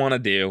what they want to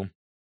do.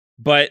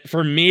 But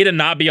for me to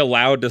not be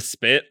allowed to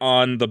spit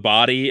on the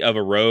body of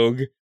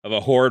a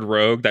horde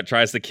rogue that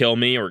tries to kill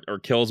me or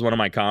kills one of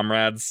my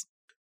comrades.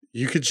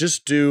 You could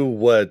just do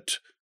what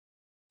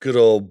good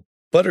old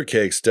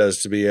Buttercakes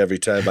does to me every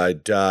time I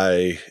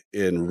die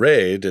in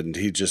raid, and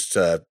he just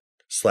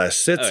slash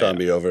sits on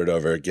me over and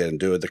over again,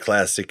 doing the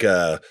classic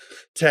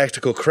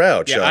tactical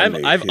crouch. Yeah,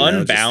 on I've me,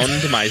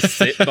 unbound my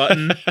sit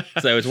button,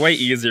 so it's way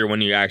easier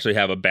when you actually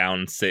have a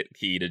bound sit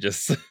key to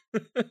just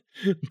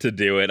to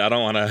do it. I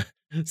don't want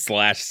to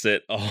slash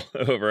sit all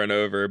over and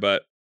over,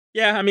 but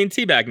yeah, I mean,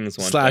 teabagging is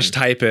one slash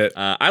thing. Type it.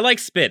 I like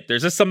spit.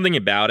 There's just something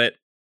about it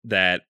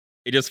that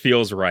it just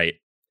feels right.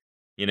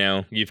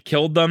 You've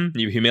killed them,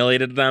 you've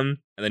humiliated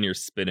them, and then you're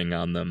spitting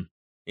on them.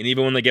 And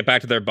even when they get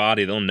back to their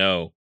body, they'll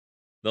know.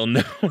 They'll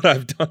know what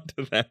I've done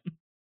to them.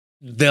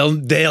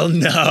 They'll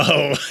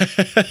know.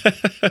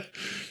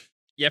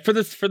 Yeah, for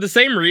the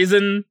same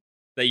reason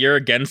that you're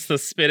against the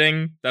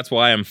spitting, that's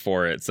why I'm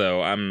for it.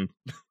 So I'm,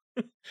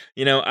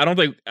 I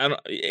don't.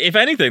 If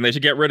anything, they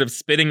should get rid of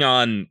spitting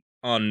on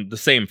the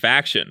same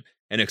faction.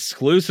 and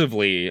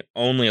exclusively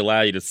only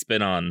allow you to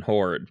spit on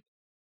Horde.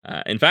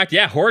 In fact,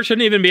 yeah, Horde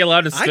shouldn't even be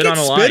allowed to spit on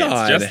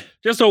Alliance.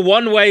 Just a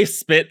one-way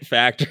spit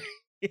factory.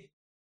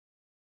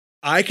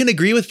 I can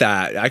agree with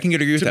that. I can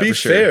agree with that for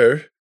sure. To be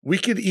fair, we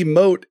could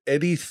emote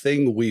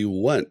anything we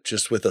want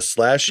just with a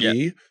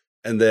 /E,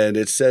 and then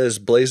it says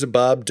Blaze and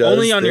Bob does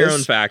only on this. your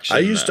own faction. I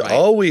used to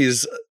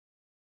always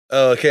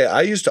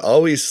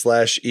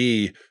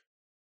 /E.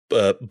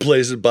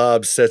 Blaze and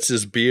Bob sets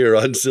his beer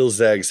on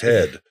Zilzag's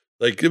head.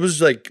 Like, it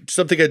was like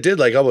something I did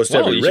like almost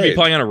every you should be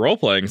playing on a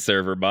role-playing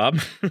server, Bob.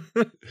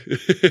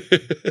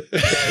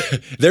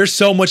 They're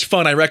so much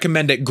fun. I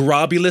recommend it.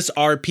 Grobulous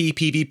RP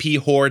PvP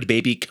Horde,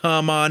 baby.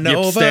 Come on Yip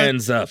over.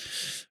 stands up.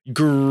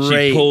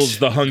 Great. She pulls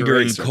the hunger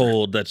Great and server.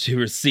 cold that she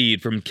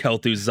received from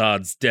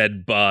Kel'Thuzad's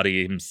dead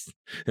body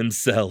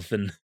himself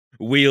and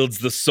wields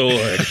the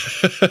sword.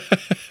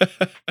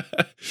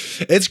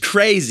 It's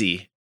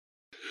crazy.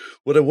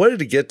 What I wanted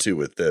to get to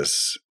with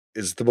this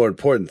is the more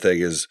important thing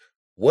is,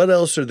 what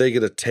else are they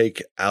going to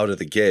take out of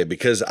the game?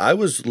 Because I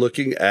was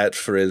looking at,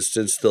 for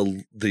instance,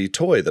 the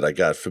toy that I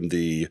got from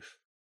the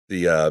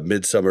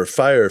Midsummer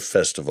Fire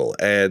Festival,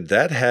 and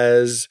that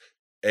has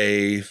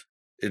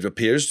it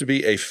appears to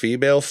be a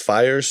female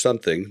fire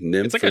something,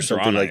 nymph It's like or a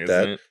something Draenei, like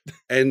that. isn't it?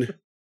 And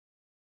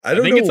I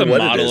don't think know it's a what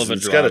model it is. of a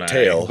It's got a Draenei,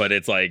 tail, but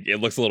it's like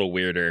it looks a little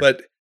weirder.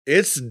 but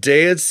it's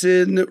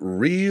dancing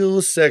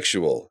real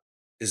sexual.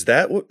 Is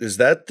that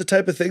the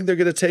type of thing they're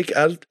going to take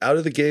out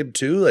of the game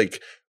too?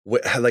 Like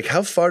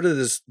how far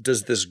does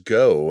this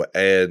go?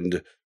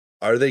 And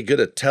are they going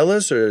to tell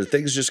us, or are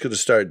things just going to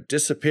start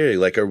disappearing?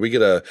 Like, are we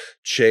going to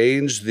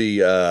change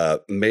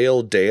the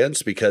male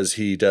dance because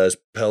he does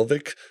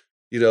pelvic,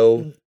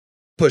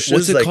 pushes?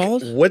 What's it like,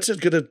 called? What's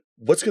going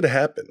to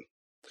happen?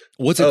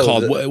 What's it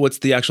called? What's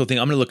the actual thing?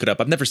 I'm going to look it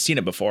up. I've never seen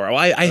it before.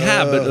 I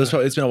have, but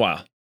it's been a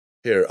while.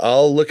 Here,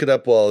 I'll look it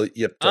up while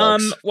Yip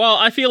talks. Well,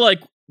 I feel like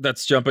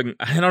that's jumping.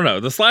 I don't know.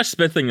 The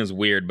 /spit thing is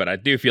weird, but I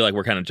do feel like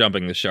we're kind of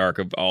jumping the shark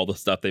of all the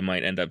stuff they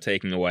might end up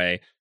taking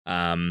away.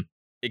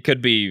 It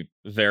could be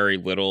very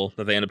little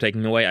that they end up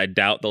taking away. I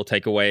doubt they'll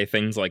take away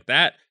things like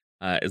that.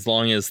 As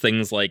long as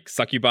things like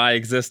succubi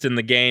exist in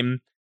the game.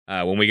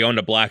 When we go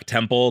into Black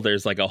Temple,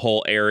 there's like a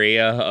whole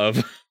area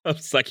of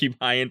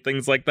succubi and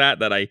things like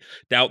that I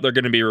doubt they're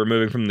going to be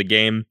removing from the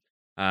game.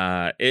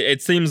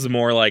 It seems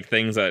more like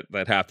things that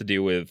have to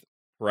do with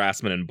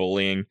harassment and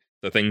bullying,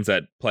 the things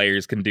that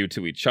players can do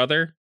to each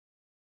other.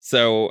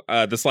 So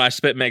the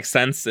 /spit makes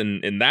sense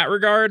in that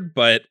regard,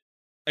 but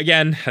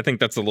again, I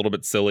think that's a little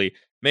bit silly.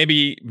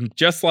 Maybe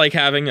just like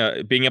having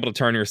being able to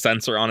turn your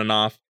sensor on and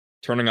off,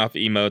 turning off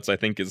emotes, I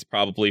think is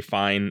probably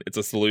fine. It's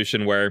a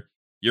solution where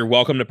you're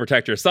welcome to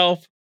protect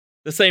yourself,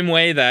 the same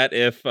way that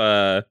if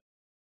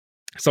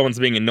someone's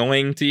being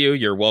annoying to you,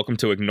 you're welcome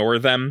to ignore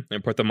them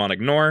and put them on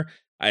ignore.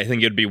 I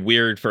think it'd be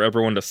weird for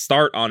everyone to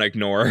start on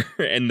ignore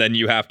and then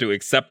you have to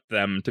accept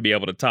them to be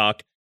able to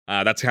talk.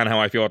 That's kind of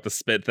how I feel about the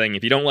spit thing.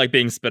 If you don't like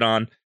being spit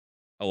on,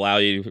 allow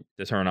you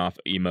to turn off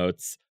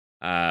emotes.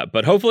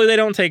 But hopefully they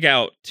don't take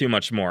out too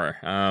much more.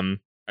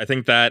 I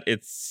think that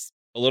it's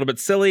a little bit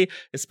silly,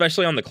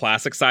 especially on the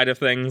classic side of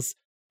things.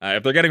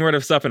 If they're getting rid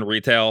of stuff in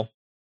retail,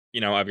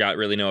 I've got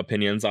really no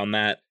opinions on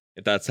that,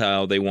 if that's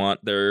how they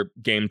want their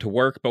game to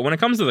work. But when it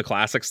comes to the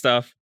classic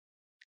stuff,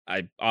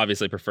 I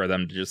obviously prefer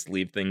them to just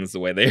leave things the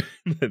way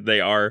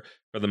they are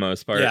for the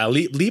most part. Yeah,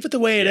 leave it the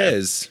way it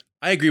is.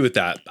 I agree with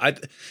that.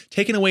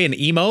 Taking away an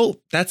emote,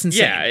 that's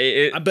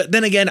insane. Yeah, but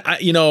then again, I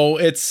think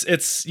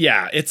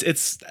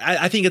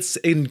it's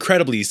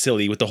incredibly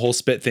silly with the whole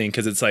spit thing,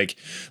 because it's like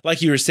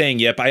you were saying,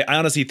 Yep. I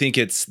honestly think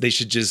they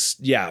should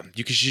just should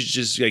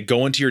just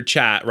go into your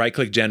chat, right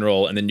click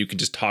general, and then you can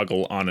just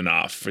toggle on and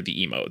off for the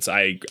emotes.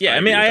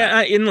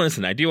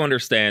 Listen, I do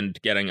understand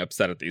getting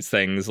upset at these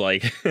things.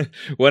 Like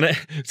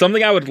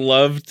something I would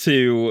love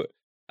to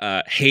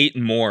hate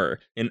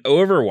more in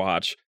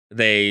Overwatch,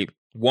 they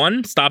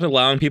stopped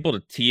allowing people to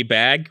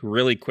teabag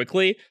really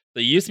quickly.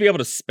 They used to be able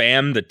to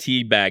spam the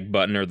teabag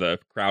button or the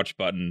crouch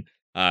button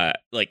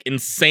like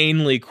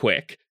insanely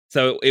quick.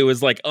 So it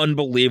was like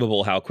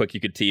unbelievable how quick you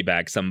could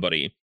teabag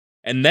somebody.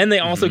 And then they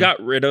also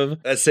got rid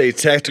of... That's a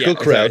tactical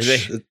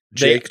crouch.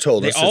 Jake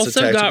told us they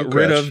also got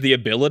rid of the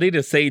ability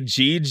to say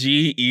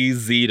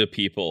GGEZ to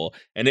people.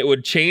 And it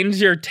would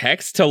change your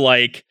text to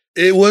like...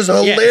 It was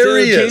hilarious. So it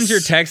would change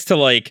your text to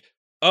like,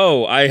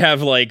 oh, I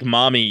have like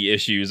mommy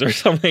issues or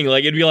something.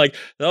 Like it'd be like,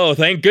 oh,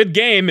 good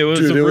game. It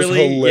was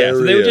really hilarious.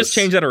 So they would just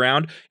change that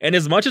around. And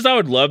as much as I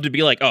would love to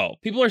be like, oh,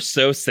 people are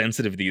so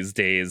sensitive these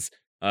days.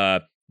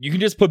 You can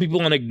just put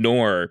people on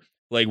ignore.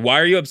 Like, why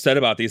are you upset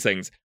about these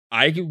things?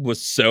 I was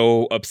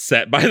so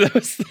upset by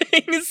those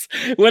things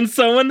when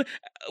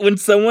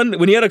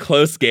you had a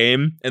close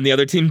game and the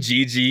other team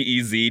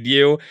GGEZ'd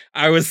you.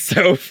 I was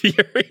so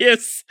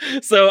furious.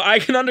 So I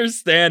can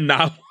understand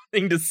not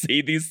to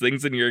see these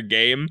things in your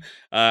game.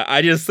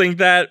 I just think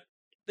that,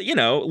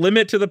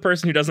 limit to the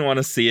person who doesn't want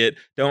to see it.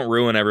 Don't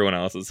ruin everyone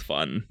else's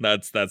fun.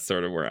 That's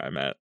sort of where I'm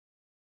at.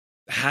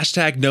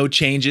 Hashtag no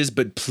changes,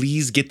 but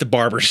please get the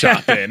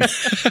barbershop in.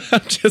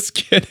 I'm just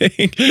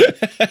kidding.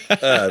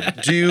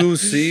 Do you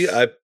see?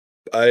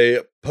 I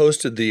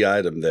posted the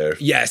item there.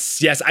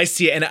 Yes, I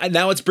see it, and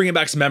now it's bringing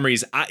back some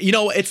memories.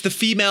 It's the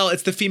female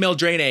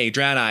Draenei.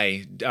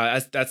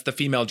 That's the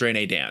female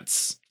Draenei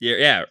dance.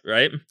 Yeah,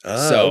 right.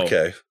 So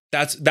okay,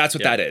 that's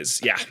what that is.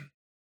 Yeah,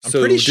 I'm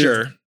so pretty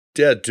sure.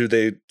 Yeah, do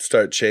they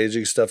start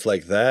changing stuff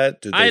like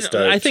that?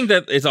 I think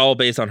that it's all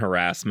based on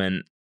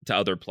harassment to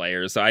other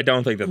players, so I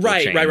don't think that they'll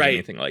change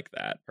anything like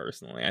that.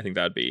 Personally, I think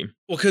that'd be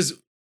because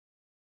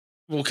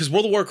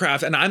World of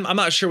Warcraft, and I'm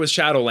not sure with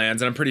Shadowlands,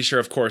 and I'm pretty sure,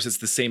 of course, it's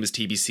the same as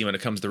TBC when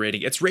it comes to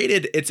rating. It's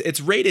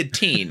rated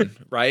teen,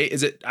 right?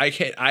 Is it?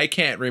 I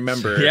can't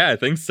remember. Yeah, I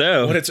think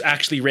so. What it's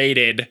actually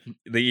rated.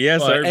 The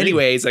ESRB.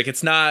 Anyways, like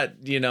it's not,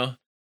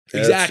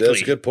 exactly.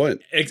 That's a good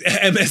point.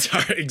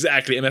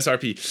 Exactly,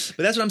 MSRP.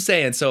 But that's what I'm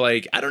saying. So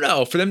like, I don't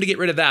know, for them to get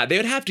rid of that, they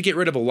would have to get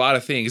rid of a lot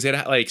of things. They'd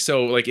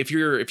if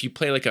you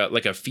play like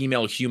a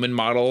female human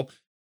model,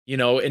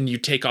 and you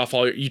take off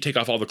all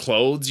the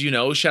clothes,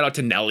 shout out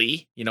to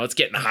Nelly, it's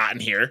getting hot in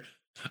here.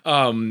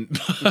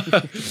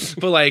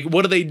 But like,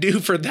 what do they do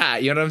for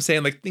that? You know what I'm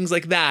saying? Like things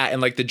like that.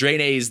 And like the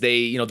Draeneis,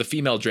 the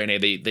female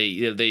Draenei,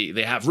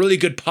 they have really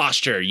good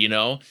posture,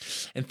 and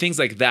things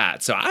like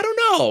that. So I don't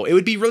know. It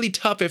would be really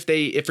tough if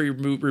we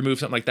remove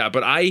something like that.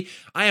 But I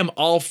am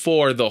all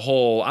for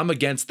I'm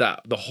against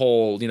the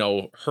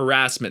whole,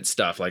 harassment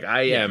stuff. Like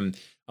I'm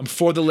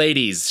for the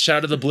ladies. Shout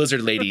out to the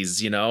Blizzard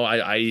ladies.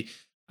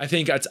 I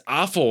think that's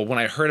awful. When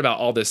I heard about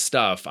all this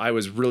stuff, I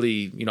was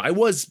really, I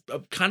was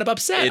kind of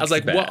upset. I was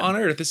like, bad. What on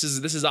earth? This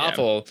is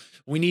awful.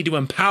 We need to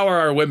empower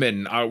our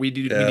women. We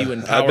need to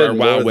empower our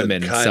WoW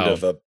women. Kind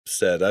of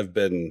upset. I've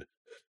been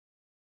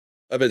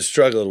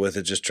struggling with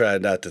it, just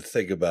trying not to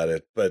think about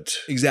it. But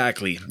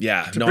exactly,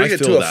 yeah. To bring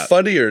it to a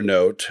funnier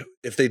note,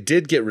 if they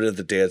did get rid of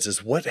the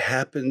dances, what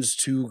happens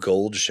to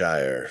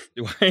Goldshire?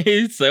 Why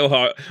is so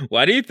hard?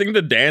 Why do you think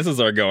the dances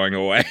are going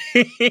away?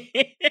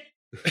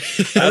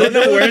 I don't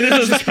know where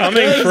this is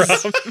coming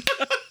from.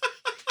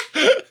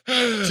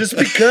 Just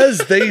because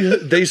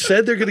they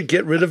said they're going to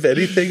get rid of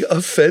anything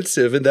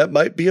offensive, and that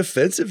might be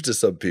offensive to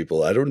some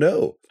people. I don't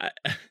know.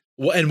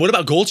 And what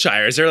about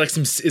Goldshire? Is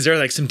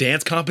there some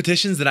dance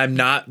competitions that I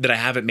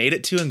haven't made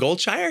it to in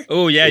Goldshire?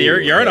 Oh yeah,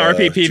 you're an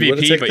RP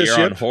PvP, but you're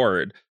on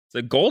Horde.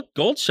 So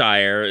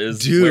Goldshire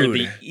is where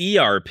the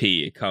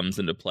ERP comes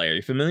into play. Are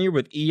you familiar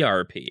with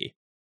ERP?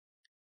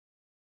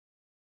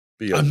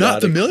 I'm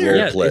not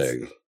familiar.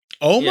 Playing.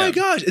 Oh my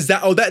gosh. Is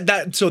that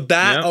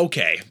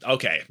okay.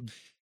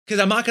 Because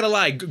I'm not gonna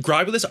lie,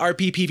 Grogulous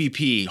RP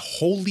PvP,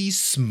 holy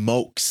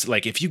smokes.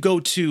 Like if you go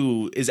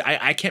to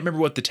I can't remember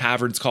what the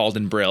tavern's called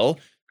in Brill,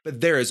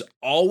 but there is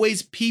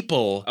always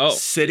people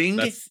sitting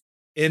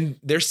in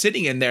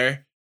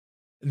there.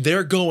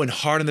 They're going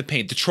hard in the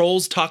paint. The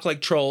trolls talk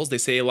like trolls. They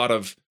say a lot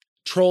of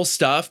troll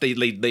stuff. They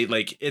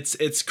like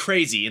it's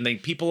crazy. And then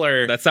people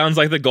are that sounds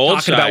like the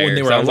Goldshire. About when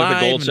they were sounds alive like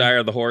the Goldshire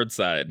of the Horde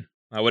side.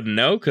 I wouldn't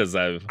know because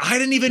I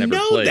didn't even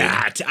know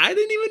that.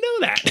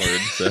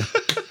 Horde, so.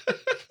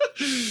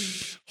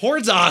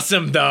 Horde's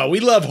awesome though. We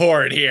love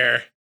Horde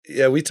here.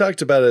 Yeah, we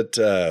talked about it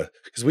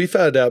because we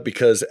found out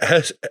because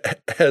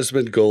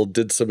Asmongold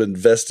did some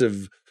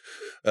investigative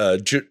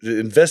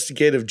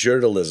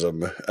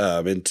journalism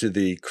into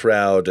the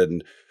crowd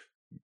and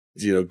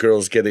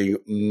girls getting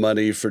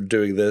money for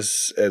doing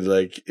this, and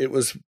like it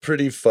was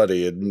pretty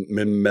funny. And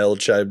Mel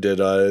chimed in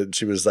on it.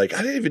 She was like,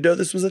 "I didn't even know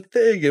this was a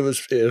thing." It was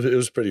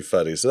pretty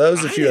funny. So that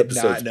was a few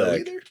episodes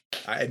back.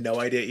 I had no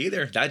idea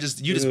either. You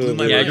just blew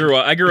my mind. Yeah,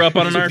 I grew up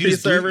on an RP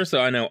server,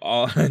 so I know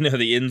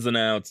the ins and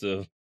outs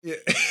of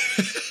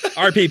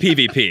RP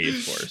PvP.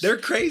 Of course, they're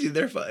crazy.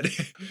 They're fun.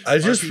 I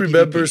just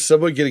remember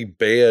someone getting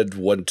banned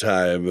one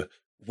time.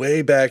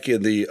 Way back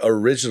in the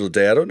original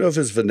day, I don't know if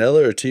it's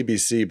vanilla or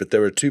TBC, but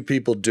there were two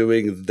people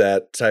doing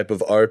that type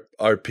of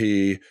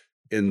RP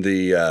in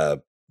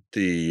the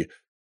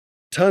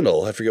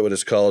tunnel. I forget what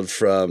it's called,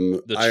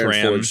 from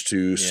Ironforge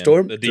to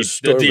Storm. The deep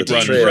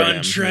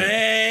run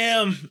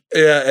tram.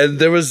 Yeah, and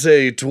there was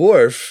a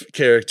dwarf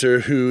character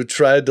who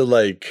tried to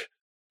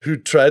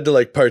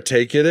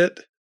partake in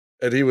it,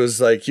 and he was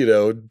like,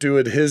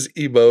 doing his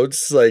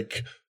emotes,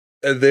 like,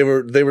 and they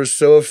were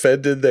so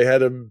offended they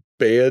had him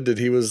banned, and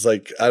he was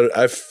like,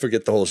 I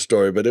forget the whole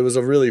story, but it was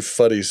a really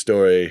funny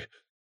story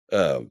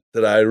that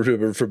I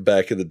remember from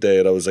back in the day,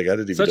 and I was like, I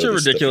didn't even know such a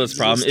ridiculous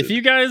problem. If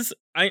you guys,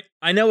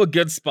 I know a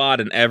good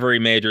spot in every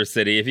major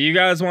city. If you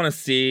guys want to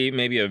see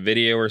maybe a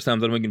video or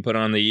something we can put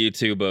on the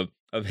YouTube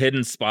of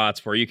hidden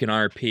spots where you can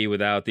RP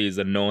without these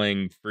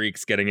annoying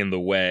freaks getting in the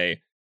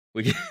way,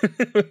 we can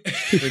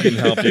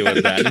help you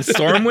with that. In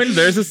Stormwind,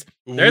 there's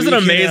an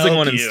amazing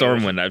one in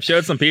Stormwind. I've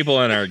showed some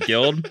people in our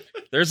guild.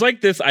 There's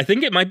like this, I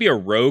think it might be a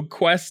rogue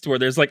quest where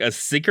there's like a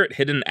secret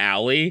hidden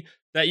alley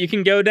that you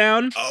can go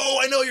down. Oh,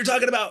 I know what you're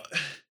talking about.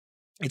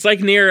 It's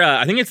like near,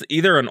 I think it's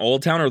either an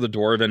Old Town or the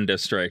Dwarven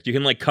District. You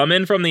can like come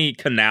in from the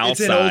canal side.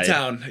 It's in Old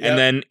Town. Yep. And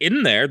then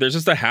in there's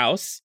just a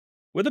house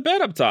with a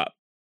bed up top.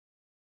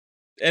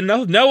 And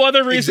no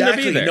other reason to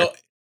be there. No.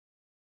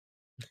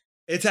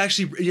 It's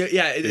actually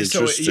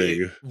so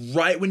Interesting.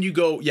 right when you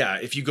go,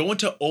 if you go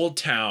into Old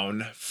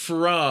Town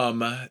from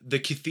the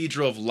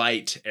Cathedral of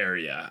Light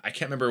area, I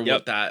can't remember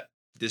what that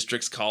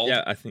district's called.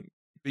 Yeah, I think.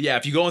 But yeah,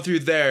 if you go through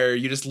there,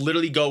 you just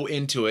literally go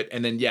into it,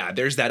 and then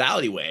there's that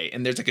alleyway,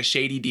 and there's like a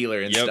shady dealer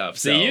and stuff.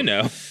 So you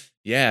know.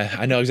 Yeah,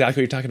 I know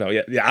exactly what you're talking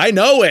about. Yeah, I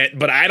know it,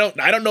 but I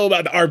don't know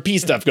about the RP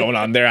stuff going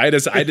on there.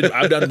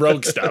 I've done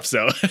rogue stuff,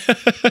 so.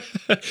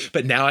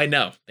 But now I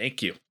know.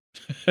 Thank you.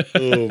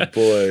 Oh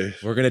boy,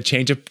 we're gonna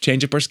change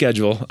up our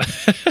schedule.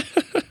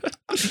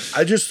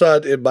 I just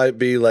thought it might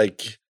be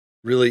like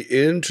really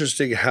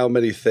interesting how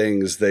many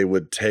things they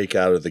would take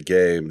out of the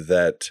game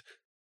that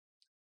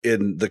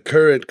in the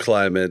current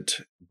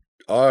climate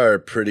are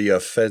pretty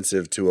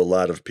offensive to a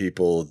lot of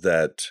people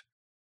that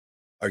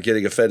are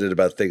getting offended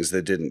about things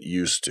they didn't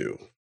used to.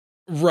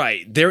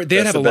 Right. They'd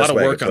have a lot of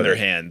work on their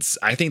hands.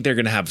 I think they're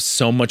going to have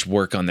so much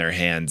work on their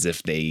hands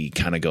if they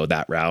kind of go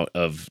that route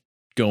of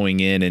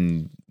going in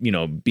and,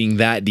 being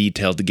that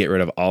detailed to get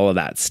rid of all of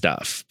that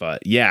stuff.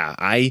 But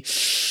that's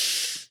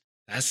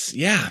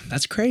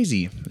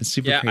crazy. It's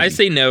super crazy. I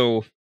see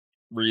no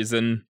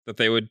reason that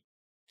they would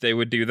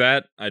do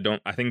that. I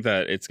think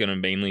that it's going to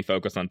mainly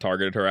focus on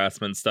targeted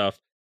harassment stuff.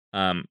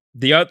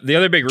 The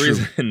other big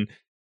reason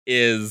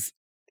is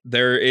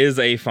there is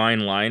a fine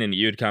line, and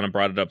you'd kind of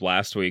brought it up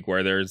last week,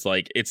 where there's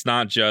like, it's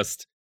not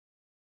just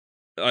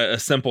a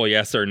simple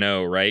yes or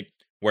no, right?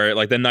 Where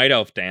like the Night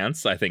Elf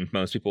dance, I think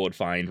most people would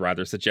find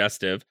rather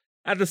suggestive.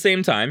 At the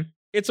same time,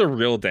 it's a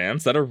real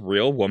dance that a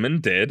real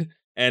woman did,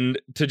 and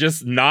to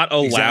just not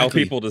allow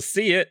people to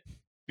see it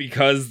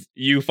because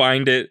you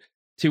find it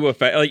too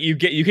like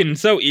you can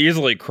so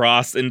easily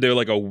cross into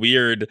like a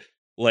weird,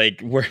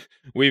 like where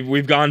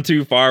we've gone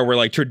too far, where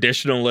like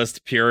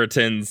traditionalist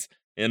Puritans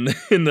in the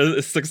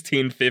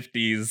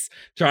 1650s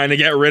trying to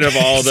get rid of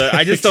all the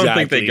I just don't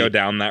think they go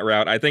down that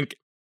route. I think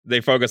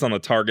they focus on the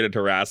targeted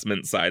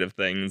harassment side of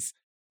things.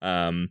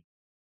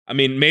 I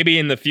mean, maybe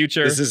in the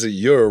future. This isn't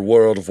your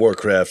World of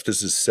Warcraft.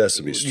 This is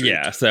Sesame Street.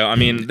 Yeah, so I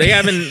mean, they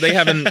haven't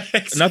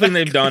exactly. Nothing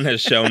they've done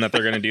has shown that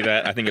they're going to do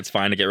that. I think it's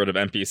fine to get rid of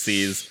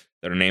NPCs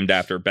that are named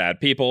after bad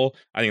people.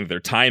 I think their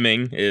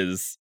timing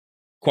is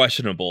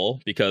questionable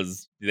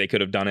because they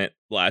could have done it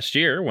last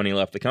year when he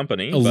left the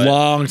company. A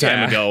long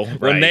time ago.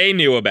 When they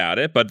knew about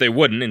it, but they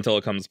wouldn't until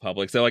it comes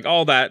public. So like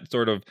all that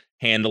sort of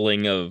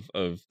handling of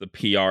the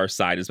PR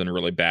side has been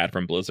really bad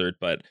from Blizzard,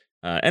 but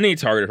any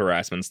targeted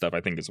harassment stuff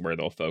I think is where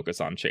they'll focus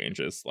on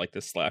changes like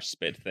this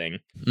 /spit thing,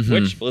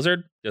 which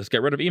Blizzard, just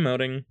get rid of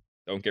emoting.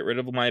 Don't get rid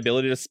of my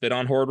ability to spit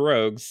on Horde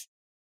rogues.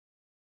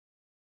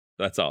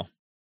 That's all.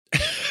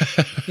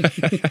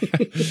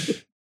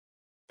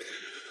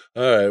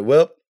 All right,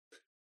 well,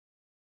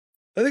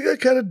 I think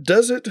that kind of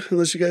does it,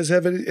 unless you guys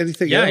have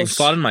anything else. Yeah, I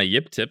slotted my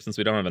Yip tip since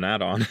we don't have an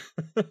add-on.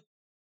 All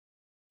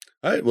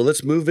right, well,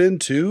 let's move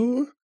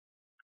into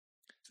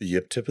the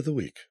Yip tip of the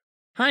week.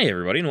 Hi,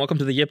 everybody, and welcome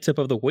to the Yip tip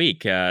of the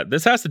week.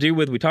 This has to do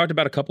with, we talked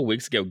about a couple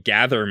weeks ago,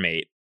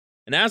 Gathermate.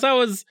 And as I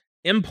was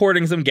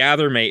importing some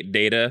Gathermate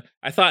data,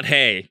 I thought,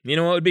 hey, you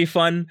know what would be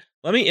fun?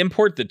 Let me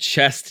import the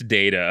chest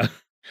data,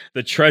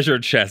 the treasure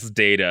chest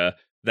data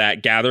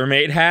that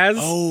Gathermate has.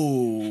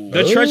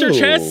 The treasure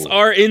chests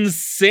are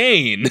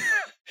insane.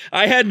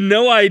 I had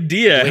no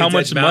idea how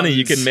much money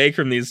you can make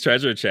from these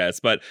treasure chests,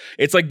 but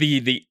it's like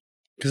the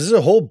because there's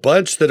a whole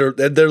bunch that are,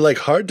 and they're like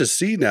hard to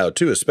see now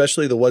too,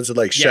 especially the ones that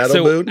like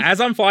Shadow Moon.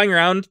 As I'm flying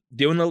around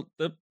doing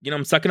the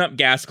I'm sucking up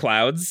gas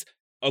clouds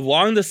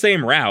along the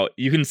same route,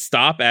 you can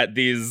stop at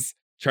these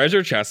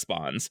treasure chest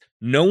spawns.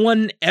 No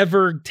one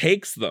ever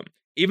takes them.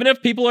 Even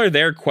if people are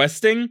there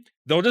questing,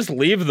 they'll just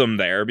leave them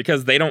there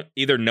because they don't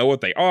either know what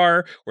they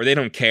are or they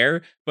don't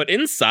care. But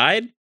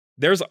inside,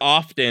 there's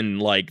often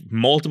like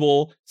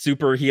multiple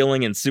super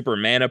healing and super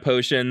mana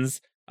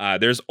potions.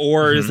 There's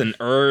ores and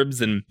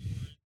herbs. And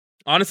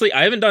honestly,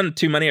 I haven't done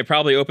too many. I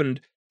probably opened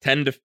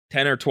 10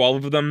 or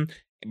 12 of them.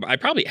 I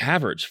probably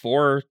average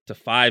 4 to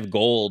 5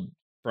 gold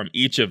from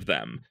each of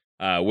them,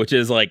 which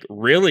is like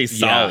really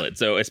solid.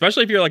 So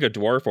especially if you're like a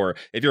dwarf or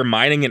if you're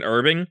mining and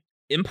herbing,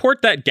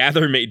 import that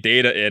Gathermate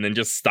data in and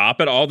just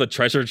stop at all the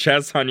treasure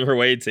chests on your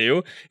way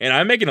too. And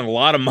I'm making a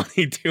lot of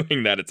money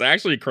doing that. It's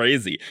actually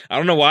crazy. I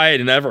don't know why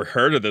I'd never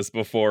heard of this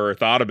before or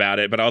thought about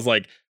it, but I was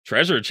like,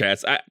 treasure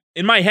chests?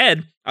 In my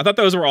head, I thought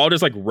those were all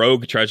just like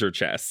rogue treasure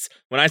chests.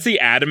 When I see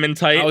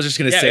Adamantite, I was just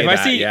going to say if I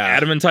see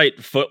Adamantite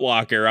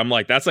Footlocker, I'm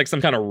like, that's like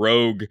some kind of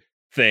rogue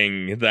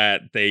thing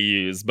that they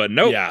use. But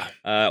nope,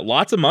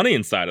 lots of money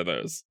inside of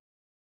those.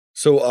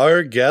 So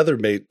our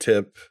Gathermate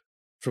tip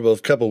from a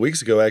couple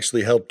weeks ago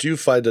actually helped you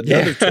find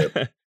another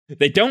tip.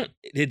 They don't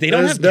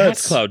have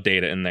gas cloud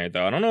data in there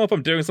though. I don't know if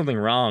I'm doing something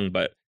wrong,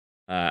 but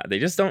they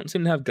just don't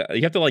seem to have.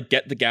 You have to like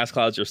get the gas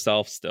clouds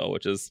yourself still,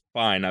 which is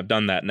fine. I've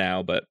done that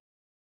now, but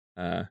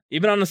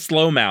even on a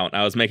slow mount,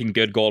 I was making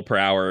good gold per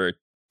hour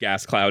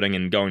gas clouding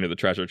and going to the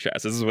treasure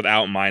chest. This is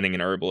without mining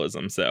and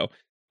herbalism, so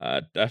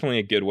definitely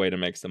a good way to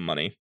make some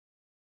money.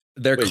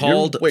 They're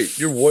called.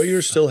 Your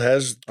warrior still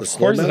has the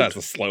slow mount? Of course, it has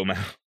the slow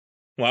mount.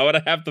 Why would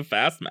I have the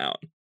fast mount?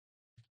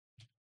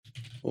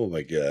 Oh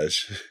my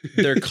gosh.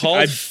 They're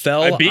called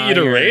fell I beat you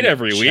to iron raid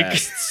every week.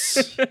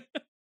 chests.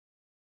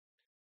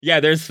 Yeah,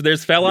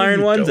 there's fell No, iron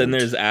you ones and don't.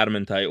 there's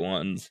adamantite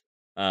ones.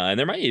 And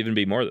there might even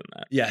be more than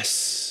that.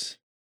 Yes.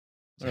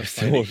 So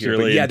it's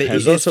really yeah,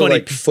 There's it's also funny.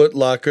 like foot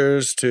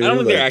lockers too. I don't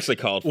think they're like- actually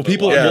called. Well, foot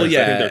people- lockers. well, I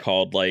yeah. think they're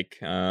called like.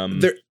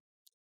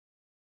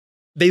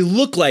 They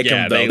look like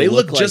Yeah, them, though. they They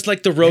look look just like-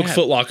 like the Rogue yeah.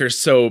 Footlockers,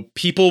 so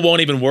people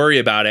won't even worry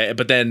about it,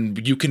 but then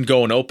you can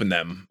go and open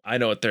them. I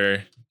know what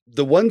they're...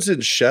 the ones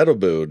in Shadow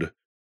Moon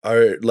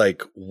are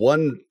like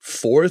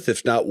 1/4,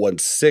 if not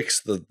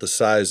 1/6, the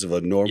size of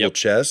a normal Yep.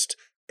 chest,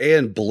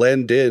 and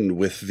blend in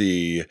with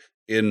the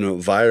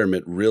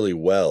environment really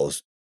well.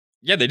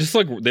 Yeah, they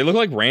look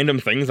like random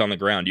things on the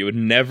ground. You would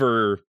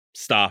never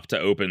stop to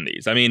open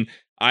these. I mean,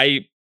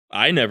 I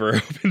never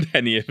opened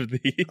any of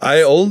these.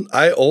 I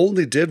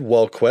only did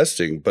while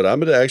questing, but I'm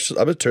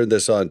gonna turn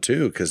this on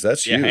too because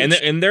that's Yeah, huge.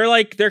 and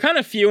they're kind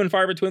of few and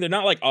far between. They're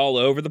not like all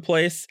over the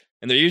place,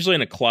 and they're usually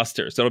in a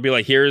cluster. So it'll be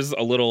like, here's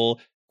a little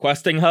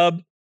questing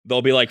hub.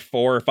 There'll be like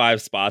 4 or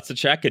 5 spots to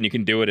check, and you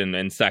can do it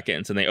in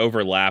seconds. And they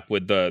overlap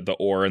with the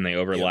ore, and they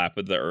overlap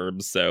with the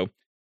herbs. So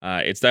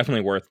it's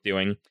definitely worth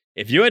doing.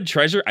 If you had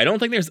treasure, I don't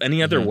think there's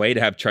any other way to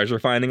have treasure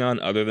finding on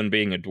other than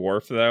being a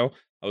dwarf, though.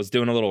 I was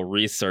doing a little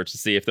research to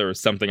see if there was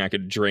something I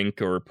could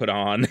drink or put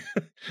on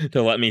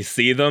to let me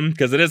see them,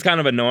 because it is kind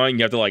of annoying.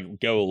 You have to like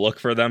go look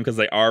for them because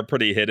they are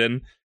pretty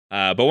hidden.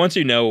 But once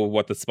you know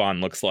what the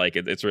spawn looks like,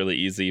 it's really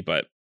easy.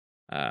 But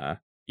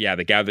yeah,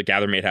 the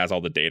Gathermate has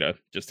all the data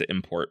just to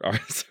import,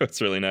 so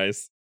it's really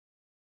nice.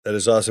 That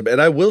is awesome.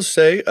 And I will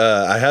say,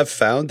 I have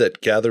found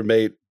that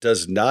Gathermate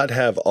does not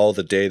have all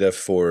the data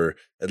for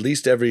at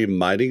least every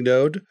mining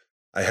node.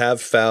 I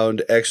have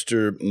found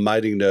extra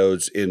mining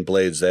nodes in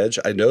Blade's Edge.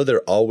 I know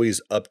they're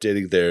always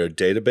updating their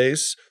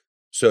database,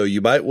 so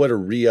you might want to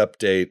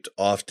re-update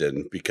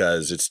often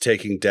because it's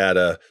taking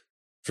data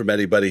from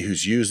anybody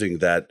who's using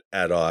that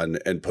add-on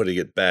and putting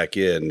it back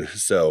in.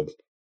 So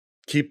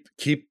keep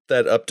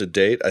that up to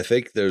date. I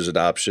think there's an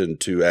option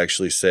to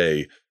actually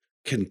say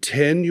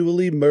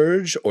continually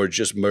merge or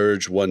just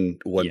merge one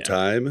Yeah.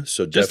 time.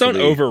 So Just don't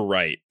definitely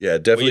overwrite. Yeah,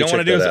 What definitely you don't check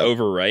want to do that is out.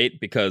 overwrite,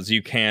 because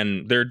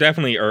there are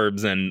definitely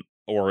herbs and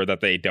ore that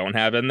they don't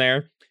have in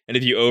there. And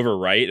if you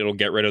overwrite, it'll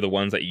get rid of the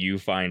ones that you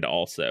find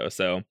also.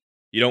 So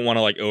you don't want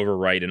to like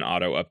overwrite an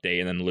auto update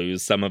and then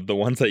lose some of the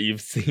ones that you've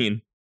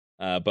seen.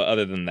 But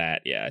other than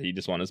that, yeah, you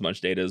just want as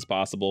much data as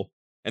possible.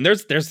 And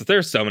there's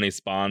so many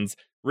spawns.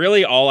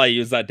 Really, all I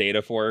use that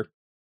data for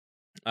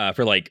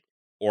like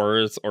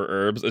ores or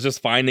herbs is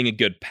just finding a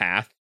good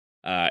path.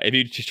 If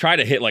you try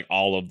to hit like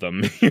all of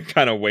them, you're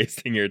kind of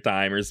wasting your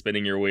time or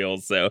spinning your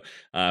wheels. So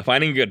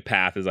finding a good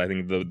path is, I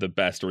think, the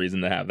best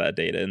reason to have that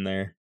data in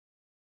there.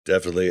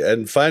 Definitely.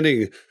 And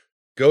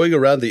going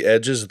around the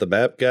edges of the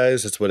map,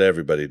 guys, it's what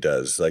everybody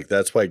does. Like,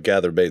 that's why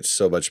Gathermate's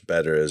so much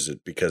better,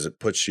 because it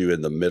puts you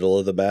in the middle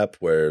of the map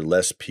where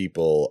less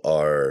people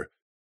are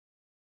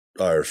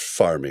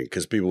farming,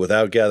 because people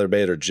without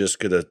Gathermate are just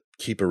going to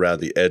keep around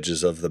the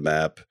edges of the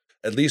map,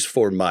 at least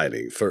for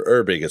mining. For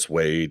herbing, it's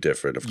way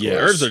different, of Yeah,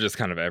 course. Herbs are just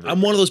kind of everywhere.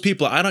 I'm one of those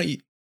people. I don't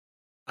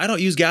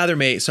use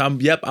Gathermate, so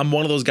I'm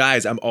one of those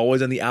guys. I'm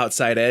always on the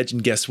outside edge,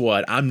 and guess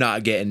what? I'm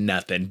not getting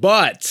nothing.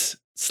 But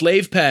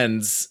slave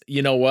pens,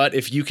 you know what?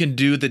 If you can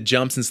do the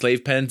jumps in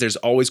slave pens, there's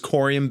always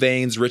corium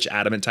veins, rich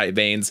adamantite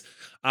veins.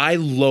 I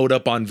load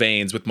up on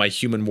veins with my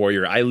human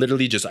warrior. I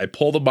literally I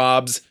pull the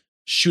mobs,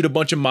 shoot a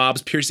bunch of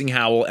mobs, piercing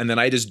howl, and then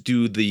I just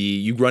do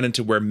you run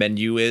into where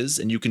menu is,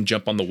 and you can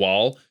jump on the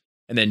wall.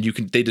 And then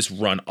they just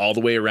run all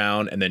the way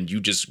around, and then you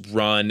just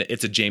run.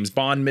 It's a James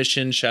Bond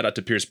mission. Shout out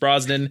to Pierce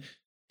Brosnan.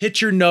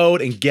 Hit your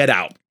node and get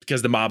out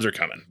because the mobs are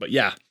coming. But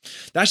yeah,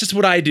 that's just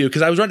what I do.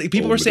 Because I was running.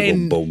 People were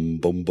saying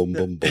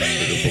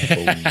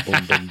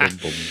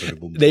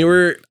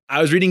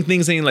I was reading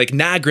things saying like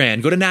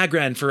Nagran, go to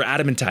Nagran for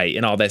adamantite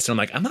and all this. And I'm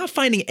like, I'm not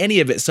finding any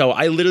of it. So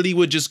I literally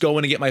would just go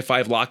in and get my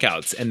 5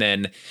 lockouts. And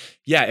then,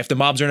 yeah, if the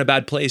mobs are in a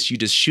bad place, you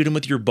just shoot them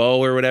with your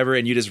bow or whatever,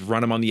 and you just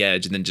run them on the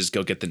edge and then just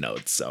go get the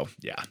nodes. So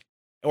yeah.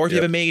 Or if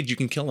you have a mage, you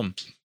can kill him.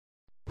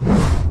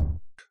 All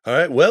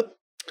right, well,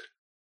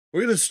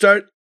 we're going to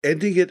start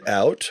ending it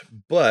out,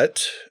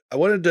 but I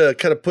wanted to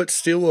kind of put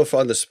Steelwolf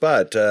on the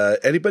spot.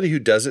 Anybody who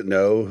doesn't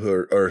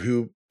know or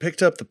who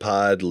picked up the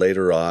pod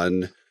later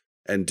on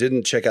and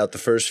didn't check out the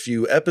first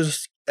few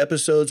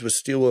episodes with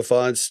Steelwolf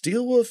on,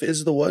 Steelwolf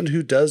is the one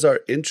who does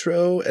our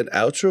intro and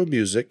outro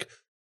music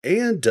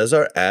and does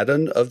our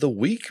add-on of the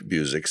week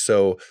music.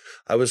 So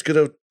I was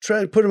going to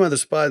try and put him on the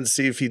spot and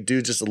see if he'd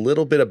do just a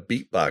little bit of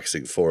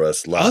beatboxing for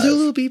us live. I'll do a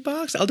little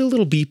beatbox.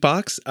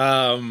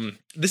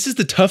 This is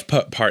the tough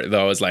part,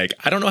 though, is like,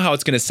 I don't know how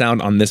it's going to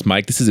sound on this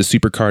mic. This is a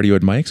super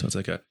cardioid mic, so it's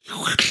like a...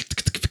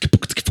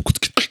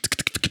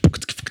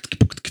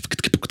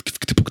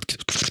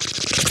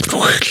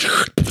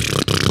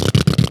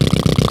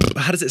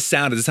 How does it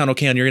sound? Does it sound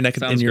okay on your neck?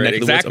 Sounds in your great.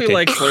 neck of the woods? Exactly Okay.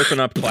 like slurping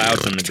up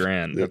clouds in the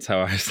Grand. That's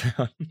how I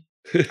sound.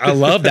 I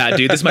love that,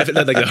 dude. This might fit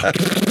like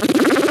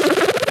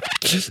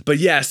But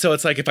yeah, so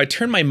it's like if I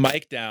turn my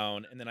mic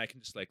down and then I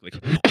can just like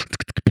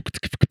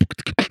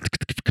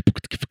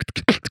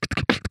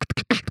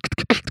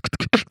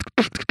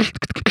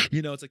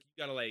It's like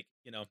you gotta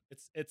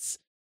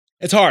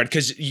it's hard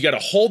because you gotta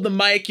hold the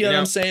mic. You know what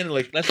I'm saying?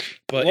 Like,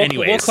 but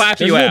anyways, we'll clap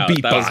there's you a little out.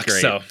 beatbox. That was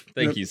great. So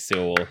Thank you,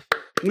 Steel Wolf.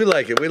 We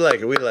like it. We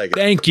like it. We like it.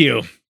 thank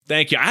you.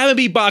 Thank you. I haven't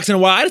beatboxed in a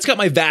while. I just got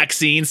my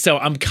vaccine, so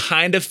I'm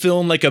kind of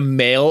feeling like a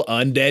male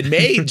undead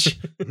mage.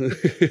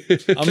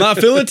 I'm not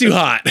feeling too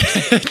hot.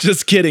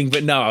 Just kidding.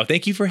 But no,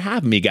 thank you for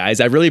having me, guys.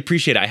 I really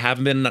appreciate it. I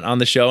haven't been on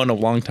the show in a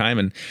long time,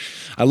 and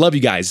I love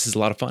you guys. This is a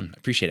lot of fun. I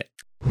appreciate it.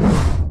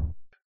 All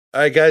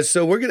right, guys.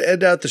 So we're going to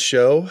end out the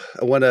show.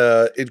 I want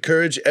to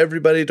encourage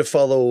everybody to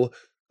follow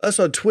us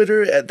on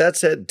Twitter.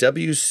 That's at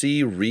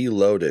WC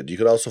Reloaded. You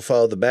can also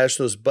follow the Mash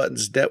Those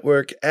Buttons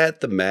Network at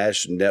the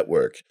Mash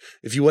Network.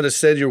 If you want to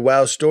send your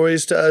WoW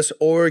stories to us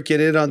or get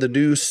in on the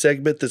new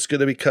segment that's going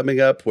to be coming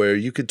up where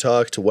you can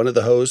talk to one of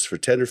the hosts for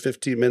 10 or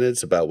 15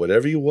 minutes about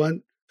whatever you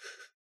want,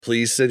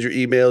 please send your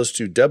emails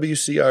to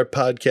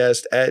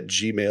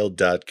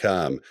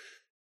wcrpodcast@gmail.com.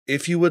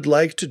 If you would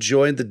like to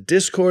join the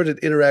Discord and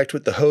interact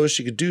with the host,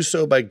 you can do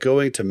so by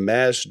going to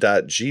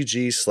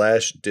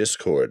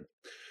mash.gg/Discord.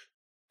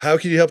 How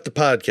can you help the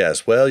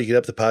podcast? Well, you can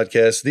help the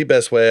podcast. The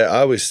best way,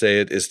 I always say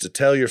it, is to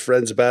tell your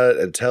friends about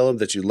it and tell them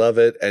that you love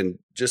it and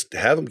just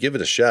have them give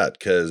it a shot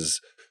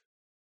because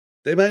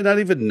they might not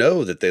even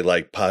know that they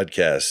like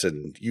podcasts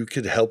and you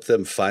could help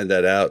them find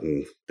that out.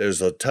 And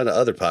there's a ton of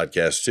other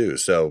podcasts too.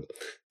 So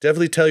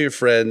definitely tell your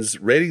friends.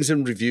 Ratings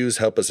and reviews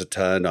help us a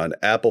ton on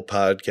Apple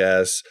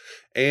Podcasts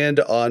and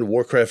on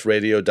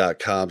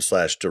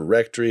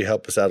warcraftradio.com/directory.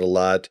 Help us out a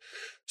lot.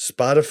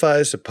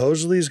 Spotify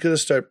supposedly is going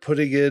to start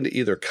putting in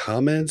either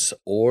comments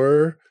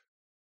or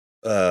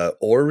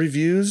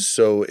reviews.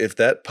 So if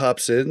that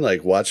pops in,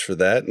 like watch for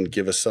that and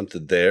give us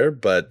something there.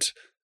 But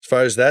as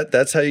far as that,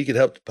 that's how you can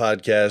help the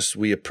podcast.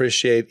 We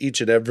appreciate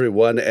each and every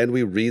one and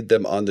we read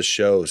them on the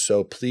show.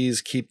 So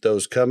please keep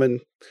those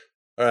coming.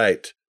 All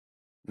right.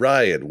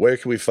 Ryan, where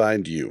can we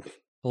find you?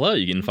 Hello,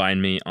 you can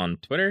find me on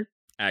Twitter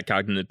at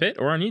Cognitive Pit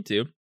or on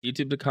YouTube,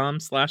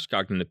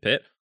 youtube.com/Cognitive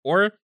Pit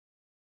or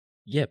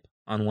Yip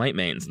on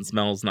Whitemane, since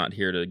Mel's not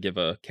here to give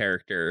a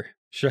character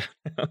shout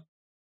out.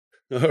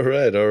 All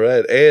right.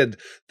 And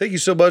thank you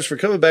so much for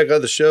coming back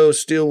on the show,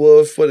 Steel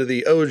Wolf, one of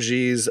the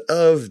OGs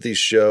of the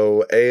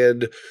show,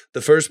 and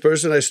the first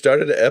person I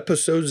started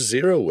episode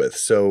 0 with.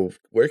 So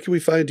where can we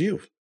find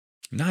you?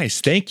 Nice.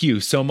 Thank you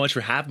so much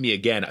for having me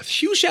again. A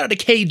huge shout out to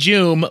K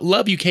Joom.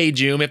 Love you, K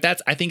Joom. If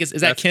that's, I think is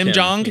that Kim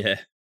Jong? Yeah.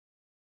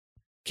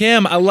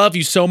 Kim, I love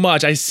you so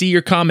much. I see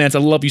your comments. I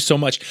love you so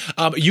much.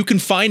 You can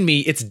find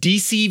me. It's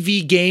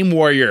DCV Game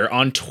Warrior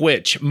on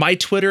Twitch. My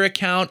Twitter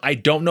account, I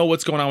don't know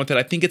what's going on with it.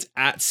 I think it's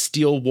at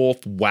Steel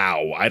Wolf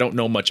Wow. I don't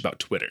know much about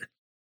Twitter.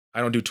 I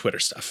don't do Twitter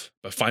stuff,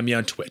 but find me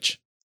on Twitch.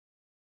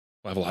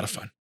 We'll have a lot of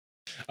fun.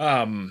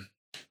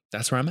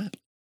 That's where I'm at.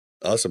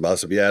 Awesome.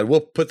 Yeah, and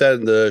we'll put that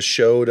in the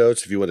show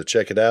notes if you want to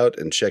check it out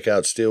and check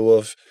out Steel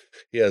Wolf.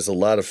 He has a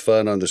lot of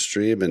fun on the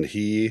stream and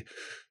he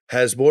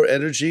has more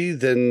energy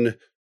than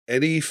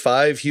any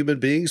 5 human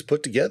beings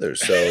put together.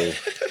 So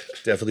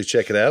definitely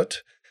check it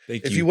out.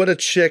 Thank you. If you want to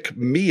check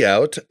me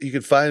out, you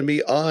can find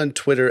me on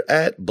Twitter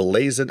at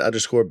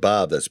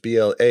blazin_Bob. That's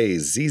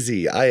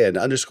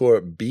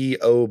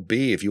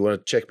BLAZZIN_BOB. If you want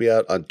to check me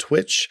out on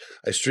Twitch,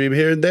 I stream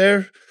here and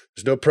there.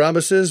 There's no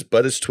promises,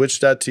 but it's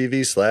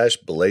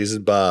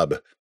twitch.tv/blazinbob.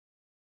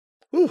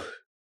 Whew.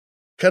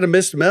 Kind of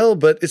missed Mel,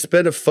 but it's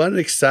been a fun and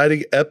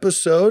exciting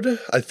episode.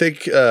 I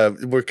think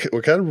we're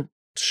kind of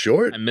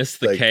short. I miss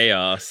the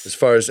chaos. As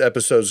far as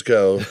episodes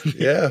go.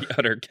 Yeah. The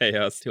utter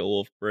chaos Steel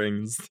Wolf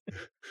brings.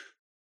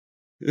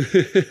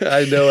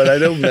 I know, and I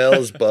know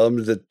Mel's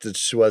bummed that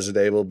she wasn't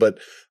able, but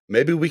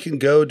maybe we can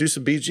go do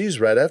some BGs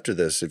right after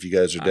this if you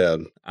guys are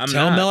down.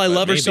 Tell Mel I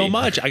love her so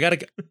much. I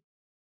gotta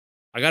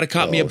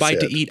cop me a bite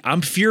to eat.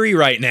 I'm Fury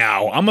right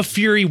now. I'm a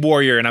Fury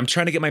warrior, and I'm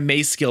trying to get my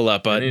maze skill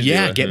up. But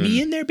yeah, get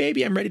me in there,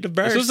 baby. I'm ready to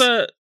burst.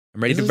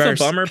 I'm ready to burst.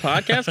 This is a bummer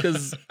podcast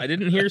because I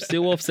didn't hear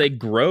Steel Wolf say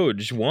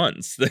Groge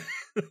once.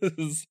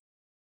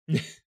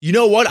 You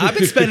know what? I've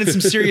been spending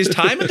some serious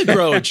time in the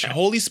Groge.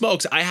 Holy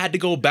smokes. I had to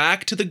go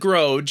back to the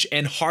Groge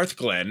and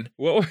Hearthglen.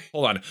 Hold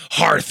on.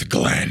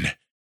 Hearthglen.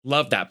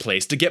 Love that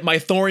place to get my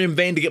thorium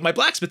vein to get my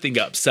blacksmithing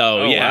up.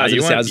 So wow. I was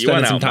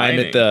spending some time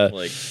mining, at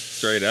the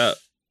straight up.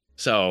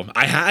 So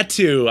I had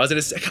to. I was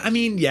gonna say, I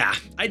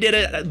did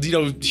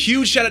it.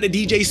 Huge shout out to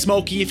DJ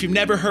Smokey. If you've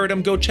never heard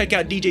him, go check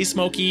out DJ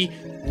Smokey,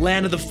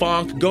 Land of the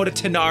Funk. Go to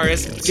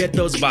Tanaris, get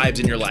those vibes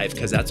in your life,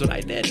 because that's what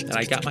I did, and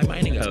I got my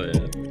mining up.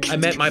 Yeah. I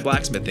meant my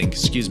blacksmithing.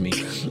 Excuse me.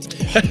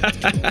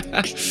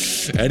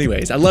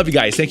 Anyways, I love you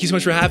guys. Thank you so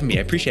much for having me.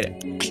 I appreciate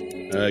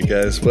it. All right,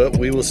 guys. Well,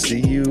 we will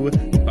see you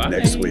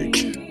next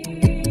week.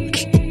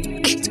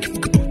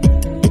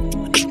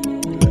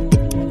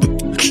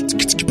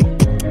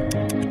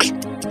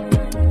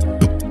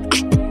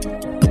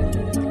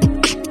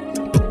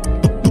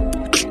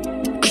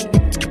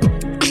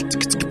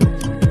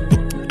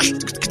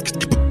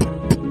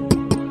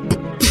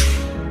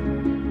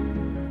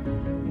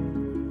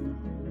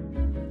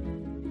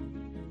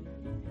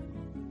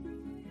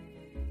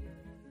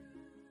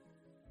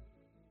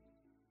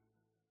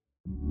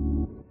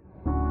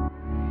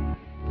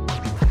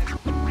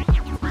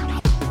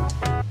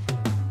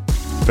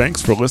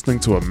 Thanks for listening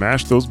to a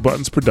Mash Those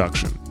Buttons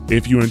production.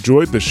 If you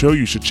enjoyed the show,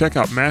 you should check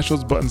out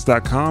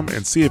mashthosebuttons.com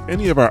and see if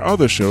any of our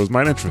other shows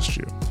might interest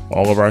you.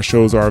 All of our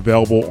shows are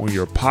available on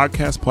your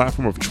podcast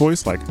platform of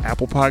choice like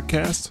Apple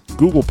Podcasts,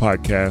 Google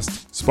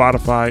Podcasts,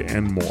 Spotify,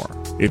 and more.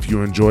 If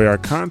you enjoy our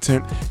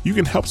content, you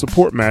can help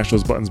support Mash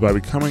Those Buttons by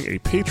becoming a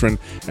patron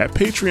at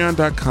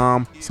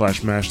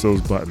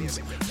patreon.com/mashthosebuttons,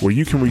 where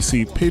you can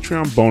receive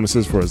Patreon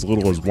bonuses for as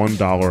little as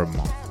 $1 a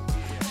month.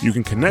 You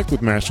can connect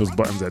with Mash Those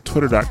Buttons at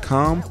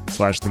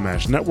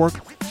twitter.com/themashnetwork,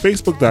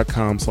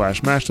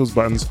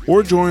 facebook.com/mashthosebuttons,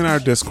 or join our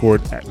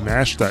Discord at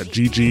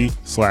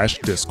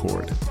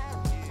mash.gg/discord.